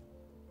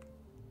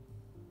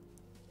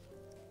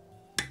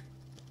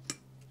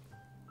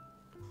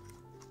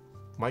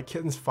 My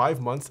kitten's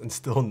 5 months and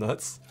still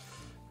nuts.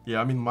 Yeah,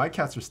 I mean my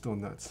cats are still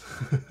nuts.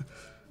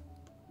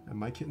 And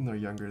my kittens are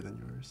younger than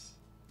yours.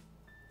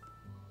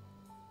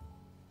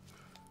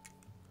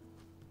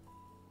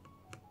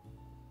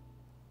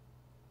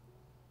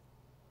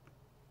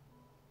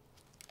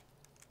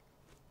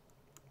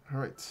 All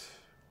right.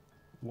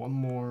 One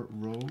more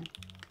row,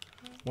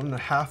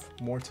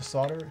 1.5 more to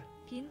solder.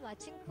 Been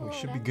watching We for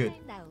should a be long good.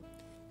 time now.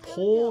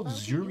 Paul About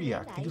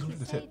Zuriak. you, Thank you so I much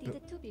for the tip.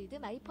 decided to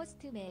build my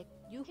first Mac.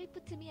 You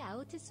helped me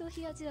out, so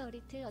here's a little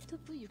a top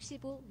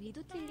 65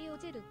 with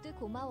Tilios lubed.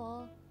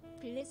 고마워.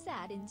 Bless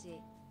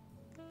RNG.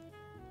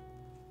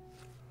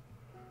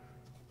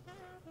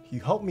 You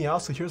helped me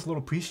out, so here's a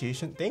little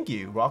appreciation. Thank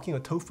you. Rocking a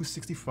tofu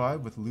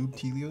 65 with lube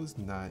Telios.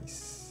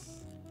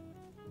 Nice.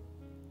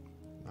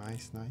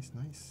 Nice, nice,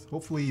 nice.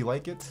 Hopefully you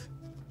like it.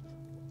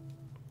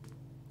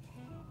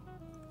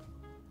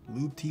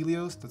 Lube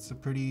Telios, that's a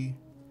pretty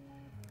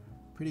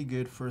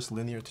good first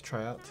linear to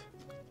try out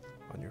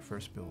on your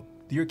first build.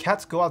 Do your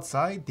cats go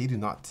outside? They do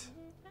not.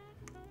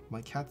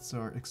 My cats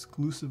are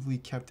exclusively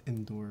kept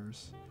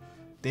indoors.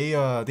 They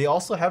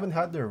also haven't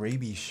had their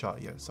rabies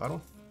shot yet,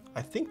 so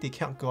I think they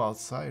can't go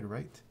outside,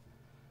 right?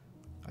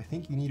 I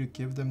think you need to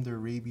give them their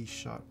rabies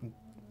shot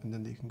and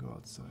then they can go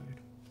outside.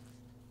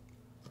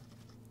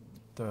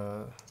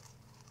 The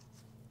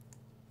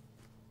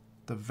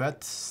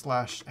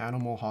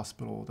vet/animal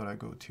hospital that I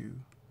go to,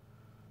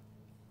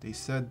 they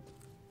said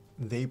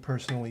they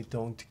personally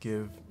don't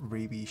give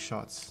rabies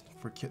shots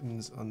for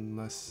kittens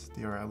unless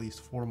they are at least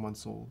 4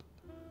 months old.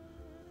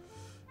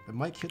 And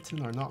my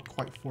kitten are not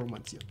quite 4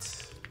 months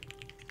yet.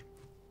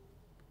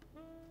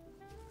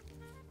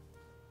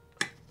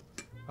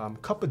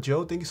 Cup of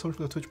Joe, thank you so much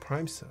for the Twitch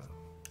Prime sub.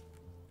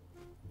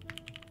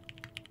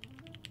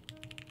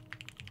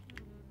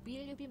 Will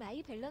you be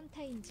my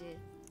Valentine's?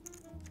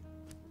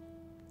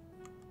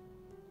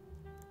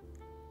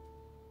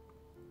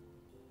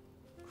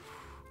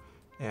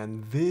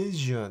 And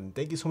Vision,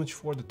 thank you so much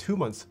for the 2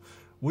 months.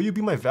 Will you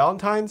be my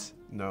Valentine's?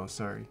 No,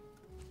 sorry.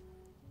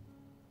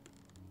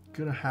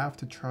 Gonna have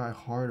to try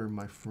harder,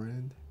 my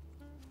friend.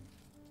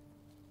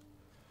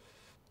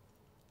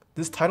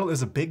 This title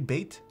is a big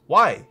bait?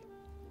 Why?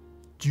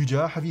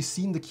 Juja, have you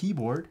seen the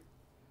keyboard?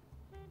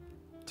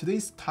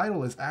 Today's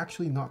title is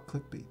actually not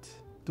clickbait.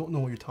 Don't know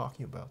what you're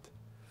talking about.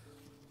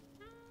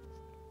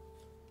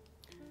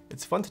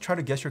 It's fun to try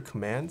to guess your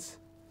commands.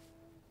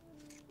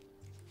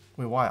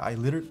 Wait, why?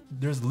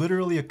 There's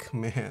literally a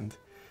command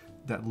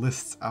that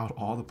lists out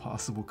all the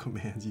possible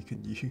commands you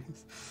can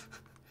use.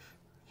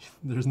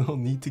 There's no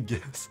need to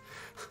guess.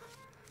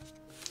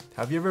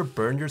 Have you ever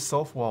burned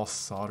yourself while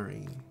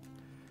soldering?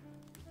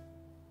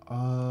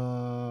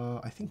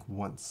 I think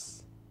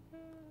once.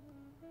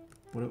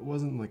 But it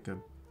wasn't like a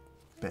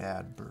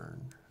bad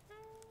burn.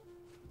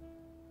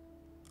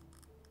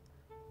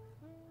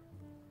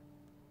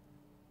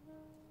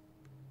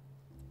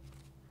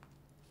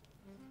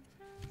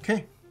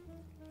 Okay,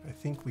 I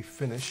think we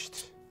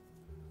finished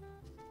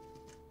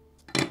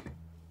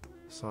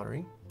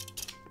soldering.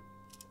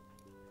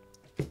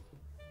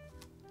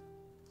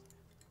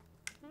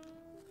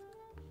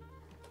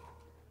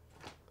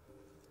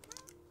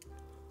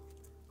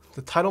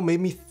 The title made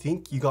me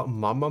think you got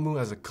MAMAMOO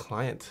as a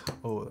client.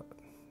 Oh,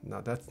 now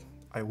that's,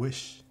 I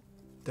wish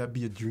that'd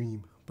be a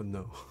dream, but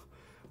no.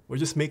 We're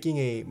just making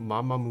a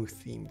MAMAMOO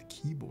themed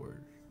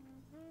keyboard.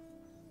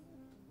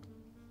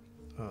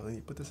 Let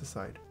me put this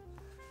aside.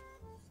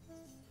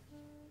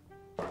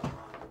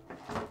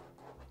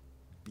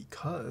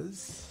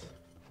 Because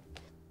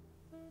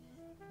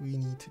we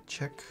need to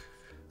check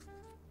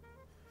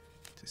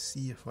to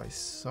see if I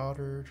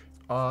soldered.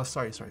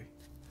 Sorry.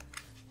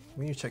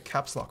 We need to check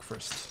caps lock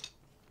first.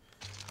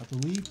 I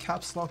believe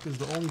caps lock is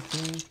the only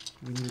thing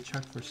we need to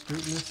check for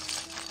straightness.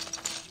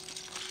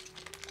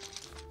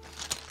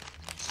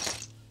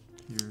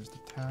 Here's the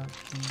tab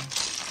key.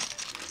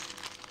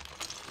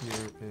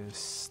 Here is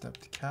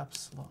stepped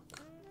caps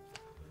lock.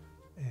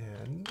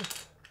 And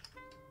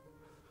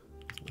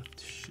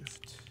left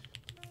shift.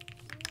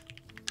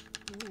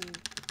 Ooh.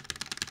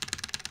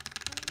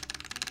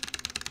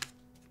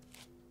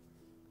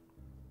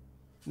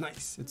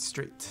 Nice, it's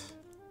straight.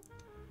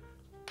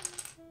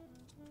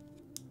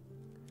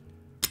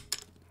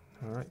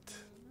 All right.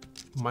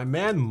 My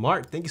man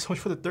Mark, thank you so much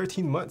for the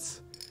 13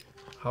 months.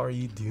 How are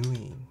you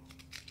doing?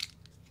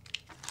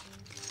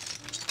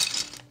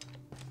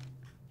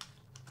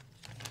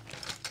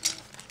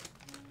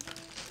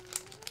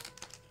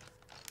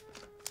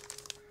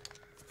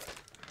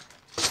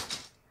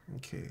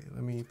 Okay,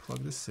 let me plug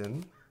this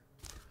in.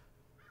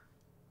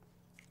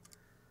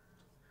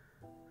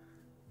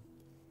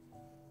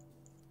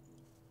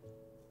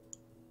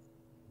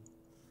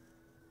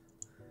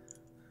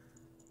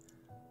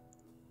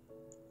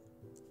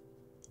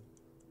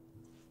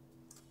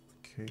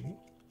 Okay,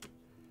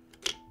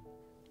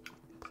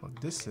 plug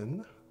this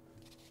in.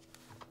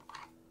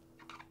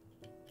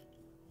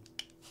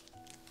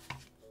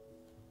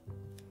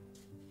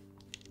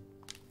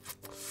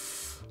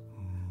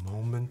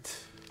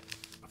 Moment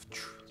of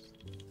truth.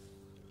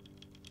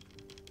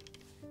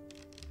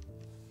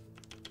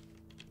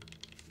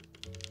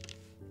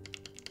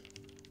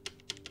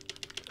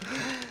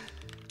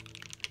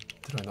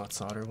 Did I not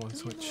solder one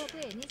switch?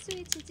 any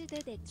switches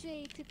that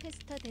actuate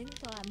faster than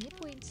the 암리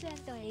points and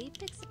the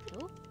apex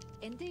pro?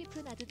 And if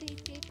not, it be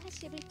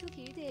possible to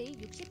build a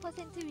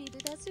 60%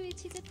 with the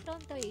switches from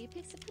the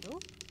apex pro?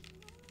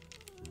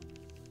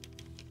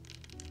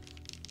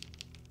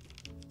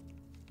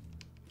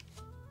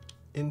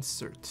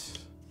 insert.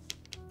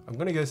 I'm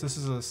gonna guess this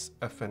is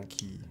a FN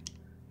key.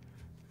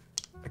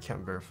 I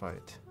can't verify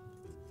it.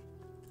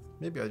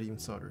 Maybe I didn't even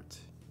solder it.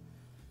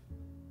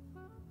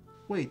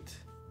 Wait.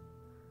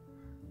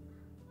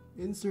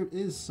 Insert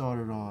is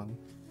soldered on.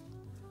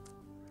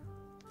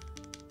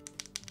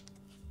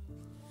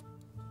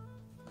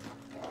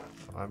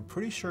 I'm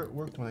pretty sure it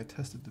worked when I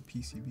tested the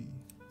PCB.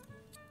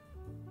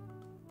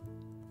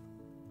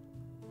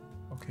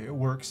 Okay, it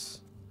works.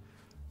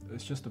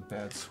 It's just a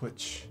bad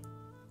switch.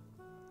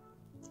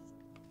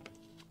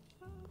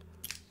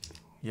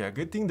 Yeah,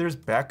 good thing there's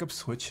backup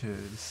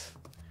switches.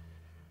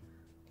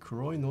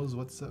 Kuroy knows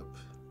what's up.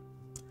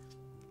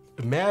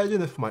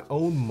 Imagine if my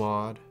own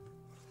mod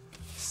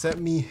sent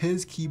me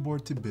his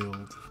keyboard to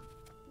build.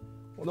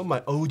 One of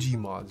my OG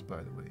mods,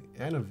 by the way,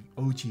 and an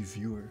OG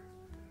viewer.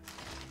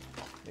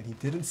 And he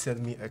didn't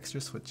send me extra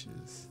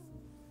switches.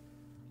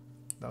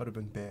 That would have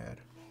been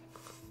bad.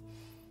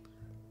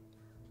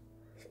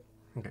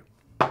 Okay.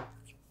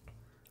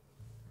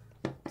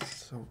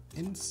 So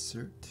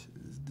insert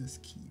is this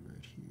key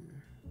right here.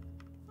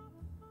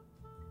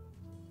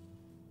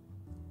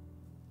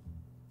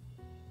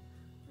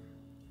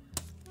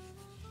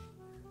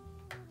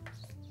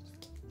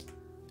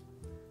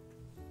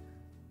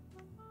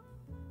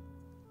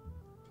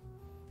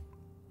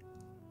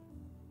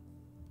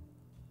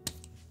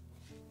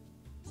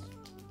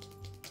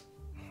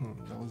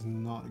 That was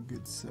not a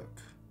good suck.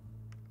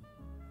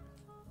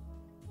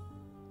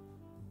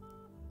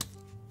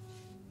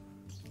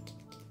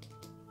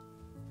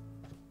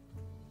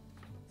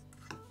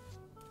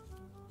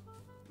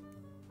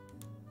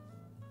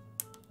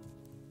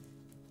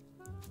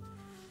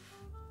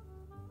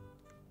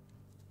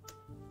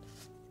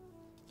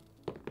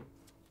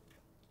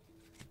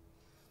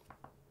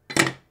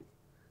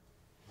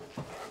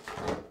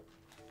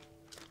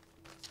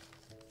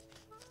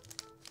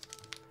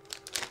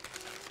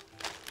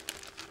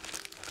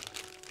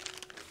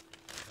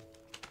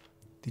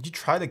 Did you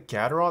try the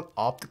Gateron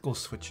optical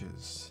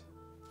switches?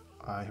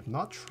 I have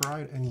not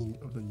tried any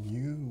of the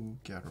new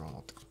Gateron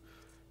optical.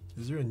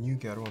 Is there a new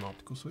Gateron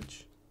optical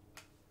switch?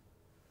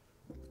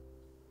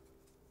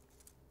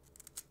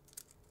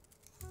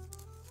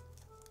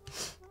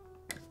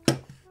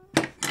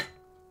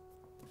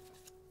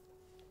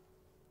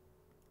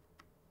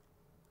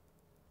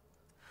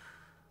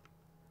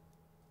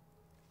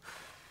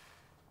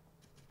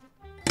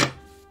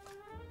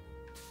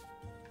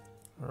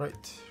 All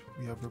right.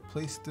 We have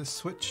replaced this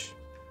switch.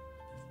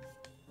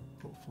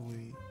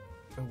 Hopefully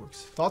it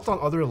works. Thoughts on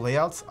other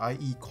layouts,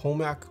 i.e.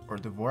 Comac or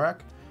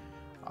Dvorak?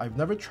 I've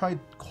never tried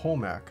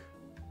Comac.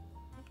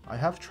 I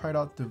have tried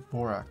out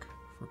Dvorak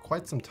for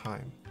quite some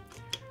time.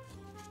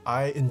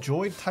 I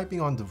enjoyed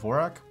typing on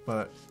Dvorak,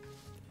 but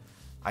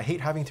I hate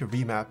having to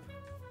remap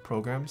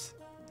programs,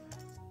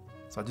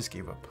 so I just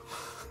gave up.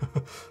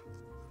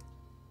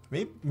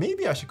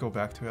 Maybe I should go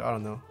back to it, I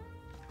don't know.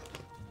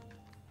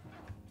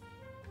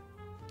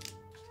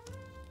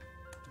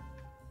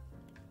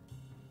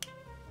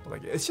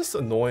 Like, it's just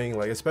annoying,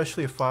 like,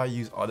 especially if I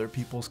use other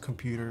people's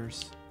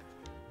computers,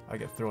 I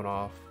get thrown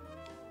off.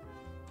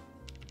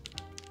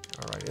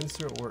 Alright,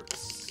 insert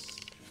works.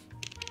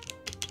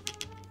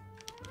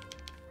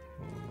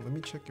 Let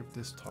me check if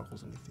this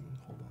toggles anything.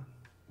 Hold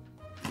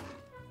on.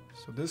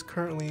 So this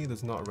currently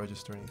does not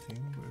register anything,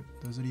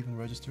 but does it even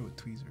register with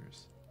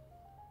tweezers?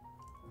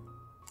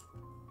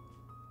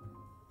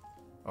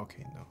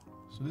 Okay, no.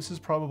 So this is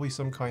probably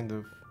some kind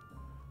of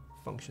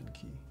function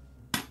key.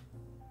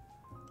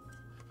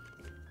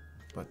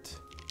 But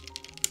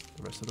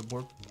the rest of the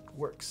board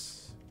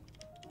works.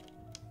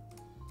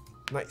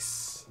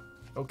 Nice.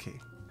 Okay.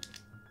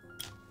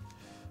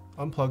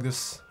 Unplug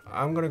this.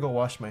 I'm gonna go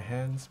wash my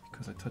hands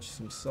because I touched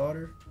some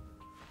solder.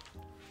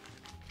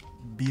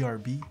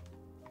 BRB.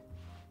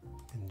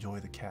 Enjoy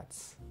the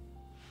cats.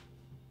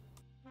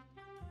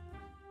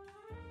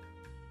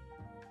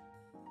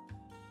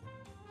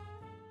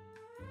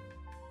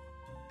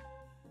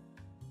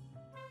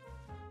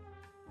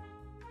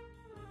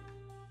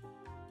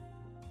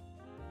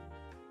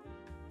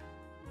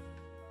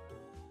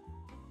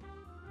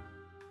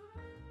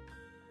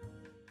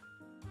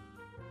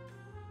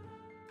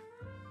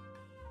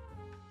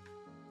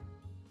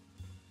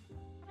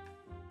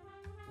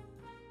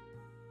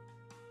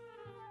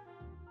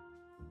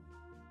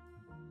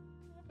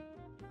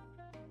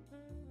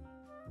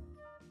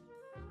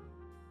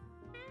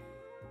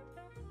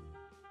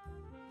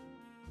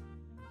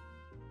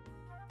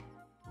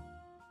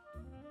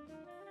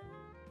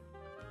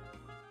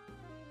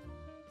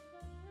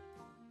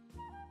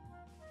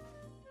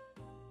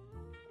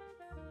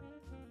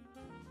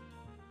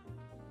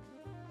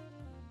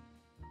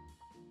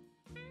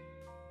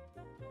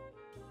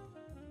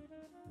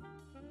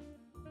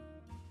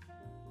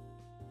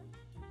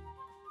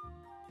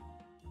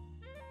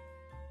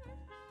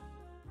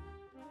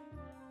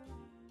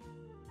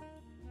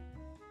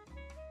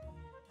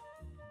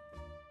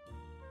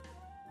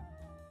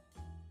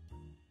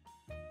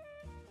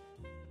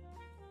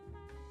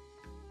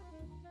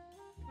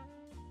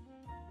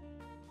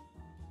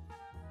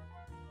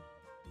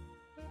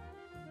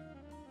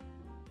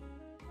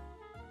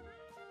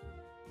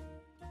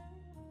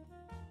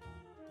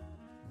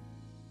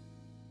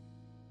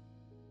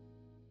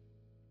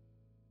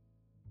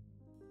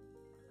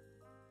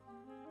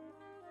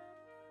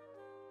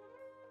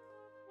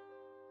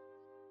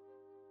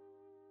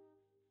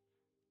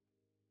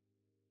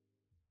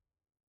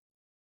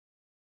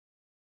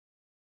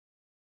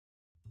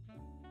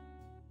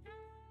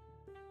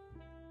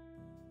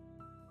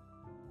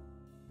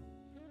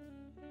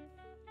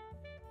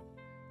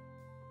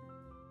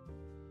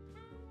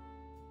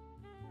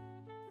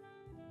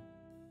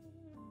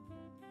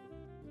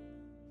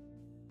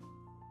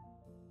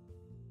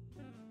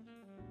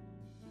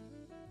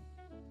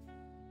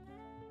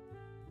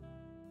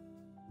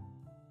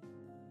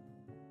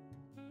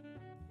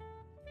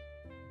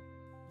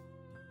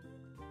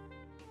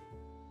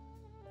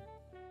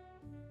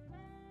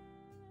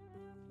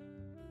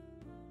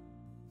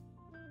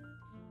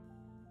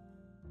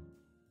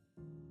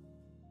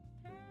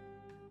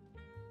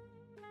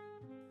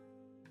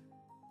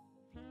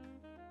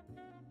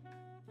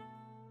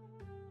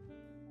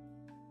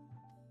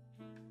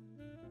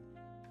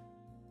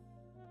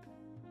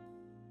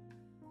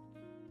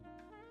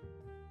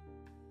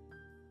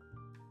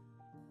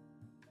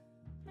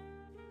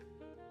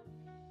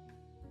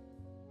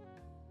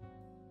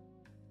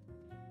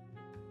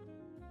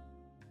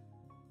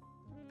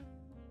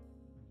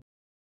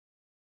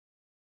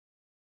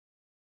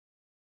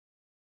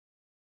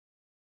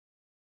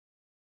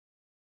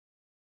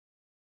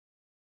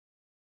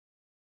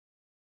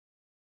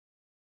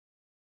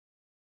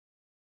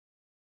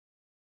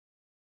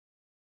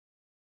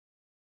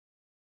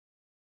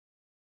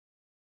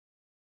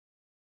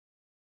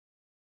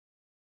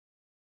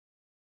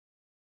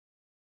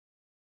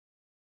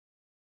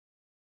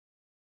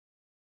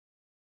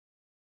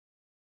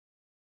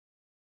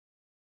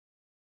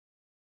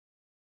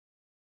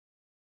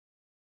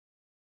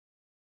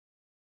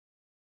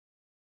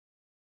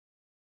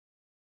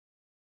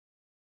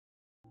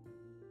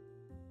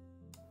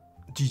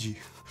 GG.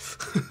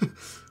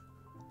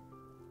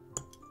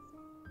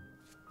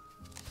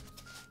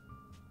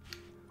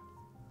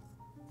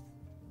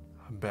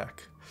 I'm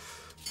back.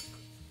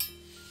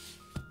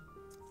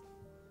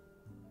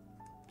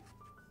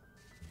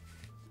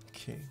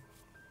 Okay,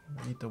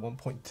 I need the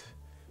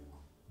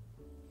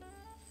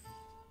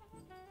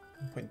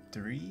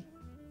 1.3.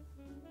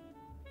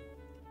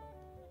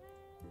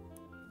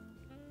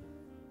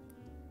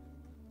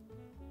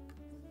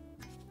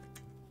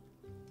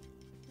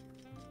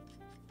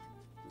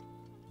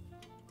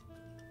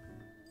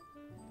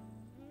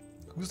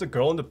 Who's the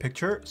girl in the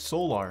picture?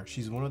 Solar.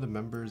 She's one of the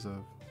members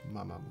of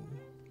MAMAMOO.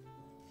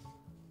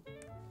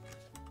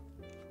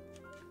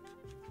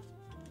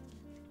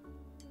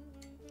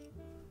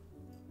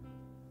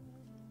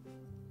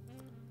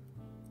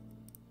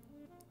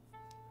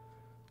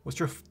 What's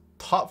your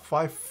top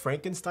 5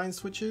 Frankenstein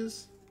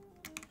switches?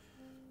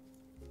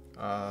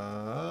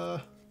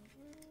 MX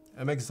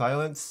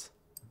Silence,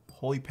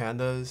 Holy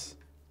Pandas.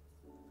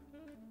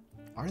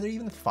 Are there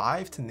even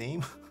 5 to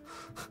name?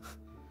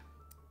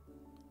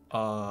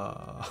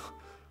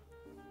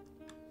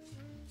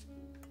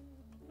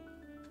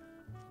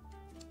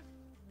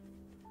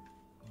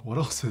 What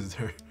else is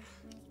there?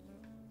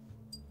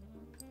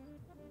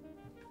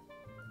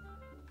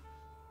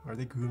 Are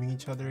they grooming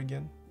each other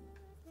again?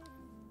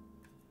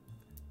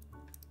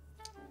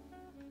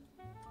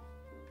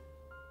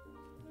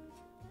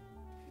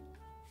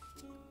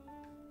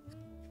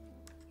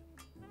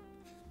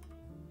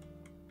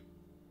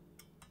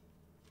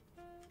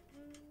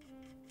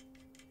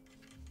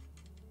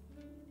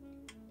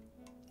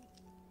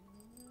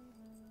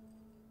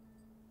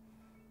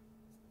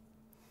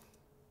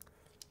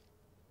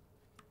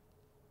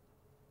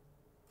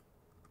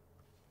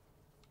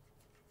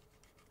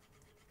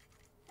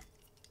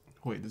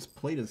 Wait, this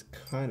plate is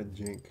kind of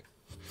jank.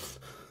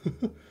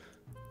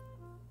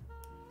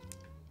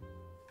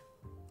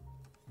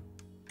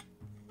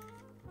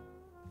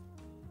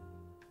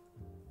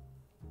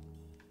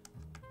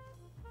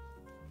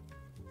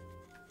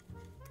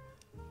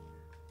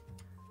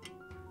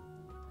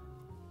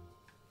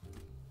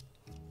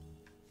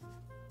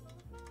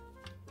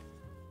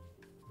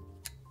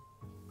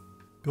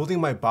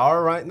 Building my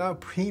bower right now?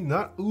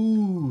 Pre-nut?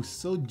 Ooh,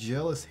 so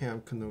jealous,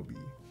 Ham Kenobi.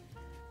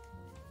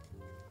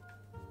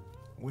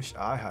 Wish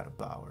I had a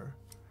bower.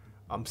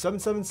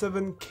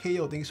 777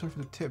 KO, thank you so much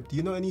for the tip. Do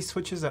you know any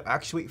switches that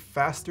actuate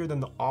faster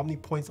than the Omni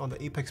points on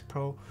the Apex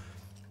Pro?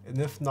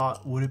 And if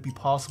not, would it be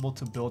possible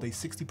to build a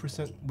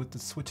 60% with the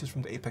switches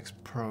from the Apex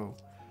Pro?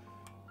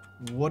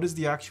 What is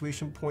the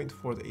actuation point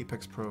for the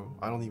Apex Pro?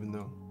 I don't even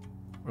know.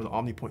 Or the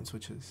Omni point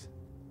switches.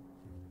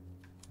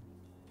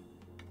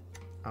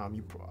 I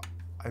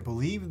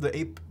believe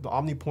the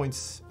Omni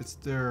points, it's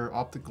their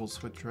optical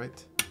switch,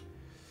 right?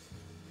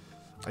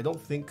 I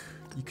don't think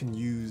you can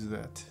use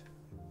that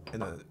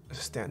in a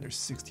standard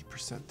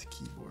 60%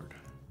 keyboard.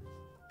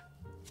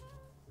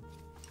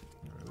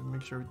 Alright, let me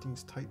make sure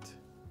everything's tight.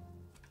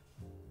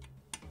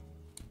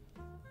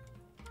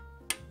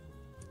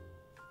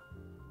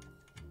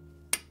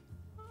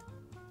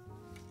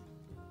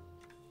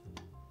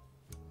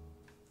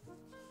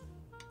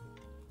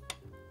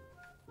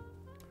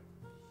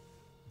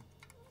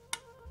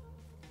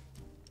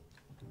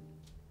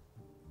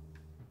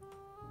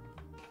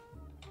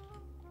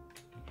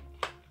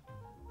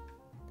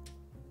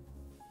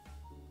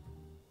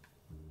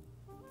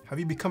 Have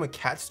you become a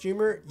cat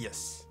streamer?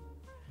 Yes.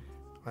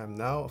 I am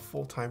now a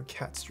full-time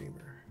cat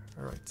streamer.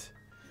 All right.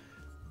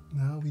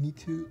 Now we need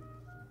to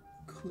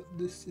clip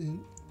this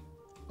in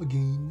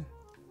again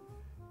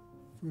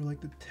for like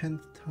the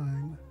 10th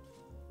time.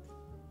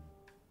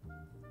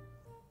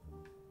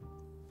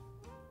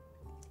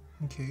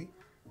 Okay.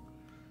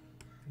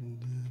 And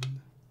then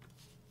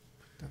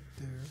put that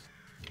there.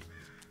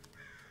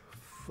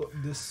 Flip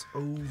this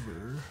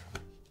over.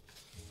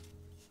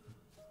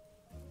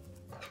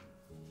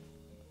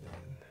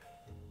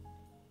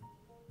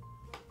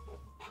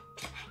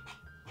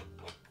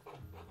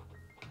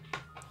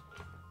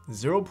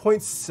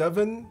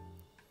 0.7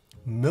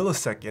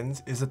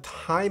 milliseconds is the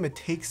time it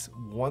takes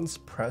once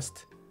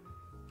pressed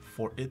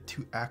for it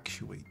to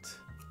actuate.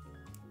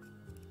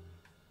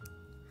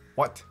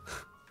 What?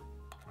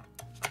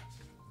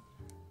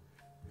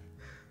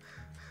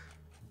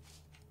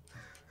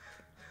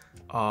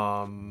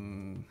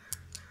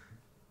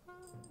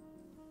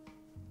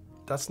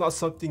 That's not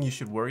something you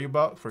should worry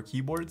about for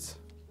keyboards.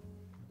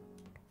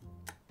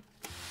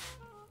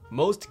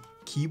 Most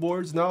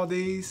keyboards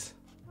nowadays,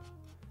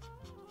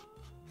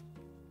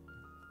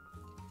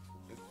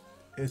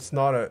 it's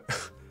not a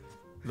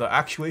the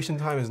actuation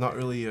time is not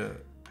really a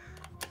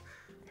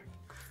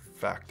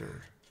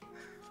factor.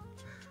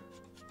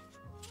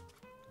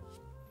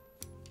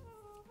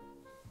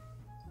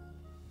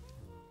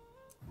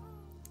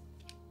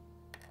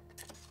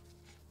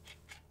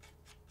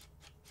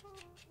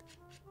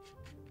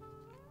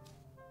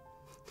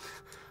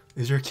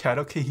 Is your cat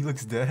okay? He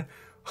looks dead.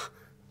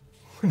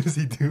 What is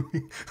he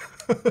doing?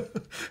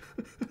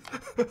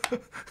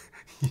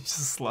 He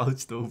just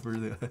slouched over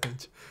the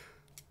edge.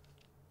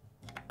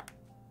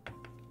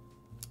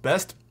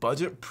 Best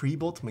budget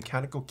pre-built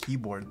mechanical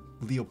keyboard.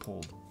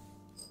 Leopold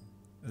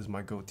is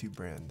my go-to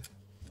brand.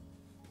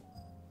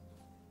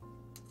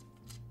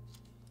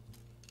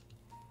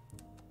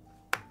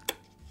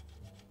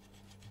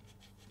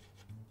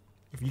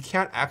 If you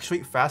can't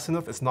actuate fast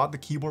enough, it's not the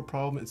keyboard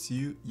problem, it's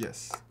you.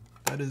 Yes,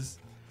 that is,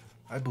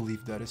 I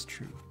believe that is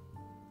true.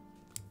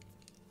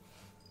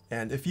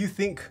 And if you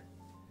think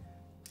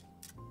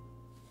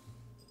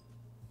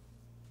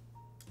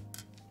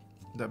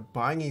that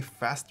buying a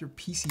faster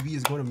PCB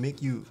is going to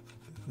make you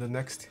the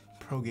next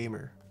pro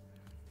gamer,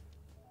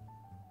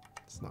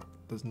 it's not,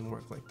 doesn't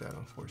work like that,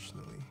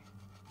 unfortunately.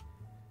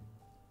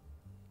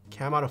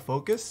 Cam out of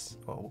focus?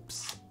 Oh,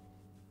 oops.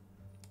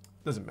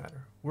 Doesn't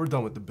matter. We're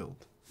done with the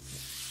build.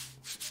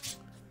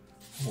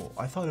 Oh,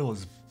 I thought it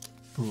was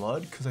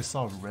blood because I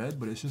saw red,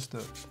 but it's just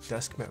a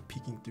desk mat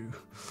peeking through.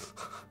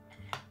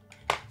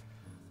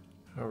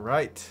 All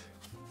right,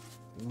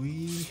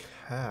 we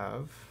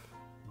have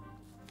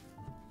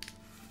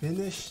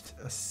finished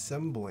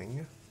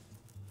assembling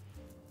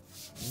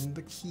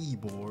the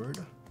keyboard.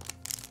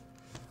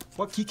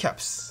 What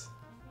keycaps?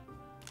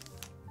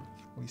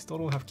 We still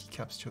don't have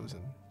keycaps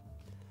chosen.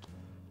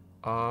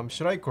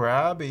 Should I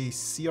grab a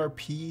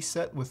CRP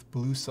set with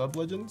blue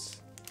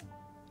sub-legends?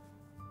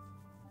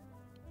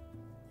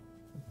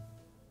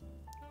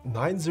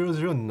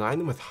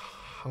 9009 with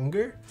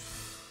hunger?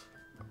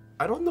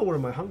 I don't know where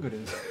my hunger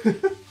is.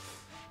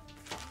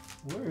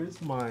 Where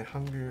is my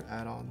hunger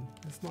add-on?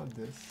 It's not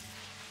this.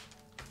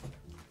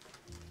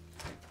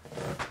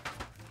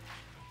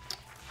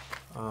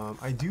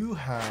 I do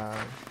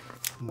have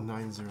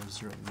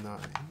 9009.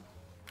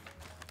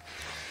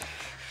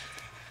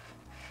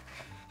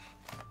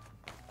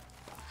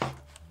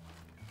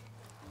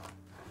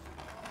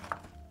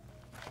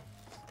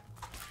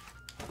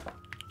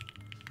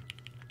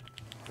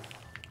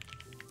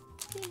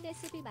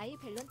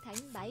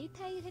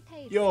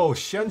 Yo,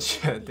 Shen,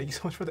 thank you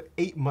so much for the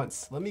 8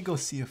 months. Let me go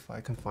see if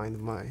I can find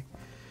my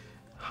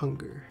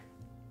hunger.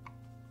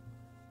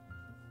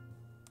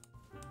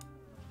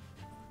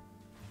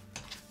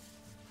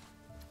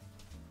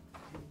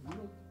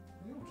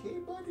 You okay,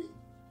 buddy?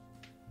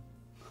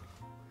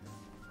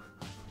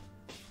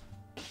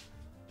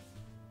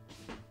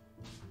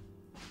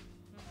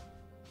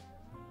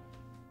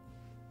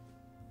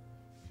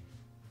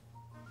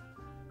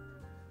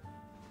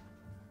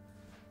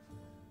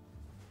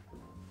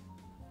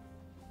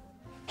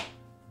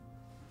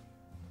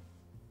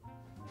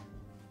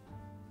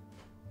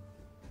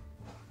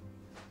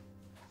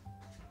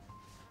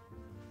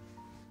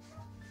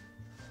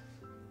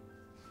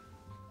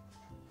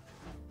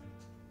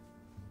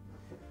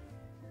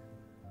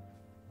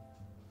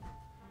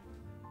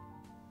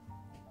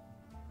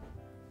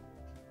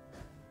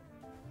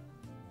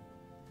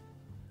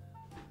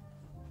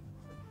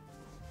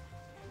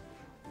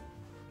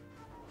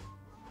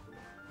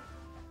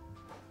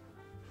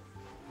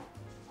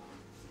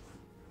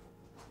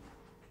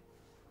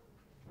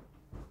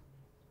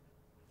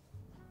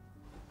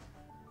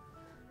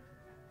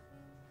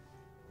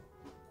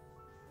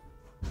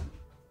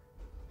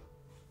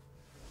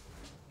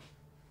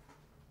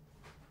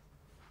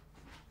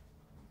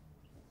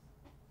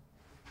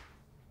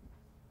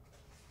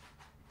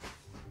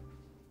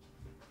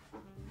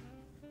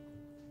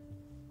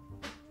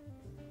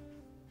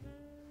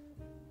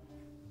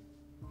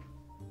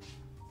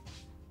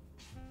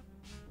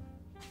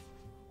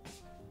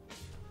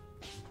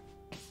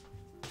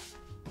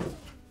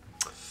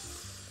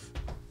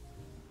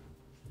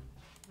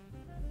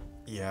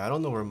 Yeah, I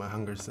don't know where my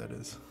hunger set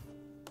is.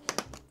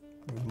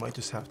 We might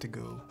just have to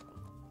go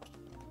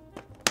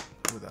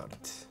without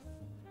it.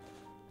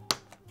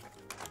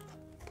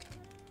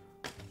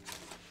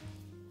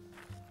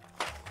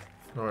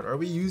 Alright, are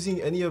we using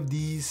any of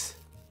these?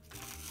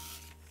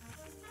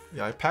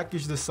 Yeah, I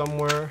packaged this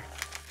somewhere.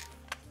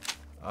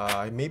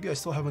 Maybe I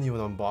still haven't even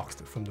unboxed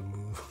it from the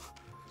move.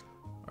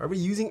 Are we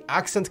using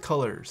accent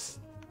colors?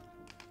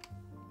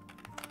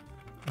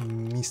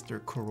 Mr.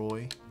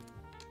 Koroy.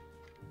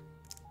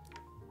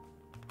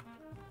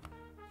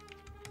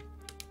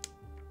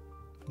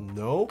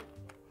 No.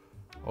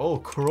 Oh,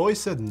 Kroy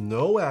said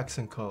no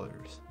accent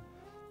colors.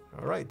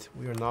 All right,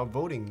 we are now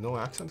voting no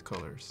accent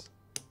colors.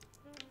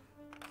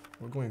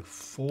 We're going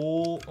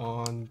full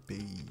on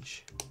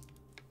beige.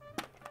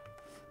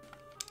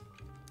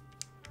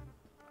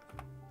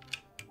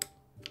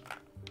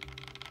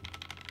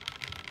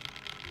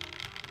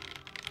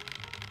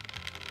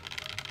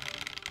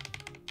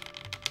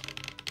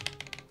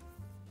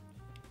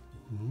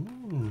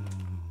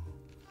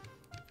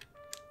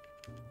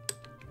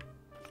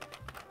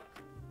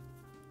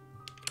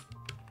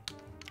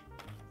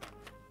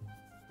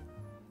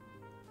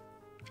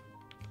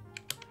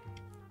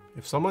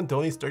 If someone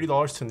donates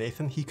 $30 to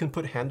Nathan, he can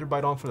put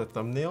Handerbite on for the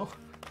thumbnail.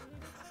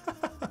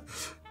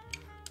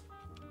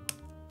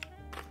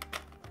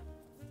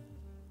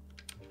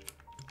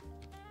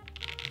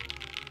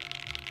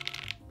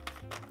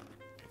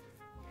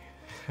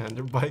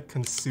 Handerbite,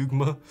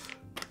 Consugma,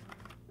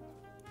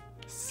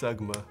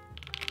 Sugma.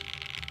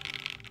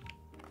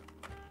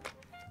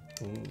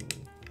 Ooh,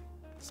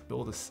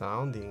 spill the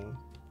sounding.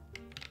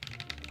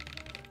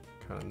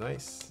 Kind of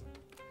nice.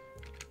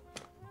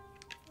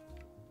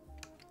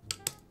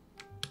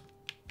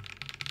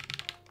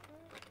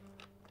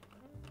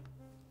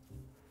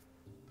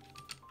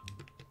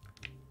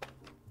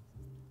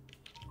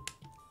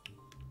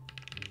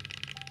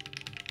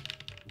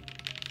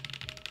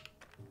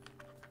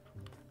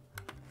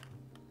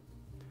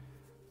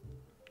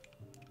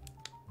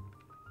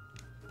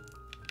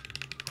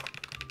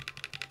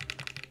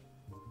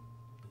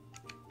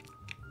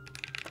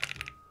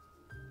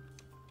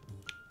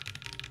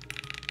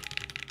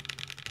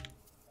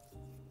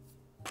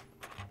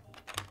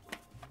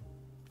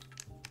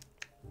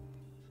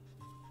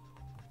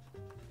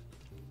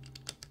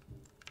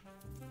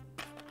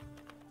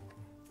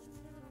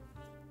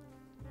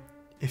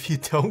 If you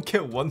don't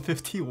get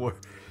 150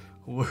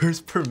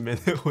 words per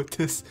minute with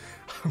this,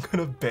 I'm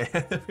gonna ban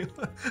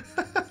everyone.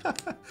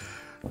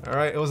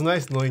 Alright, it was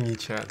nice knowing you,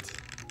 chat.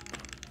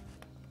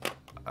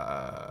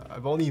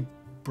 I've only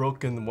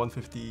broken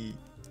 150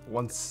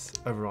 once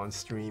ever on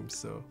stream,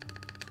 so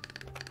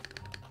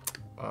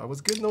it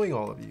was good knowing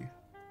all of you.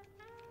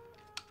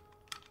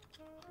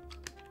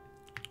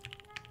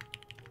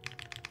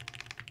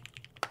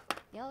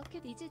 Your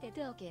kid is dead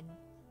again.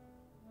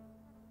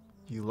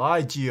 You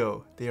lie,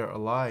 Gio. They are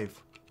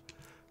alive.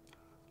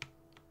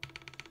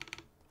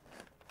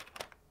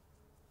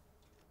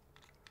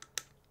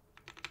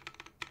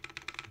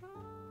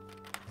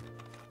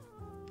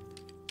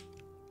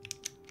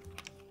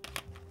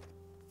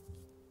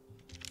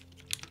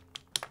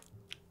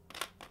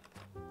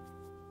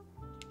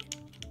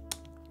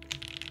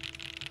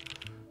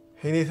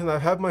 Hey Nathan,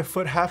 I've had my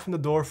foot half in the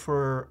door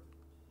for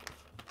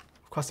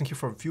custom key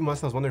for a few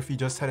months, and I was wondering if you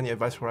just had any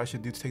advice for what I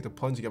should do to take the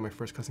plunge to get my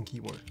first custom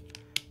keyboard.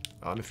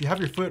 If you have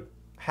your foot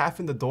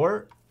half in the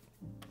door,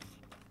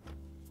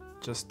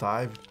 just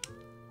dive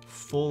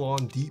full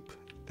on deep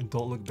and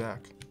don't look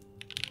back.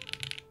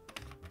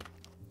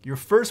 Your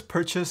first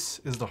purchase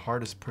is the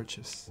hardest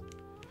purchase.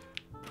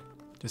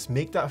 Just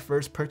make that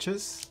first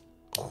purchase.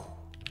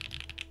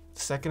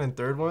 Second and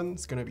third one,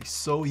 it's gonna be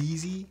so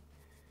easy.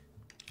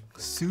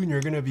 Soon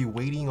you're gonna be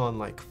waiting on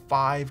like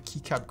 5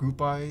 keycap group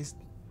buys.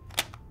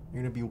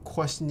 You're gonna be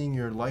questioning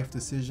your life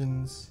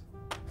decisions,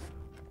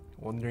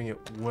 wondering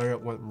where it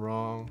went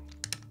wrong.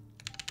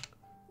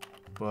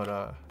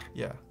 But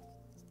yeah,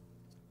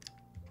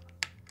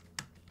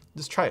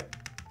 just try it.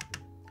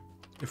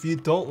 If you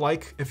don't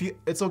like,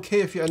 it's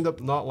okay if you end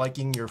up not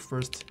liking your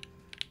first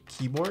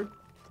keyboard.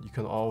 You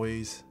can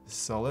always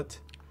sell it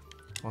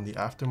on the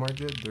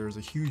aftermarket. There's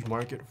a huge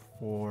market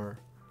for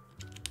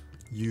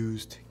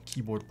used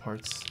keyboard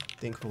parts,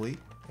 thankfully,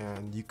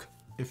 and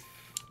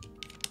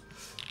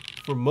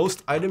for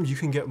most items you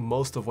can get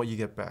most of what you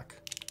get back.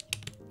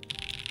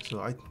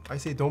 So I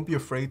say don't be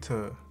afraid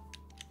to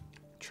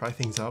try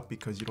things out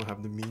because you don't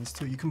have the means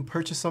to. You can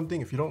purchase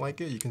something, if you don't like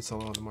it, you can sell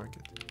it on the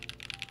market.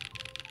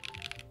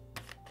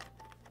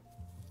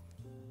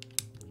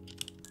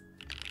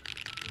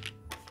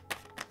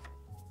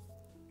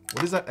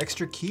 What is that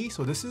extra key?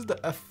 So this is the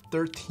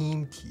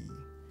F13 key.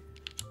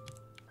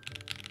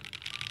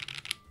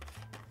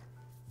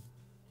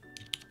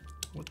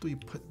 What do we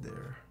put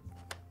there?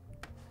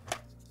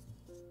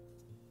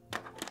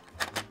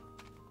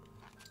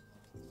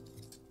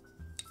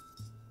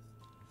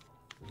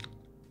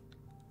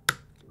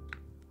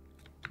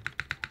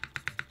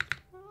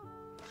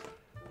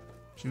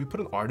 Should we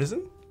put an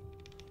artisan?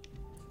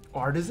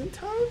 Artisan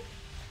time?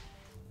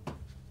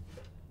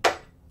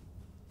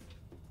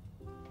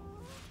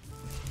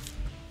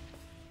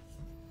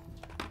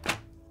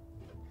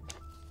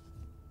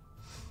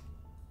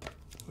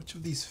 Which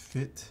of these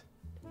fit?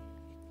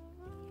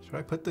 Should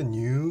I put the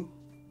new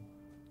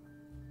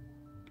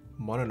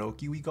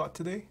Mononoke we got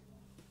today?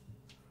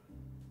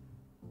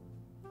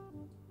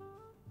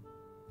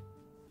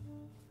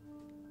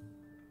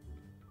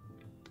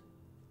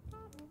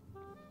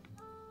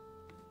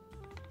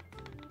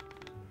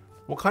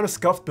 What kind of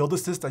scuffed build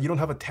is this that you don't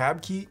have a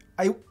tab key?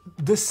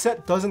 This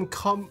set doesn't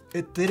come,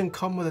 it didn't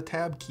come with a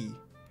tab key.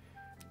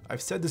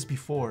 I've said this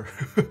before.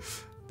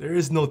 There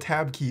is no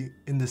tab key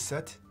in this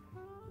set.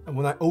 And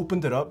when I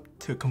opened it up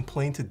to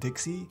complain to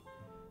Dixie,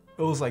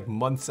 it was like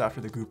months after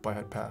the group buy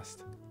had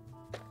passed.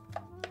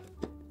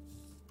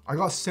 I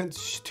got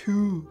sent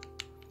two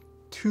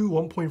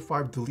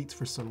 1.5 deletes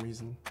for some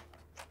reason.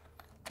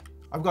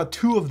 I've got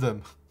 2 of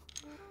them.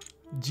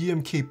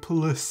 GMK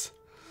plus.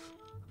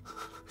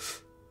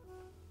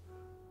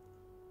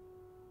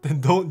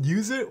 Then don't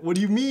use it? What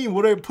do you mean?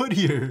 What do I put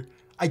here?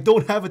 I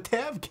don't have a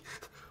tab.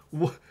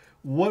 What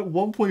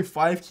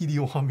 1.5 key do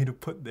you want me to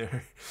put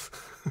there?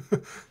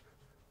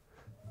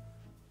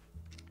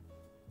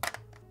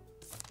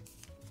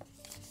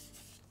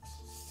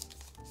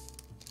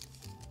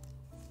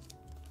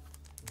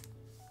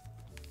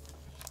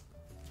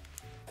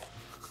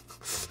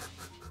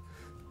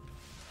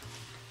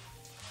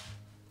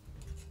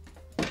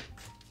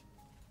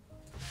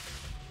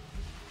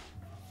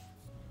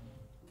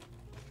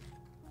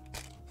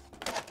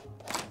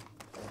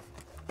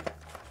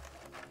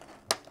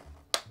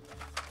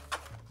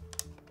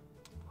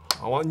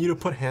 want you to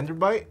put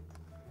Handerbite.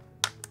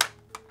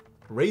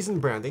 Raisin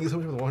Bran, thank you so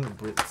much for the 100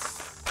 Brits.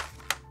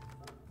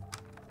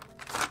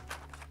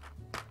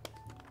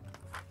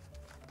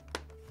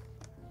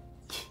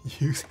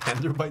 Use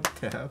Handerbite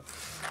tab.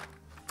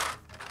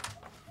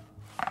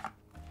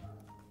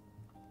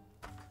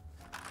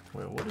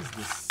 Wait, what is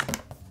this?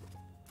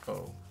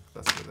 Oh,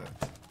 that's for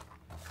that.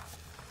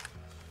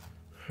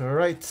 All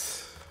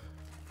right.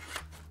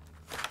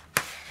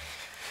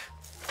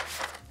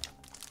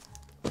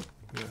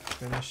 We have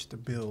finished the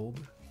build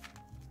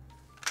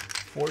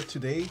for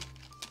today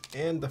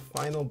and the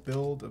final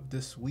build of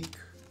this week.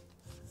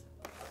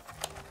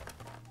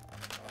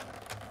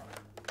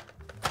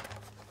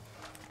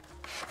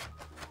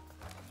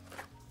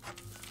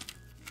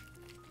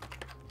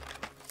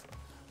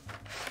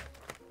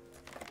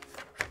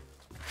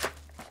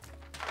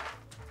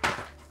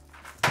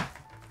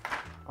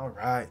 All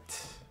right,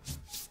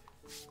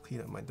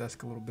 clean up my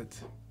desk a little bit,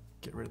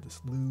 get rid of this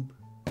lube.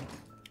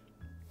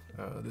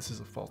 This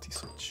is a faulty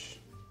switch.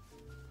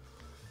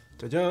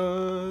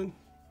 Ta-da!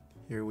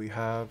 Here we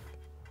have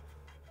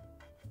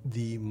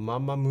the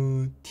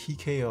MAMAMOO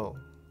TKL,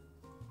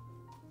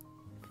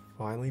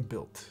 finally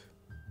built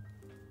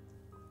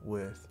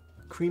with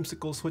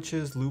Creamsicle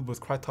switches, lube with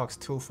Krytox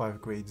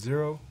 205 grade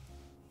 0,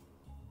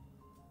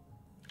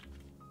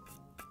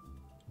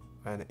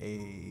 and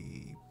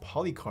a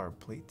polycarb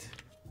plate.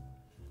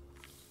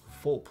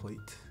 Full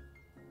plate.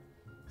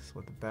 That's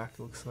what the back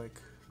looks like.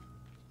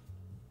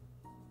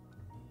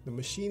 The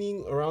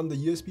machining around the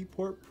USB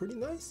port, pretty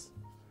nice.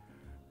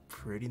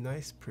 Pretty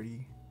nice,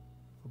 pretty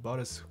about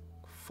as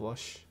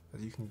flush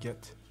as you can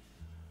get.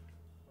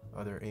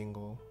 Other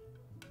angle.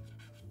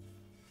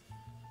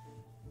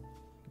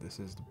 This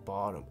is the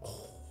bottom.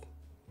 Oh.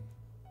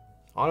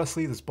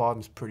 Honestly, this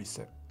bottom's pretty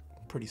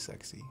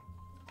sexy.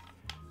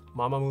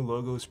 MAMAMOO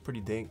logo is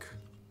pretty dank.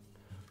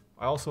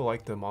 I also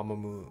like the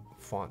MAMAMOO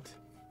font.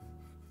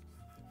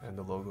 And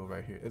the logo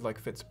right here, it like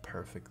fits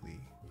perfectly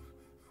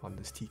on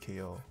this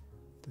TKL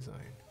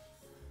design.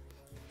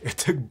 It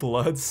took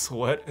blood,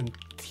 sweat, and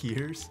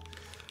tears.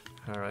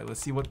 All right, let's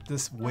see what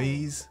this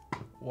weighs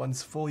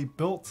once fully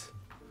built.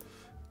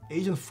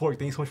 Asian Fork,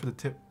 thank you so much for the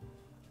tip.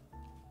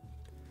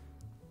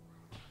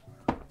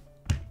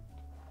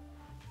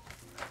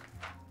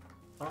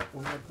 Oh,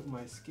 where did I put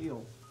my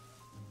scale?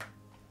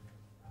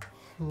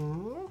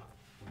 Huh?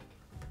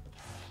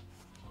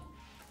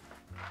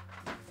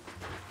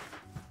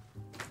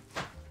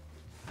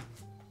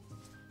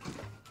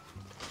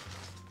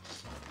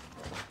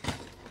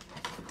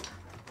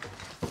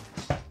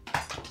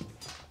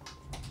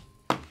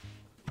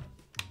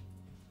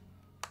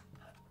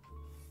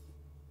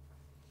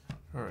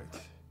 All right.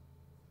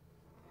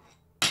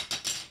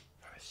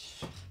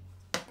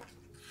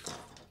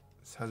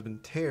 This has been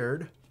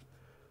tared,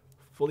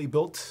 fully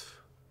built.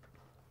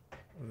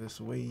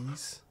 This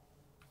weighs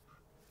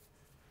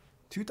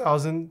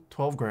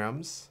 2,012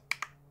 grams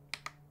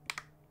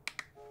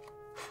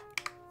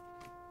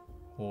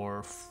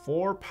or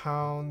 4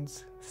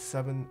 pounds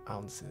 7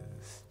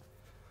 ounces.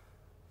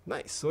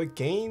 Nice. So it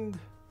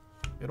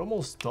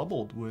almost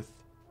doubled with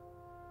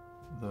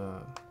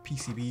the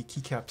PCB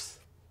keycaps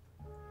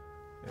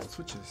and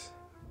switches.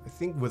 I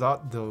think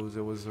without those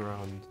it was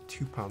around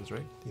 2 pounds,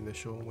 right? The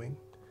initial wing.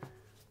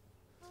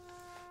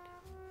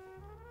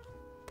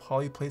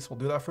 Poly plates will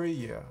do that for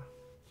you? Yeah.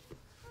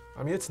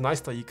 I mean, it's nice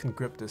that you can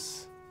grip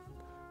this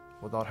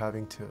without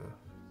having to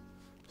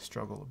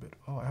struggle a bit.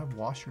 Oh, I have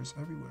washers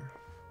everywhere.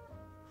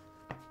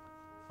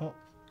 Oh,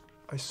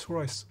 I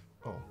swear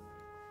oh.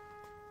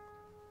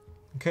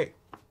 Okay.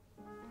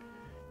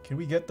 Can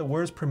we get the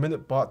words per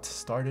minute bot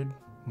started,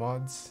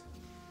 mods?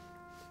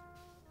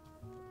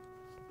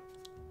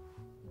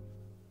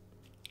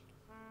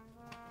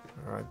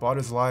 Alright, bot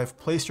is live.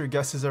 Place your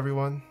guesses,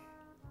 everyone,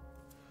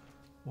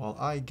 while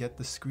I get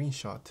the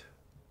screenshot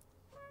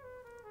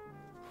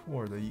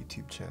for the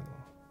YouTube channel.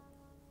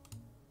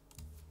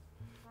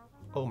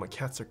 Oh, my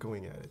cats are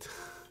going at it.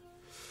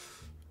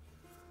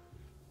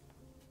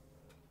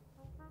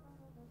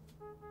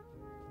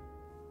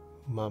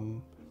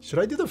 Mom, should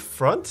I do the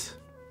front?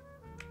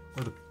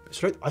 Or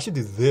I should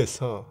do this,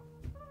 huh?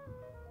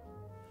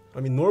 I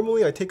mean,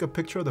 normally I take a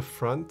picture of the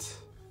front,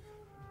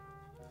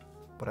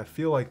 but I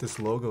feel like this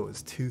logo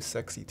is too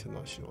sexy to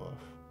not show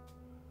off.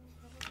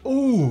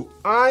 Ooh,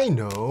 I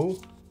know.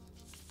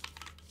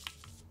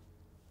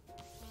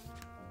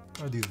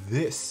 I'll do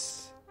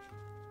this.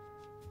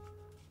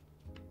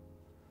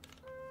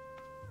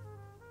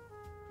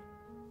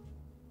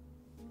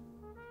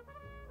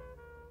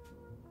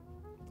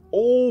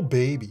 Oh,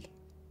 baby.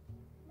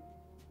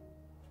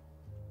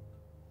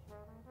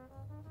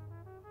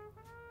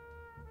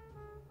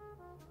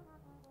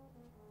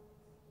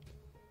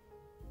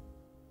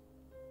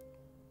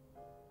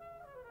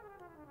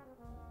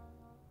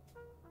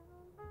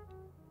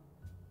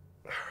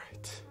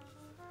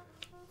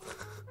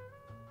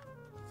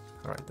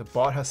 Alright, the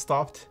bot has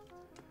stopped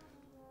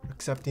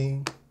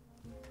accepting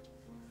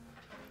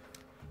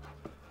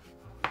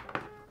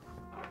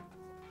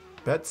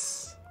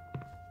bets.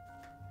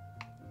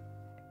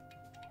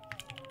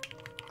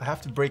 I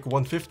have to break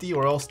 150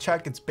 or else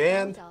chat gets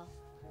banned. 먼저.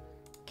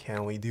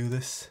 Can we do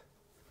this?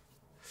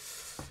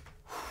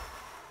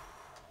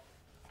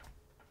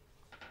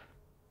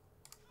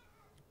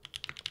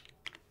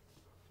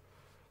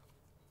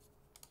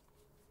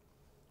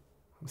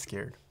 I'm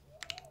scared.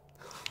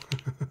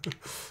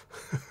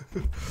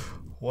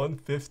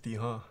 150,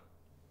 huh?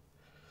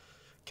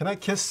 Can I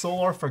kiss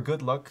Solar for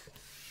good luck?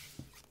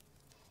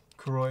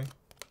 Kuroi?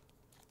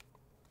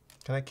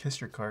 Can I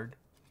kiss your card?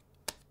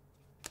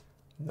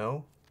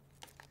 No?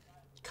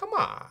 Come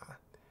on.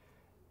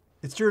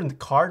 It's your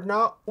card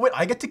now? Wait,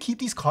 I get to keep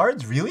these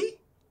cards? Really?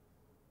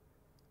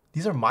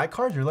 These are my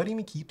cards? You're letting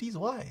me keep these?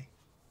 Why?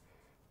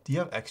 Do you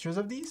have extras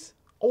of these?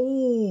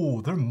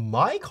 Oh, they're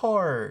my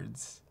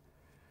cards.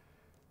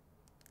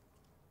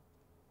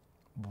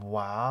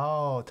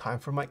 Wow, time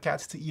for my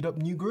cats to eat up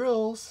new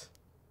grills.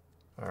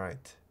 All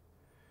right.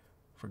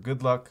 For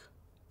good luck,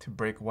 to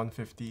break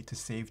 150 to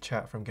save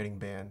chat from getting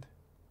banned.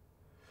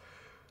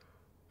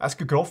 Ask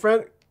your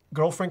girlfriend.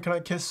 Girlfriend, can I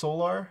kiss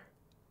Solar?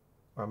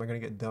 Or am I gonna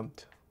get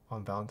dumped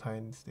on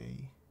Valentine's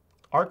Day?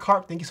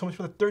 Arcarp, thank you so much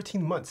for the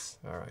 13 months.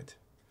 All right.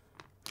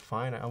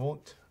 Fine, I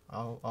won't.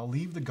 I'll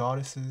leave the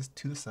goddesses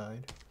to the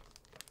side.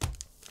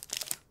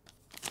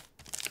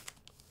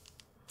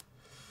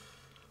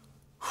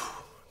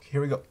 Here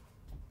we go.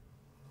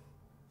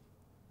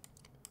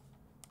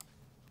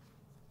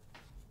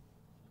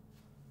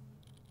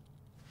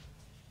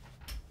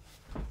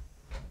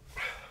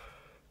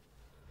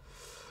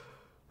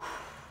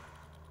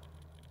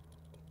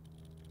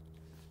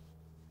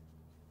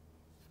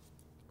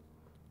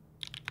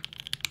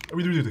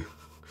 We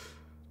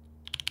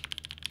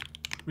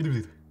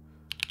do.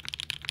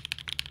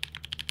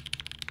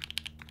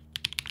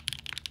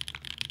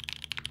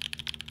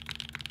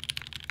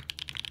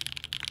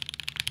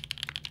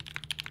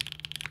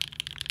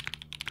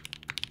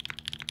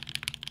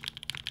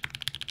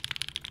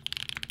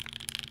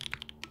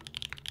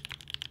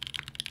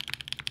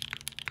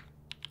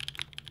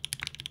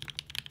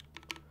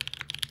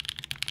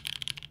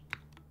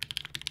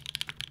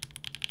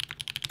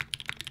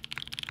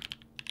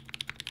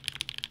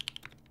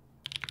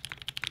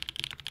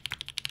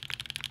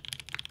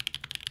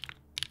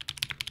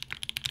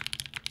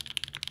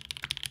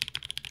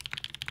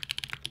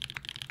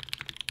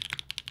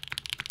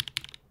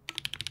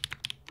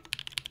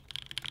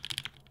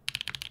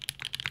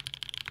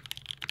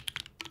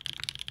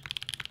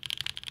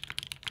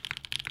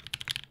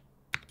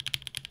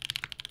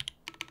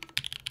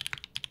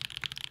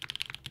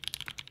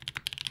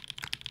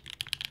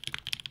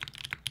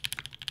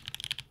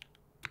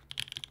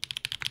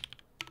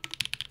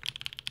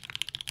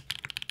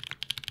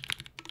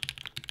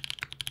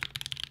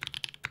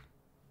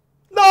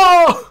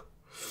 No!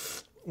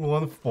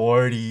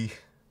 140.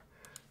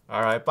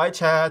 All right, bye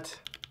chat.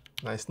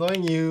 Nice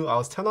knowing you. I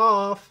was 10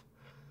 off.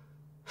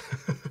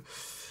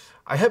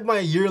 I hit my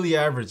yearly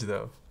average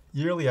though.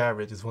 Yearly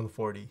average is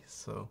 140,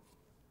 so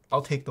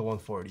I'll take the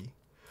 140.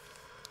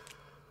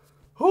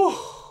 Whew.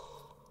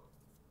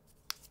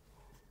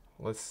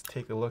 Let's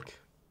take a look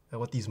at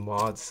what these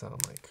mods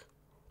sound like.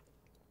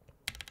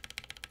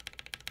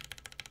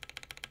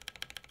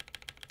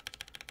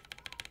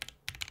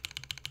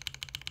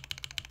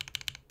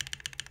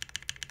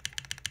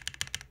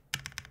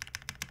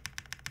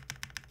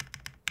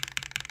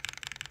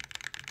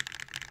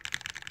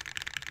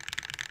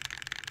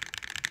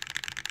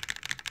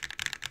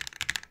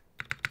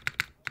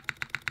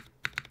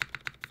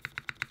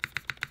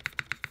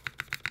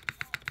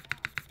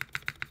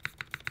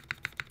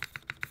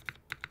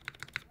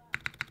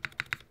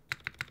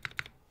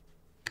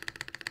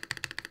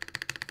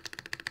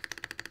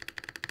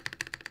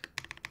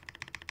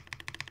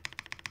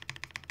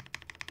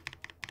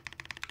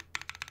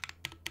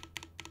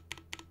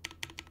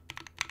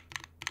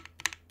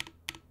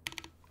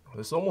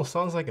 This almost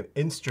sounds like an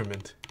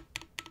instrument.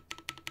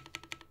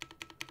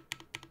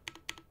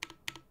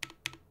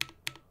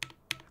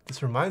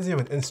 This reminds me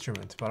of an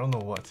instrument, but I don't know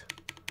what.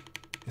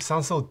 It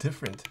sounds so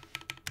different.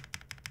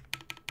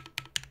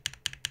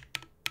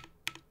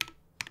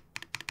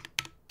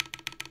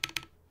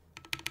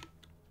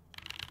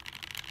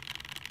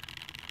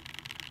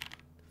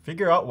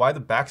 Figure out why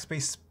the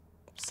backspace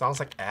sounds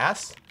like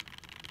ass?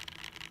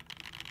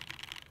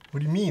 What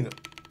do you mean?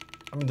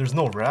 I mean, there's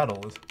no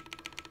rattle.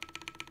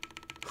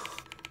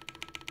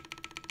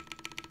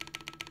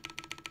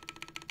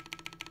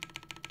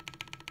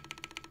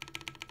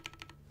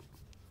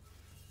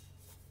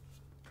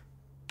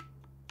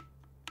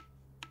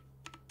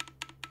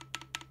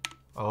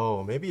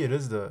 Oh, maybe it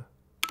is the...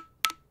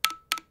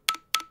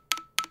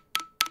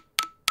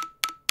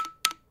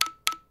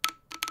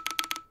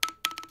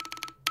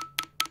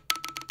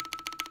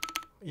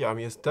 Yeah, I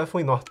mean, it's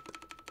definitely not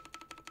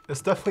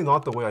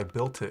the way I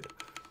built it.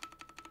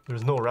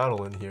 There's no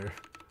rattle in here.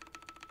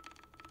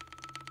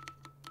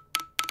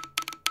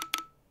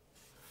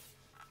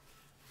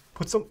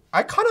 Put some...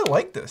 I kind of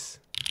like this.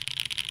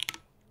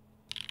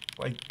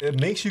 Like, it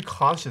makes you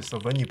conscious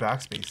of when you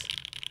backspace.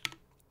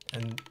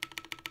 And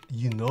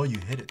you know you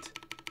hit it.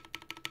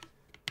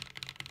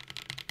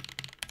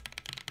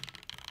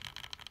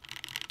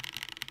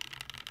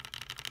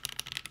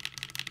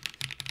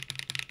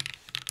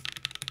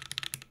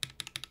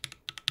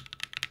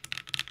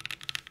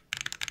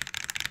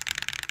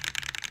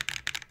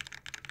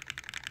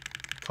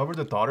 cover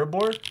the daughter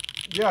board?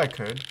 Yeah, I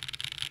could.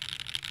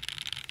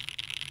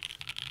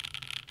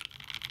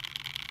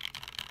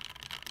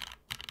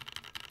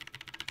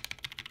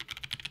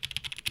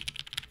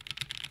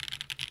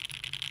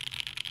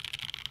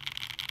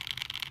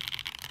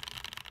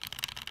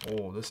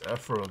 Oh, this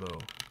Ephra though.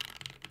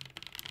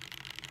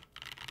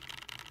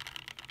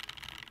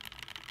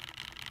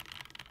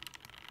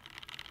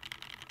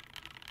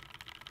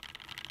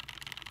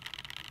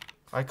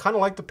 I kind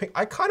of like the pink.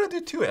 I kind of do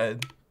too,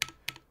 Ed.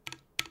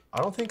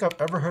 I don't think I've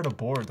ever heard a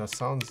board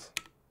that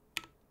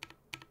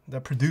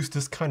produced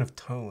this kind of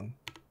tone.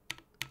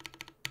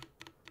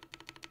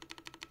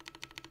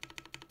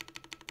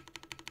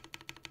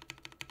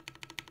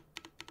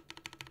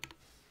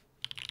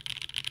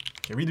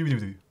 Okay,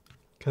 redo.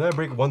 Can I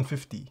break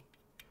 150?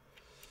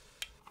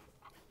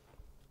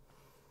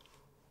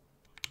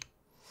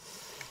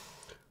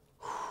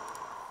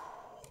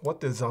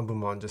 What did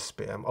Zambuman just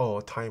spam? Oh,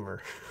 a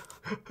timer.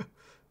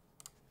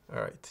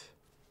 All right.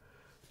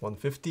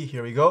 150,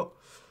 here we go.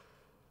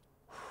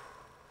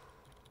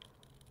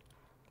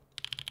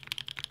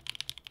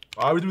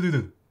 Ah,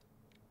 redo.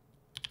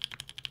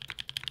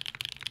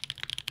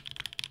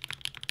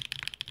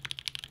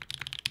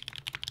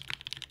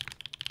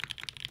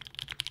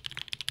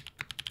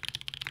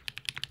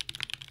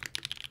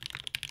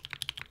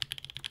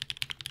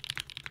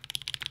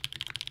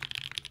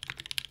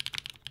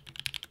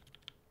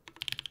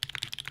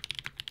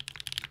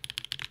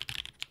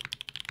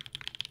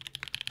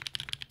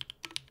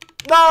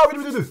 No,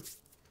 redo.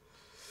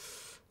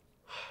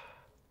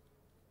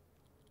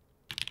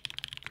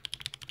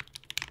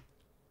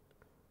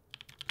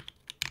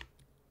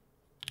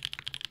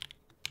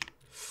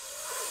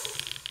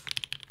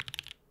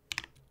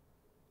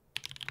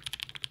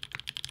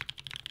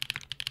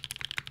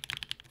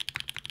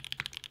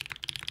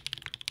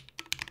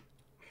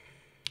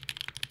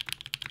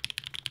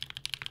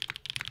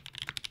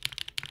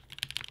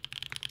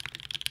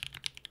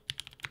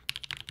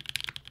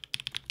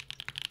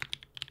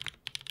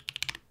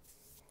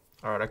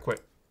 Alright, I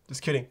quit.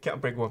 Just kidding.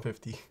 Can't break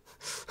 150.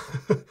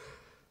 Do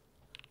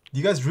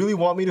you guys really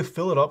want me to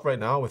fill it up right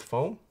now with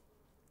foam?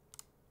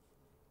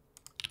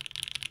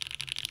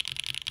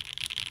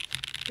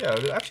 Yeah,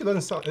 it actually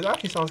doesn't sound. It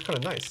actually sounds kind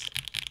of nice.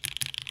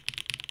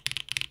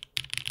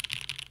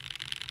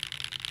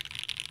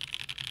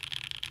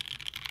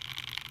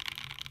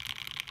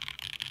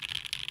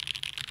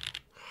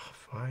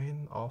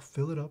 Fine, I'll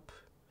fill it up.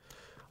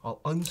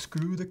 I'll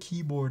unscrew the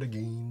keyboard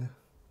again.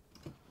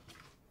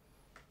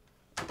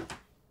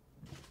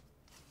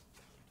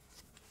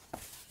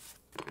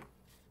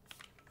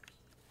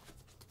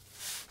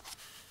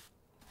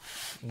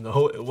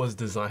 No, it was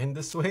designed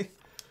this way.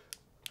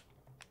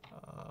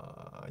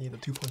 I need a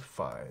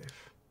 2.5.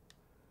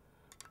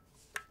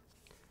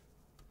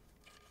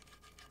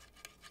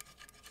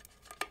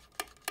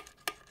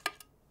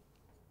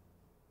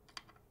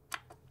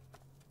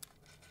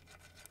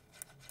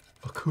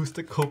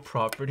 Acoustical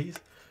properties?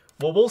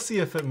 Well, we'll see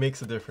if it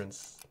makes a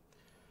difference.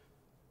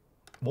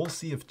 We'll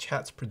see if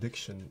chat's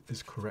prediction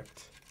is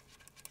correct.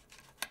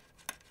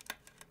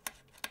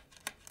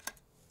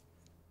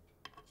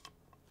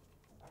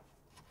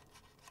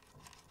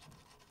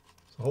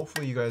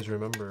 Hopefully you guys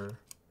remember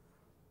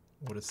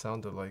what it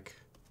sounded like.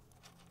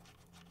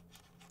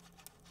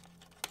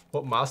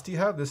 What mouse do you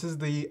have? This is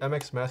the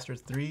MX Master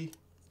 3,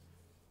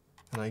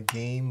 and I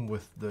game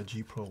with the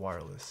G Pro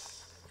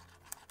wireless.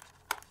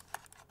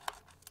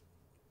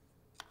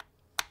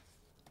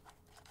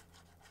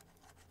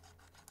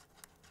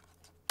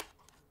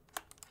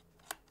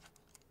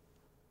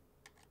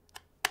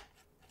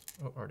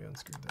 Oh, already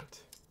unscrewed that.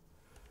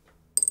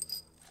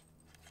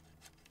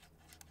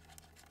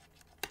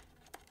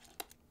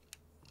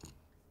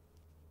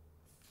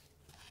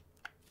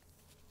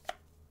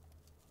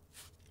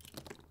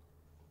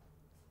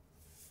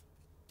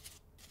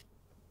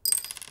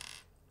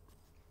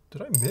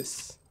 Did I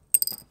miss?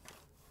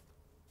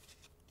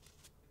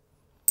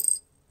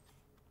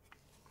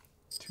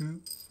 2,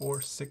 4,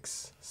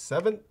 6,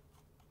 7.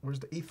 Where's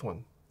the 8th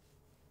one?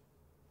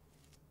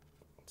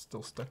 It's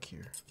still stuck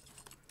here.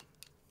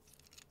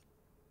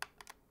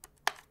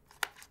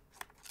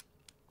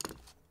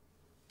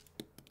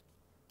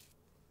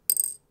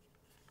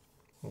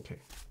 Okay.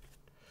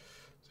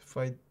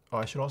 So if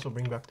I should also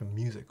bring back the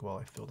music while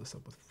I fill this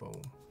up with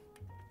foam.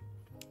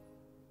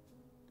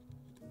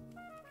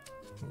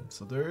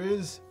 So there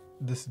is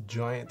this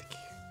giant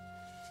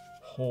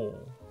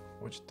hole,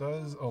 which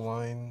does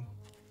align.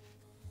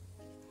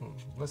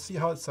 Let's see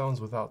how it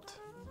sounds without.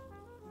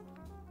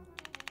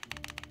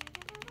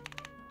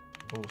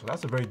 Oh, so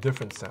that's a very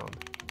different sound.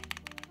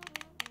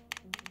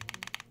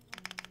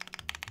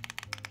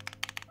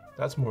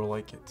 That's more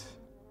like it.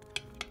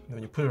 And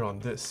when you put it on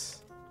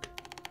this.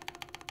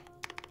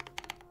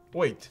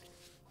 Wait.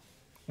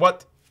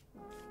 What?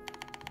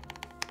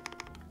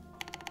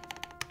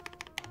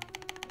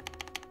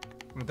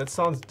 This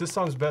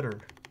sounds better.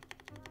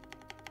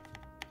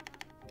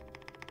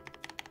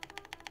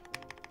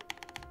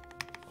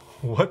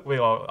 What? Wait,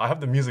 I have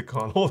the music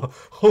on. Hold on,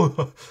 hold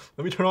on.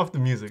 Let me turn off the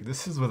music.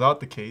 This is without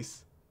the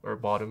case or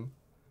bottom.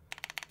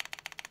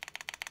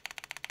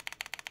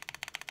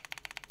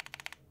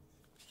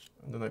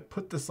 And then I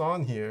put this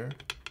on here.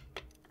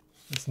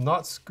 It's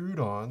not screwed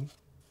on,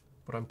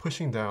 but I'm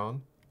pushing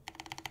down.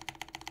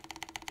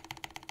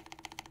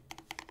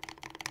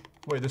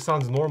 Wait, this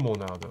sounds normal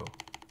now though.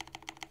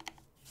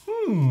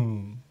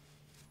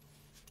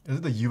 Is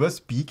it the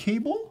USB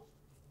cable?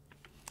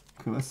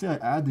 Okay, let's say I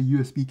add the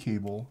USB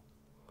cable.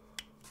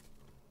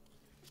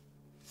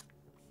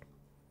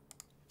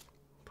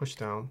 Push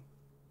down.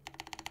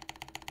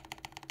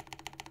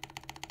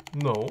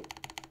 No.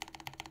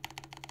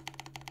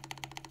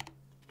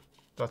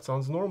 That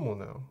sounds normal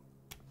now.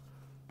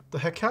 What the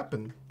heck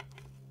happened?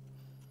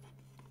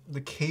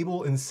 The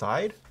cable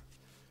inside?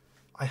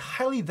 I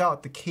highly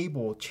doubt the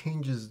cable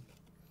changes.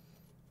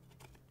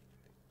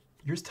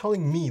 You're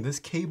telling me this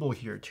cable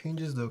here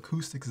changes the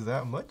acoustics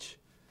that much?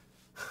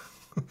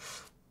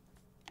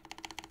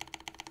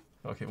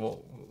 Okay,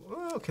 well,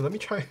 okay, let me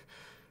try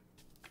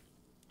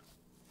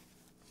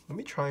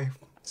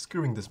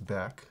screwing this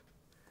back.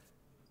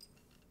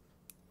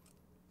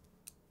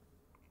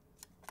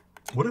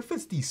 What if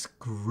it's these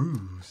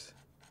screws?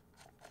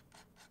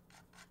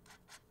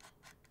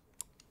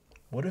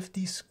 What if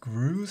these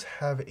screws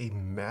have a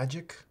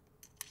magical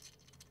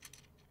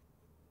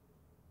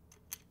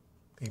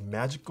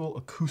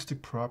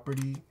acoustic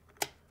property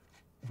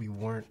we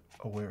weren't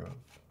aware of?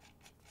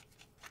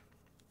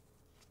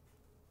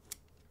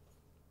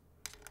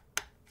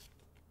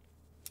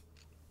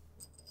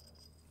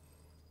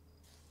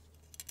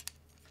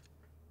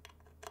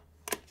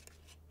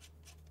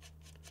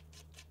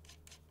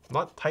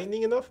 Not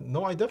tightening enough?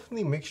 No, I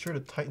definitely make sure to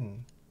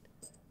tighten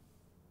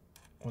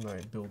when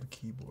I build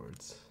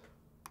keyboards.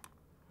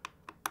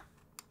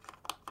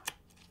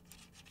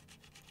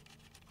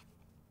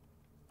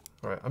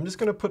 Alright, I'm just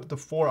gonna put the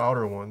 4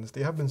 outer ones.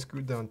 They have been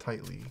screwed down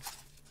tightly.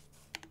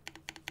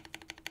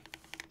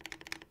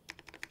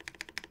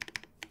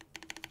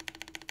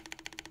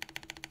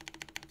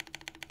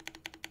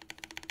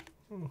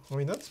 I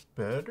mean, that's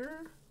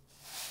better.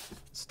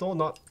 Still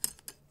not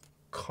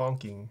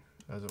conking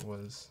as it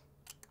was.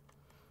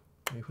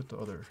 Let me put the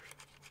other.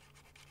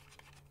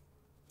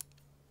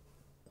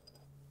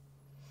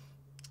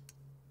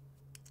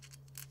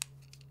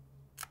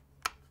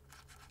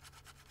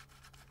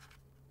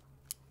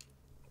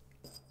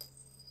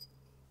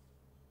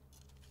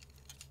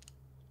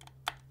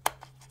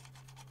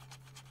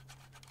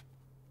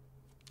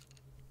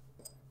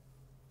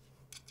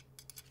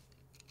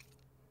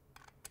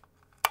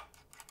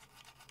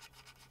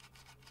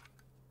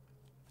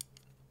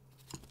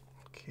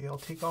 Okay, I'll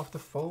take off the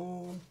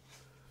phone.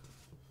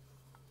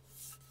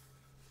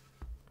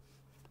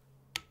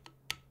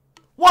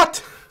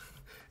 What?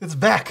 It's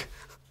back.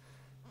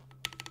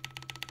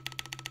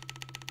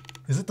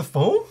 Is it the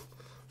phone?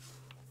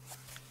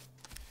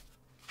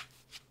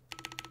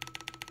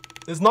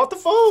 It's not the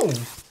phone.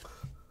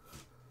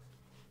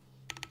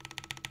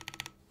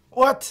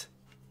 What?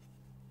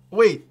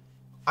 Wait,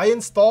 I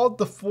installed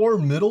the 4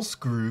 middle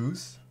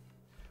screws.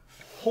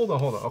 Hold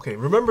on. Okay,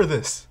 remember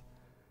this.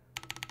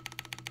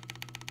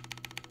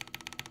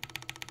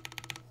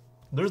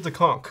 There's the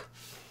conch.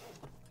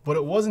 But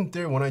it wasn't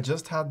there when I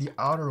just had the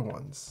outer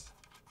ones.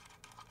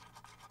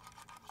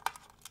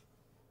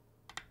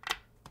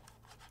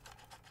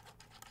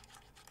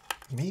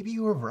 Maybe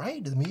you were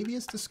right. Maybe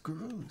it's the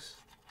screws.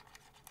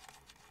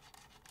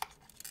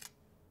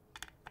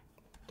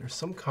 There's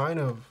some kind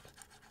of...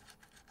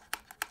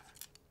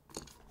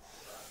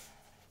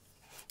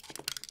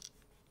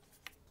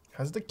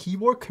 Has the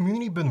keyboard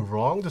community been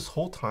wrong this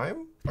whole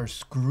time? Are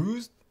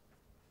screws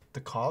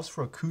the cause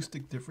for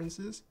acoustic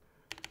differences?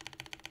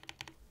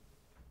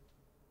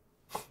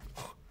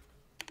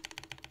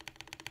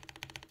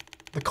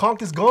 The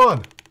conch is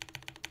gone.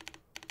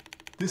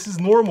 This is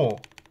normal.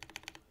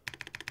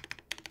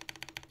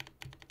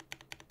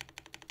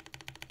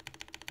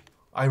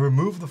 I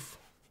removed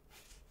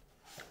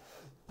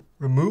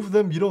remove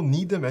them. You don't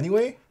need them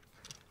anyway.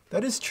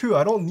 That is true.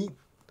 I don't need.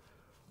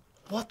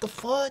 What the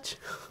fudge?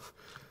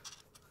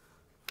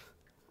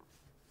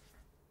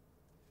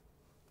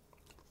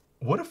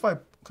 What if I?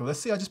 Okay, let's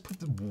say I just put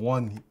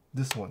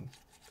this one.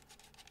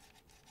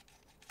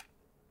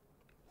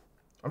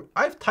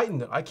 I've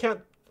tightened it.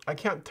 I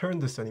can't turn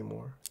this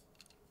anymore.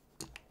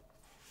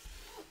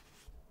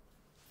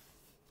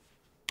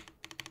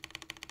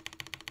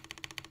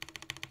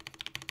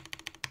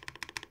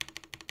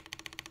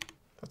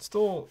 That's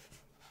still,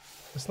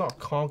 it's not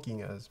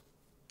conking as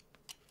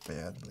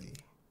badly.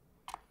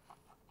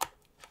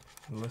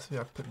 Unless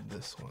I put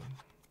this one.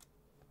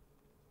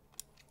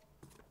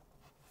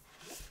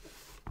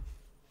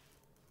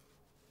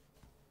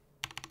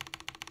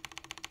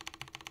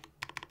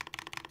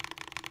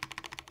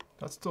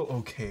 That's still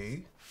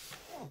okay.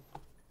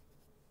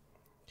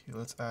 Okay,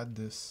 let's add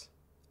this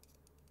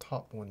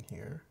top one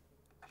here.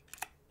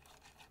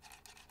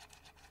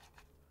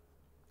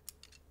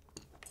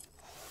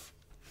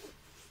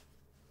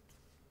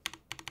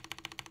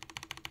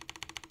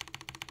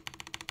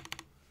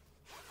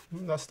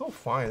 That's still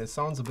fine. It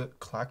sounds a bit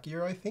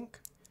clackier, I think.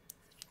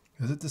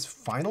 Is it this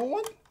final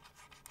one?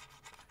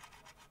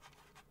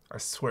 I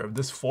swear,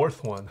 this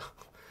fourth one.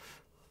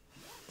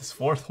 This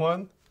fourth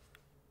one.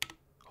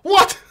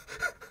 What?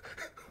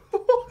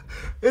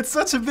 It's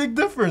such a big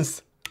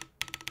difference.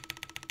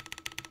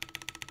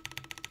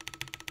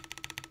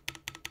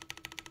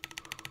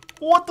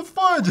 What the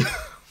fudge?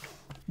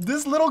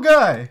 This little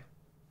guy.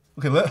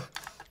 Okay,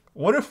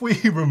 what if we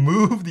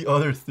remove the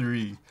other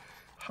three?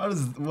 How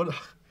does what?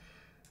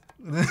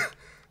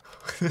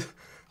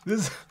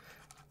 This.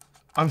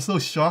 I'm so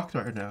shocked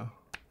right now.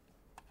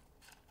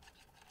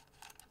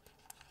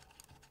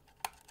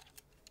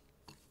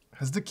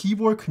 Has the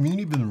keyboard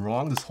community been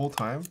wrong this whole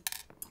time?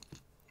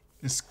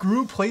 Is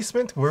screw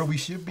placement where we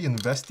should be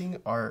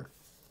investing our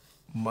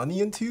money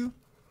into?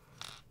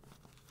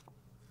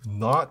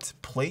 Not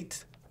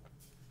plate?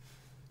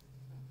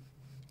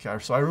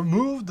 Okay, so I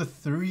removed the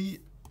three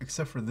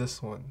except for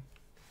this one.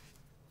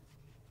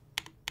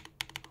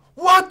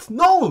 What?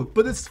 No!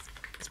 But it's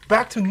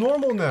back to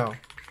normal now.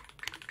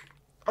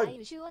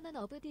 Thanks so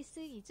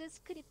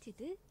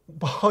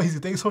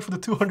much for the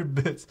 200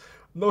 bits.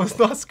 No, it's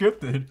not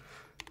scripted.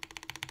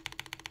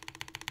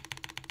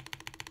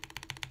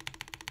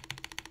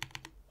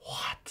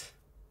 What?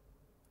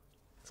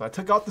 So I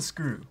took out the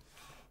screw.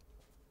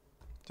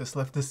 Just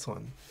left this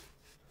one.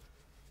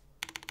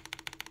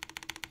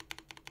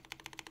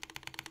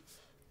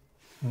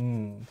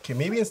 Okay,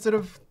 maybe instead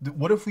of...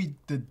 What if we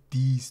did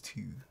these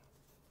two?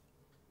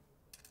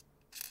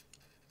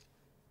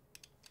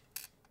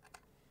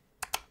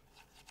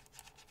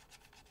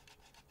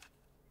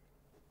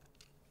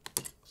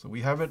 So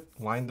we have it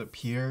lined up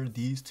here.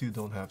 These two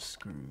don't have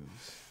screws.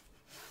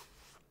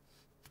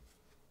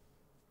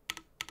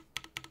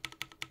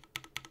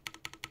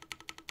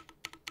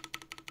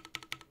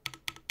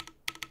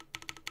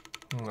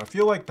 I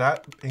feel like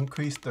that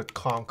increased the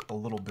conch a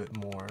little bit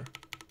more.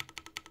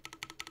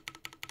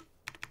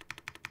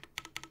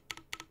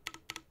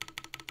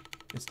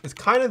 It's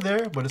kind of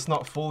there, but it's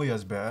not fully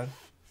as bad.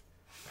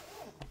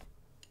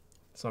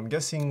 So I'm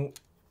guessing...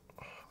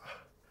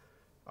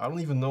 I don't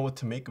even know what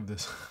to make of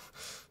this.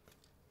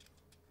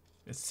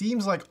 It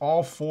seems like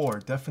all four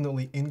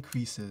definitely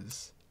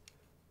increases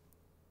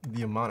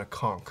the amount of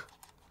conch.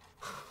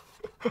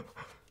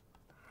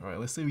 Alright,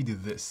 let's say we do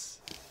this.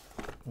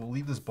 We'll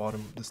leave this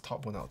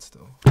top one out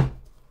still.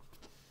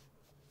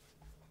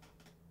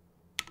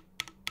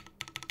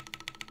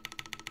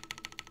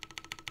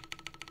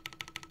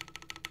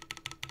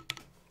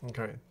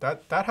 Okay,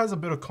 that has a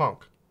bit of conch.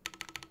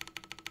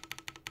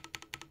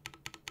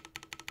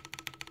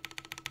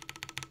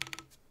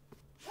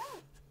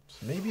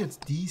 So maybe it's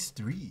these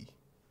three.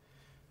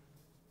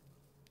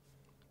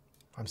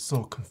 I'm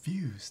so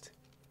confused.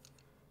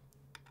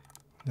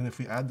 Then if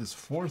we add this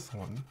fourth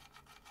one,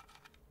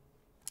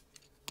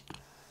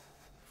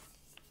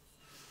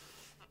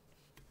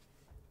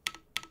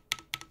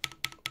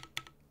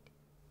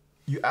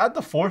 you add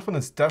the fourth one,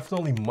 it's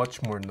definitely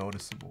much more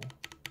noticeable.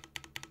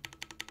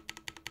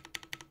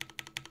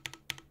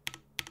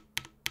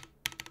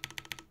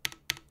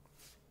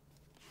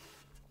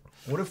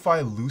 What if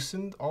I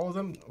loosened all of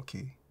them?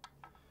 Okay.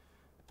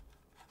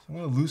 So I'm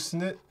gonna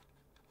loosen it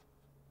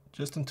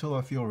just until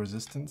I feel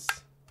resistance.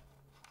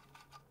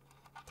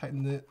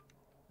 Tighten it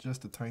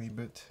just a tiny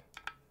bit.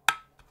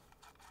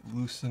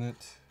 Loosen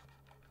it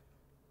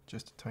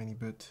just a tiny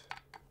bit.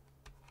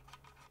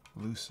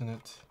 Loosen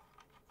it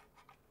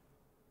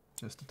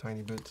just a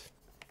tiny bit.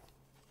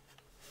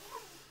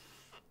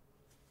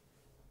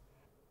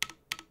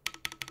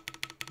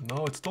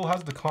 No, it still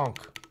has the conch,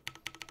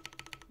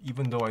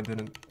 even though I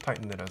didn't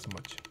tighten it as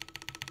much.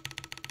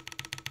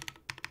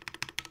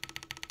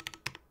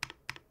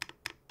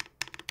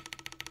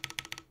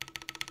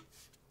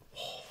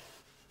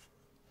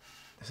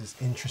 This is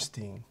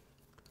interesting.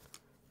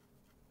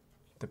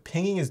 The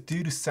pinging is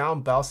due to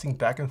sound bouncing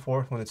back and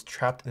forth when it's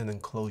trapped in an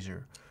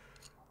enclosure.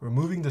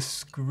 Removing the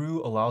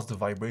screw allows the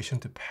vibration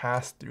to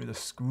pass through the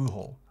screw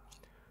hole.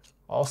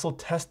 Also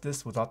test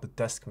this without the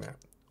desk mat.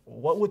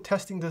 What would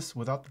testing this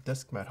without the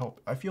desk mat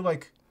help? I feel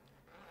like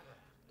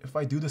if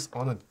I do this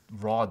on a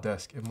raw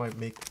desk, it might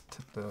make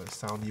the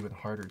sound even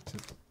harder to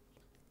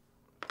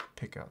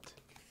pick out.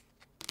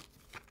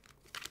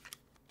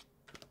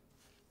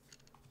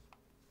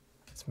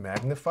 It's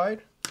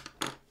magnified.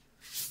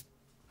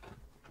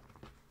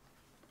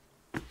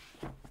 All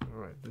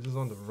right, this is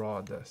on the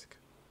raw desk.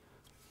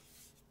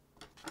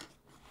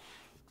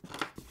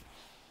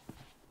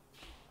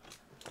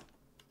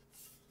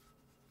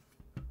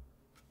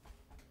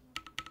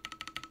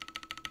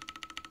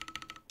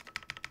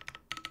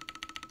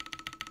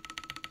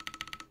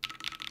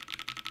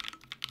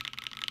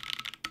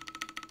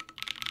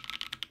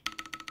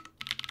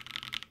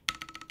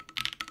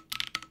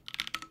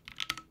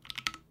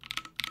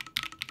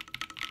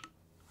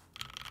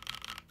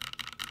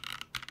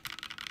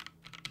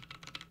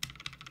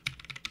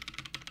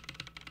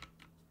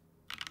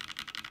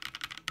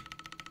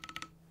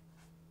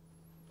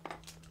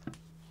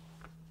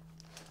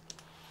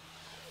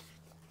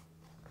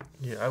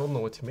 Yeah, I don't know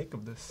what to make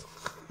of this.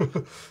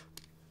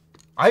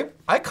 I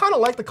kind of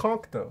like the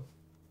conch though.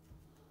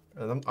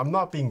 And I'm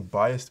not being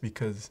biased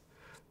because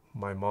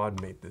my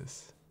mod made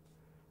this.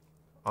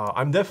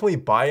 I'm definitely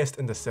biased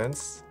in the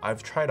sense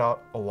I've tried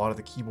out a lot of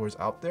the keyboards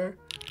out there,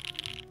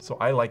 so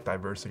I like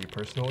diversity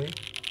personally.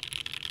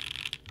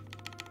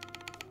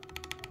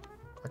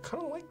 I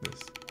kind of like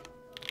this.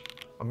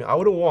 I mean, I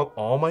wouldn't want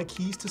all my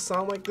keys to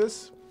sound like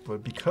this,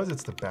 but because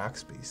it's the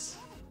backspace.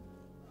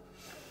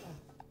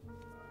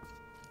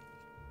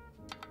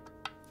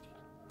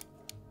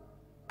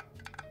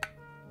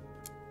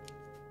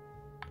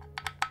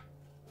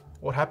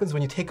 What happens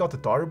when you take out the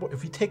daughter board?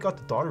 If you take out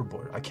the daughter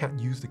board, I can't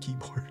use the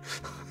keyboard.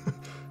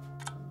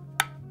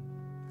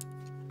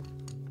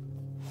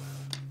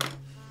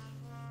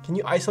 Can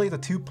you isolate the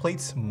two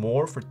plates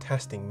more for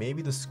testing?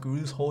 Maybe the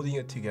screws holding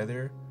it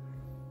together,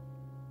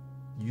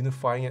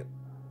 unifying it.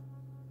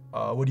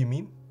 What do you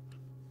mean?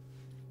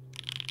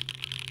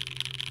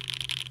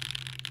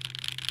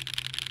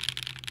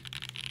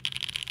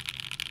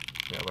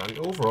 Yeah, but I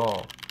mean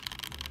overall.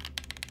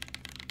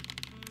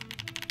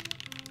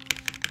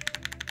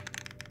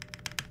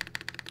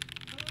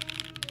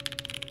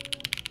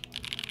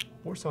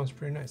 Board sounds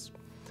pretty nice.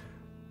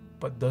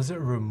 But does it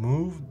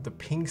remove the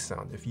ping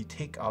sound if you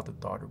take out the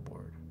daughter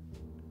board?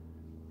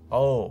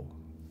 Oh,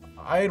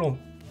 I don't.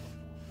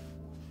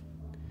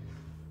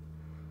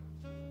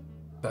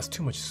 That's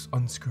too much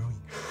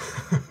unscrewing.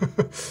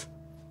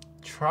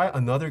 Try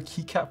another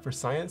keycap for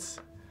science.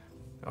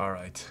 All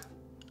right.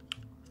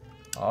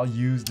 I'll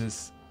use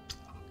this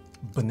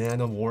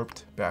banana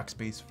warped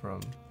backspace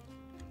from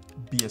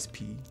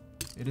BSP.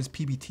 It is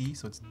PBT,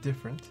 so it's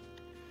different.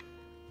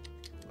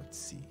 Let's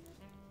see.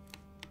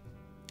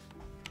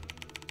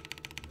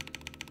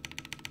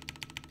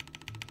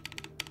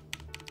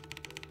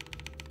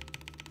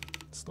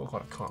 Still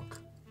got a conch.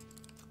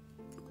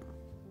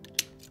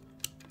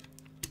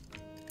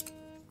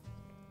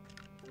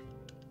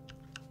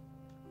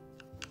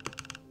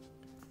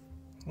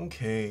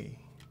 Okay.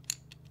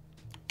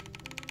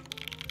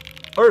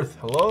 Earth,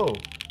 hello.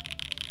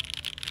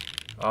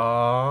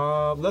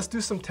 Let's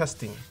do some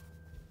testing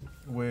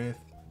with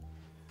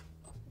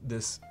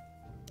this.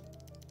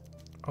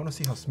 I want to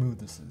see how smooth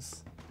this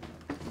is.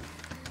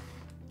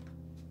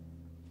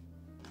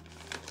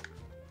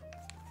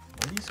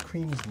 Are these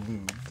creams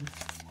lubed?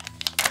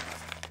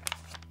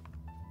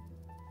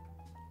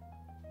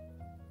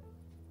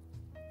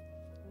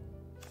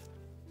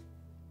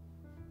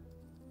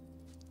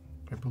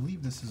 I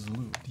believe this is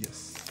lubed,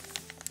 yes.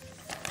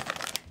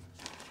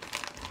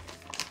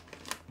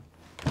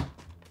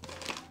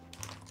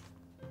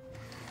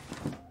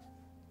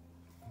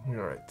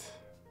 Alright,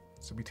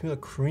 so between a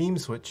cream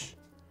switch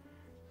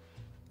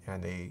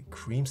and a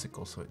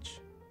creamsicle switch.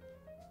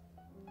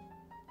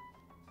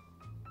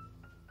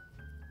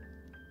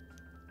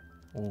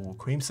 Oh,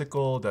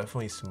 creamsicle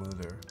definitely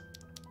smoother.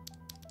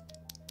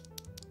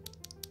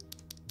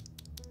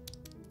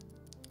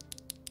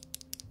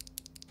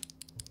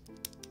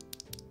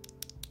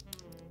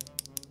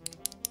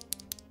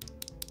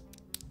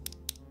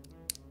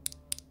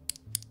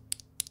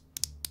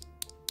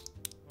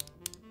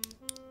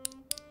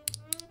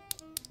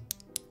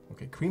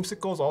 Okay,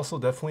 creamsicles also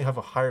definitely have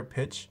a higher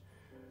pitch.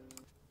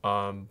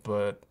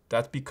 But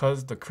that's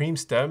because the cream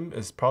stem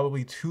is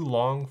probably too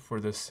long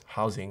for this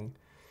housing.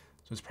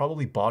 So it's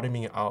probably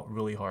bottoming out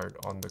really hard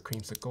on the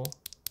creamsicle.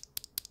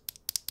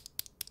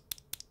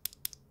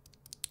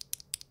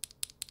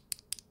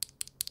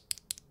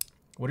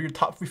 What are your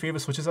top 3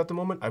 favorite switches at the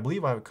moment? I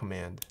believe I have a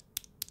command.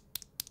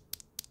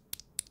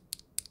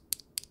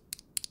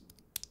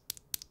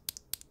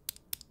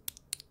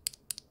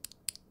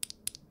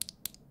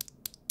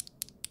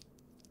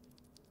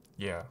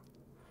 Yeah.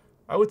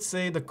 I would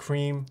say the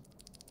cream.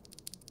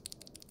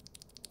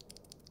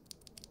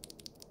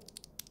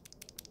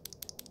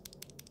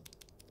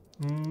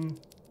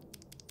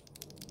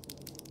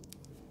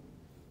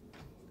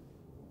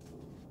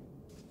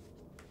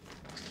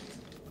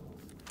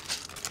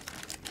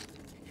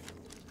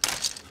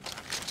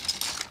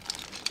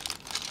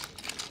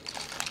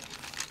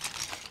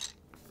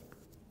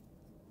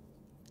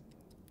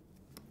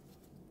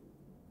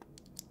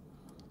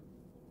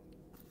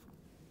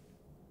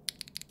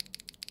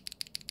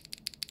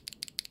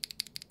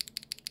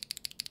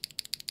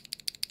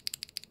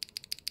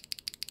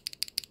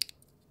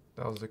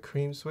 That was the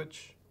cream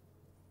switch.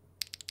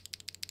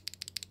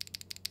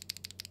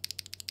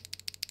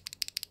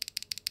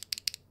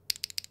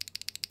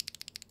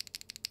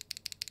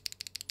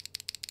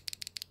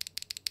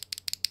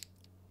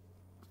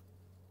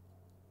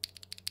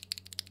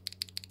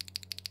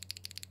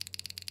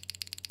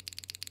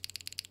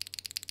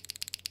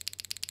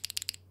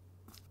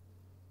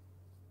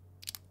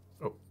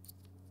 Oh.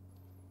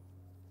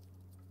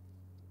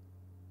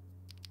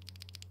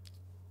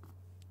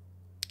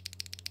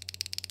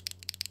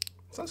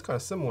 Sounds kind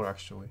of similar,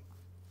 actually.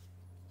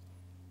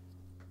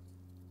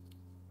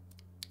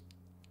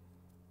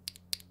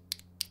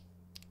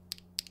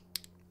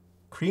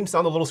 Creams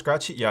sound a little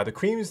scratchy. Yeah, the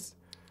creams,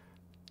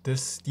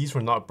 these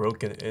were not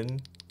broken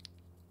in.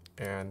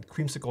 And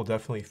Creamsicle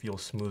definitely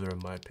feels smoother in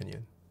my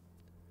opinion.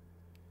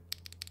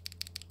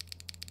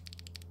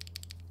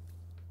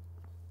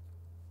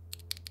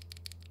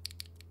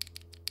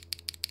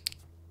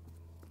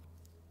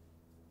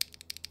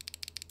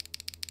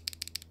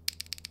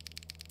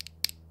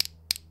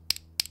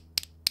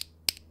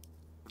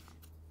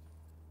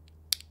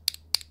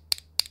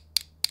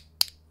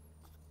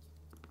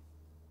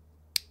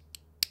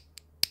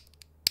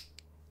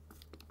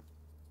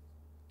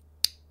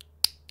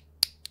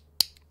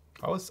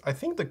 I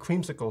think the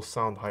Creamsicles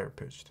sound higher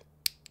pitched.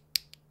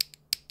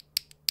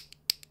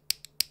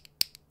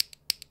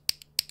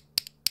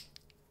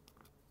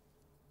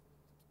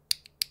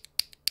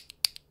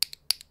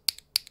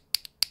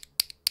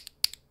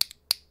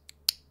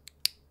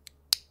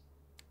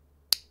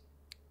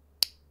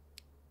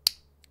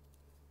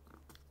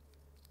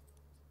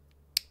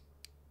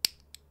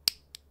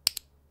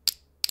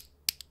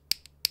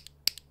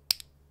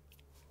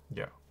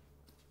 Yeah.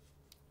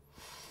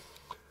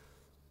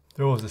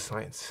 There was the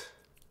science.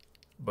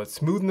 But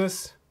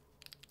smoothness,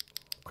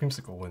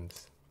 Creamsicle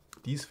wins.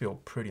 These feel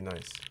pretty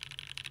nice.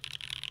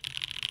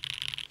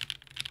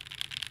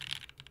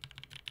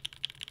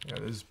 Yeah,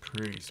 this is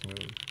pretty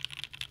smooth.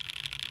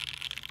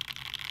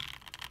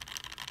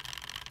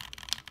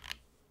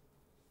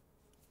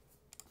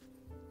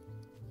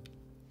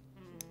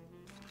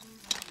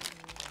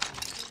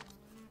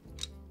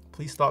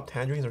 Please stop,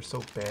 tangerines are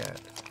so bad.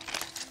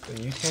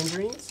 The new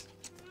tangerines?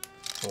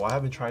 Oh, I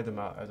haven't tried them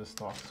out as a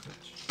stock switch.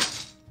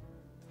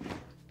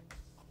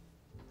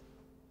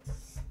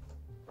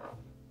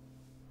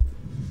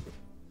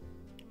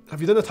 Have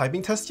you done a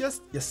typing test yet?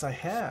 Yes, I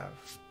have.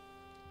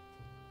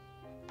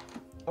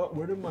 Oh,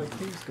 where did my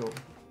keys go?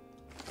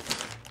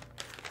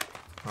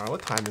 Alright,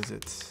 what time is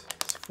it? It's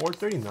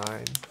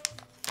 4:39.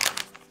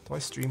 Do I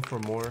stream for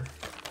more?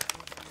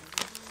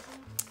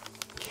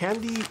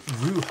 Candy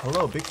Rue,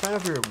 hello, big fan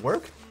of your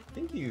work?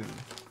 Thank you.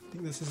 I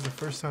think this is the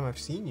first time I've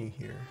seen you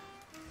here.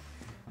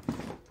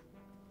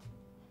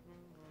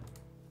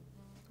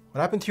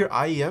 What happened to your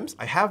IEMs?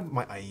 I have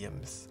my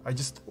IEMs. I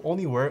just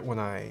only wear it when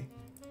I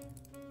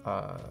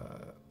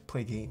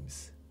play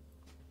games.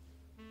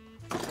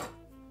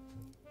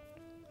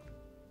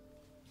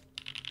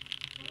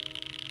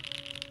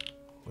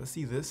 Let's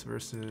see this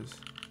versus.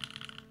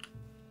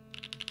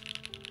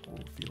 Oh,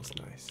 feels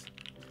nice.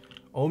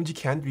 OMG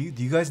Candy Roo,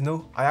 do you guys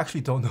know? I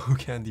actually don't know who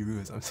Candy Roo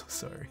is. I'm so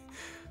sorry.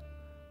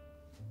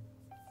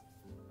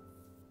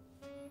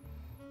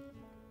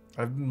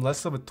 I've been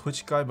less of a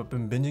Twitch guy, but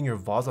been binging your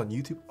VODs on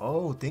YouTube.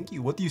 Oh, thank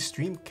you. What do you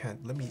stream?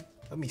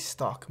 Let me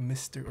stalk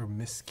Mr. or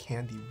Miss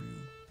Candy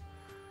Roo.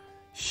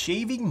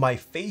 Shaving my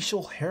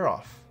facial hair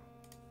off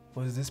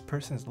was this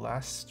person's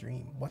last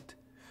stream. What?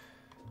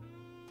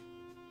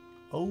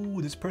 Oh,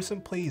 this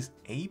person plays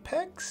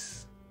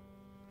Apex?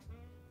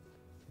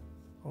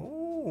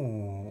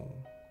 Oh.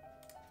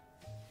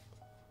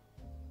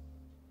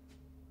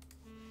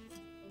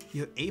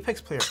 He's an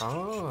Apex player.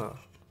 Ah.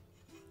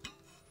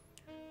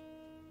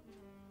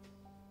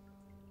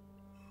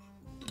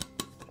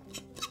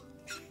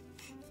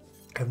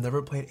 I've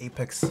never played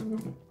Apex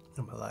in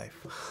my life.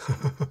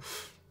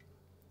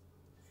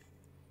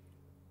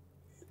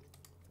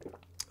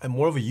 I'm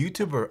more of a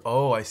YouTuber.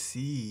 Oh, I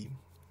see.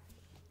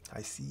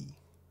 I see.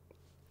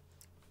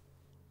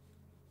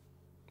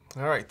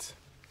 All right.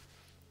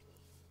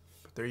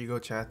 But there you go,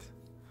 chat.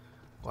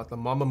 Got the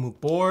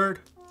MAMAMOO board.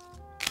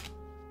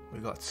 We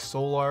got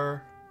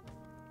Solar.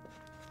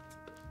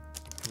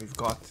 We've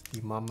got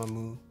the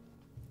MAMAMOO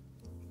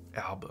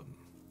album.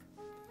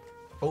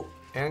 Oh,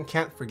 and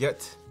can't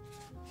forget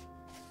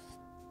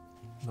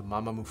the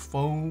MAMAMOO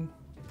foam.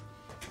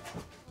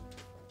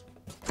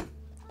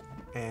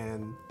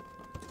 And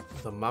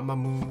the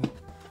MAMAMOO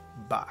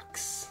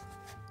box.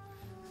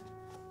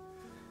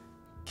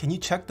 Can you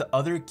check the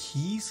other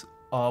keys?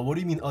 What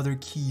do you mean other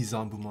keys,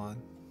 Zambuman?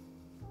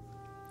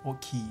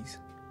 What keys?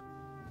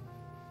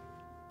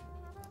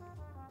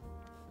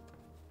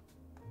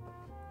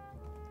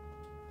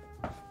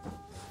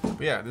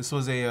 But yeah, this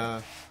was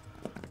a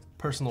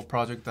personal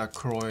project that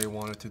Kroy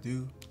wanted to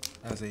do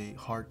as a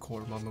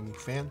hardcore MAMAMOO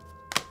fan.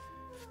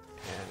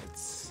 And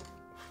it's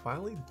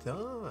finally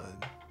done.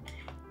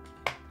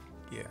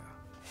 Yeah.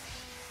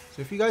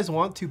 So if you guys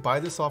want to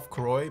buy this off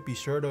Kroy, be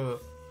sure to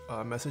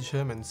message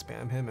him and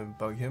spam him and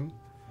bug him.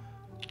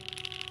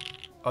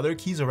 Other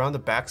keys around the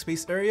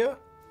backspace area?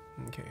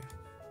 Okay.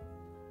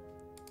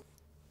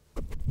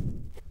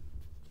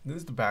 This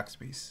is the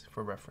backspace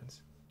for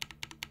reference.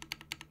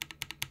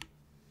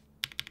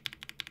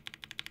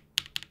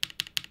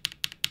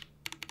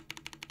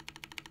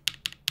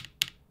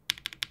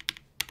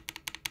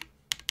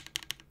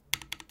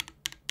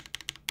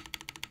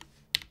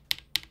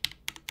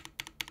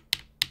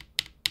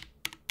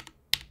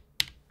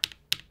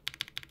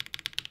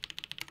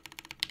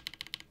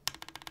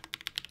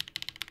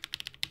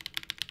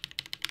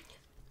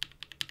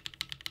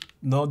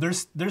 No,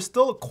 there's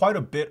still quite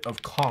a bit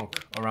of conch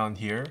around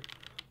here,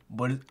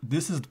 but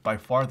this is by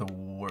far the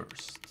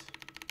worst.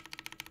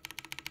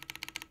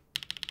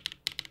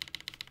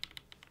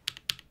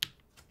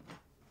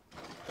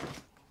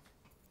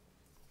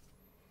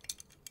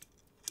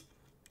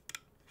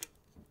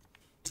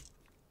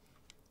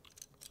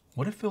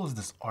 What if it was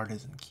this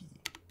artisan key?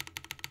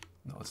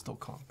 No, it's still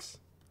conchs.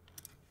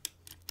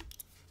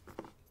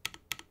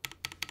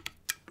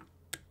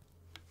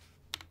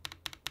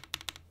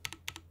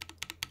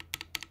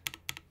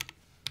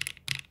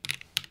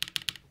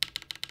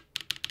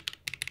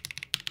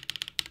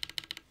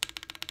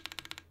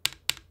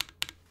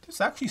 This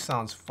actually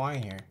sounds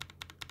fine here.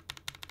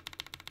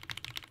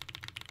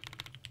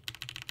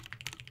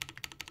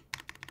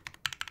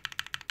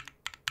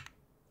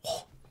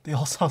 Oh, they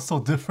all sound so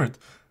different.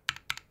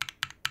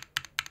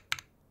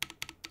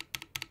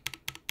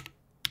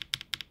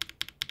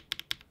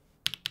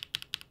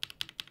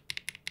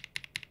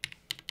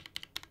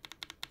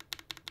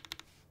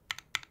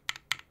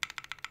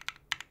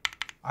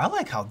 I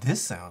like how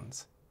this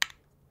sounds.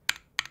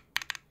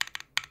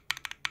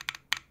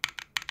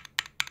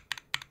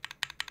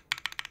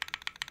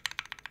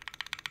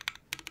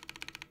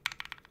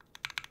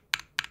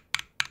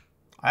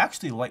 I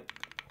actually like,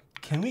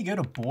 can we get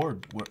a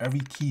board where every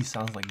key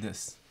sounds like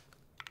this?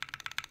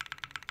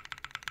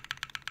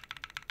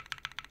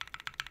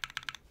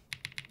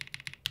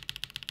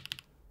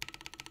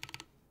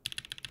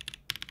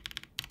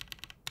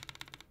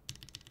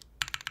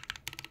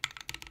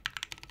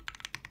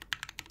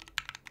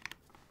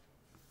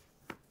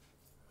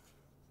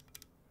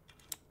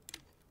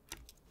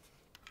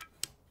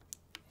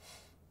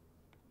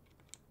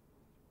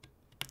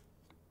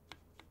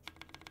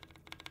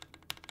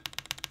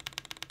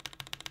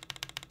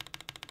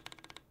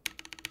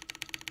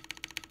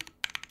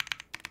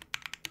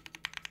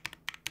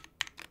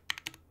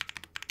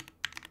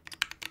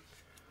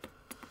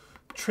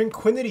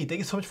 Tranquility, thank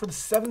you so much for the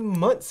 7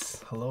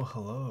 months. Hello,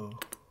 hello.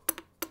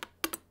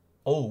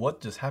 Oh, what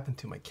just happened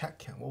to my cat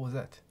cam? What was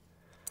that?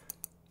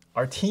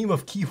 Our team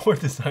of keyboard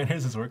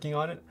designers is working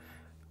on it.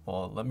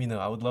 Well, let me know.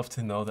 I would love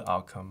to know the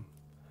outcome.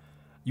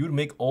 You would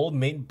make old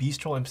mate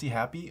Beastrol MC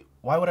happy?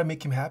 Why would I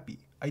make him happy?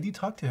 I do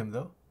talk to him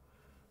though.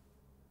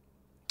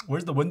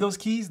 Where's the Windows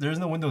keys? There's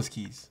no Windows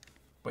keys.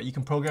 But you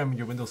can program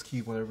your Windows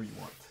key whenever you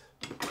want.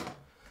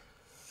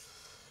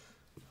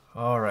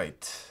 All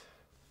right.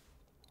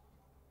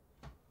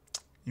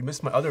 You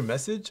missed my other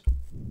message?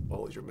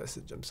 What was your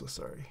message? I'm so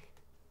sorry.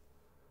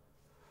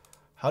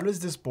 How does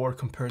this board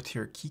compare to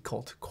your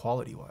Keycult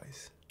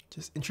quality-wise?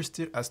 Just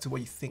interested as to what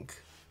you think.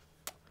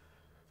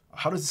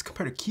 How does this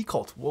compare to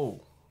Keycult?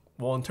 Whoa.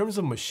 Well, in terms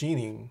of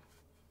machining,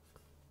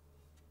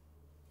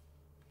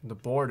 the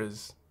board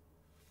is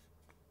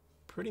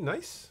pretty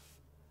nice.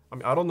 I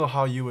mean, I don't know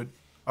how you would,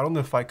 I don't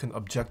know if I can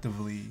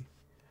objectively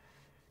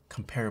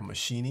compare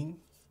machining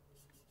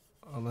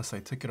unless I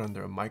took it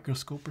under a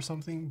microscope or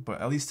something,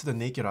 but at least to the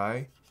naked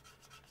eye,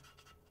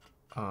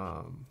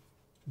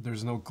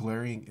 there's no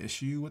glaring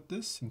issue with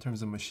this in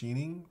terms of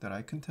machining that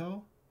I can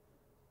tell.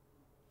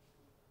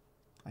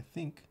 I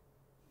think.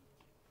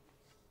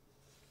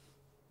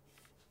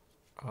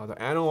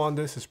 The anno on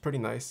this is pretty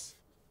nice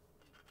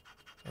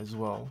as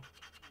well.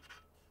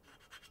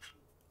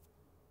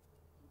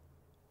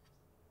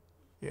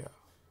 Yeah.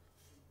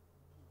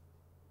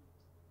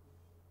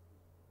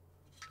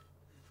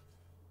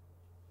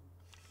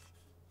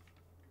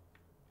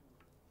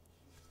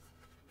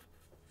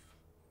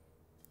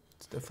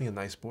 It's definitely a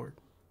nice board.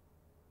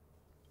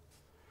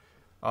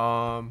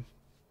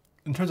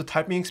 In terms of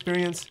typing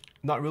experience,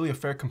 not really a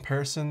fair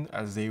comparison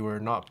as they were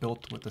not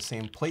built with the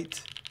same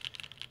plate.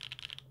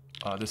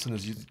 This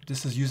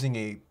is using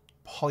a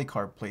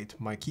polycarb plate.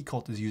 My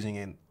Keycult is using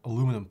an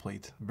aluminum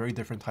plate. Very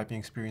different typing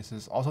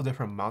experiences, also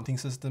different mounting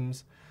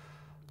systems.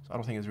 So I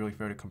don't think it's really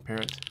fair to compare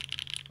it.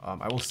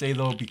 I will say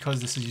though,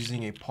 because this is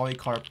using a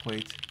polycarb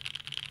plate,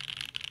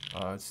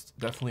 it's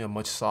definitely a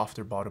much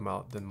softer bottom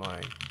out than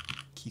my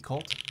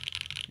Keycult.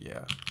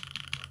 Yeah.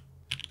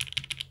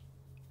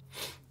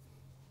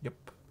 Yep.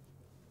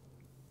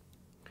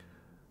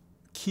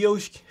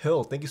 Kiosh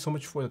Hill, thank you so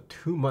much for the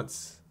 2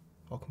 months.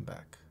 Welcome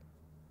back.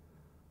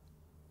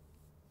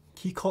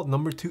 Keycult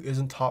number 2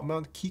 isn't top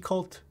mount.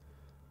 Keycult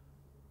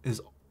is,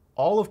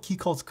 all of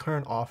Keycult's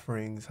current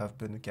offerings have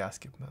been a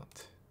gasket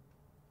mount.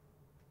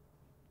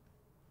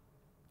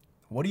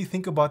 What do you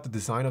think about the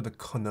design of the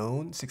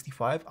Canon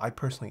 65? I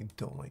personally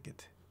don't like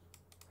it.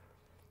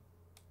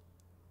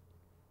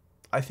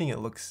 I think it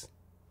looks,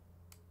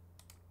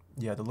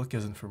 yeah, the look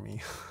isn't for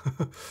me.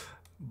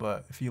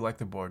 But if you like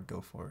the board,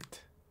 go for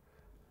it.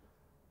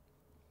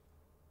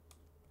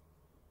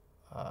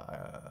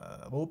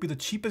 What would be the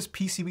cheapest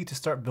PCB to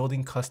start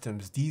building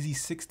customs?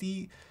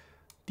 DZ60?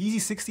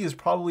 DZ60 is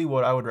probably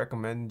what I would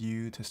recommend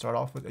you to start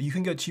off with. You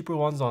can get cheaper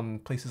ones on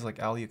places like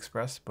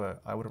AliExpress,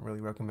 but I wouldn't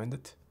really recommend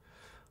it.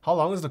 How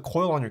long is the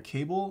coil on your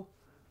cable?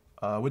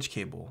 Which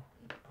cable?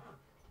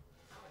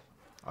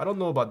 I don't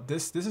know about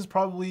this. This is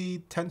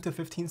probably 10 to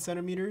 15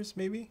 centimeters,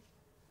 maybe?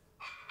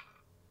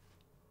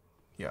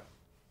 Yeah.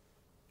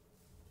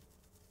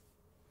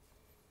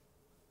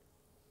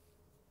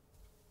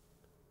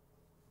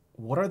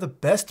 What are the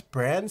best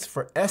brands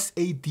for SA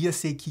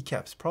DSA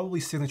keycaps? Probably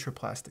Signature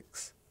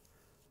Plastics.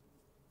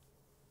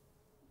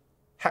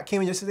 Hat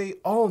came in yesterday.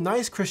 Oh,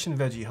 nice, Christian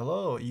Veggie.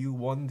 Hello, you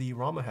won the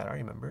Rama hat, I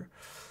remember.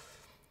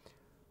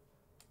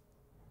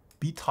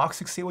 Be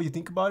toxic, say what you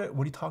think about it?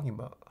 What are you talking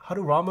about? How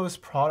do Rama's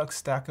products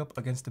stack up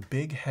against the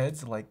big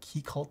heads like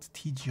Keycult,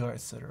 TGR,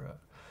 etc.?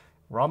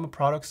 Rama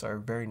products are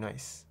very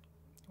nice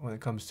when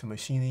it comes to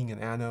machining and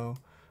anno,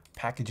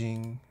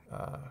 packaging,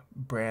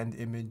 brand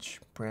image,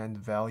 brand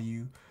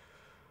value.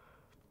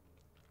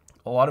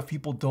 A lot of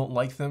people don't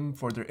like them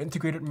for their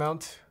integrated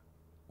mount,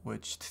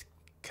 which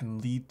can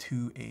lead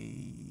to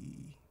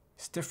a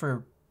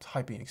stiffer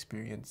typing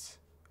experience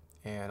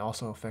and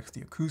also affects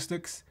the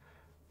acoustics.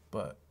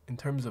 But in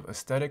terms of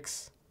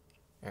aesthetics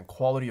and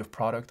quality of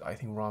product, I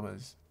think Rama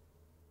is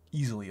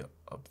easily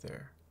up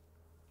there.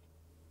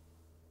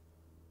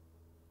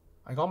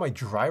 I got my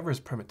driver's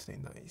permit today,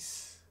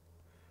 nice.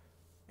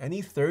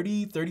 Any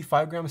 30,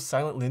 35 gram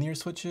silent linear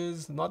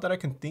switches? Not that I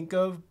can think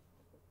of,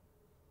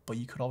 but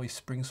you could always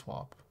spring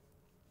swap.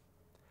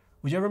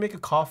 Would you ever make a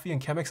coffee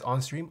and Chemex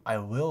on stream? I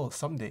will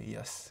someday,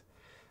 yes.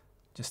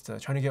 Just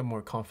trying to get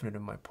more confident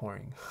in my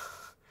pouring.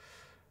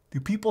 Do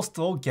people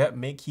still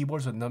make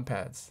keyboards with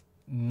numpads?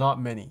 Not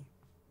many.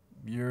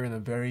 You're in a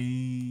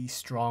very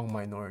strong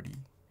minority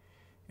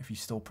if you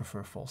still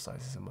prefer full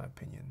sizes, in my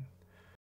opinion.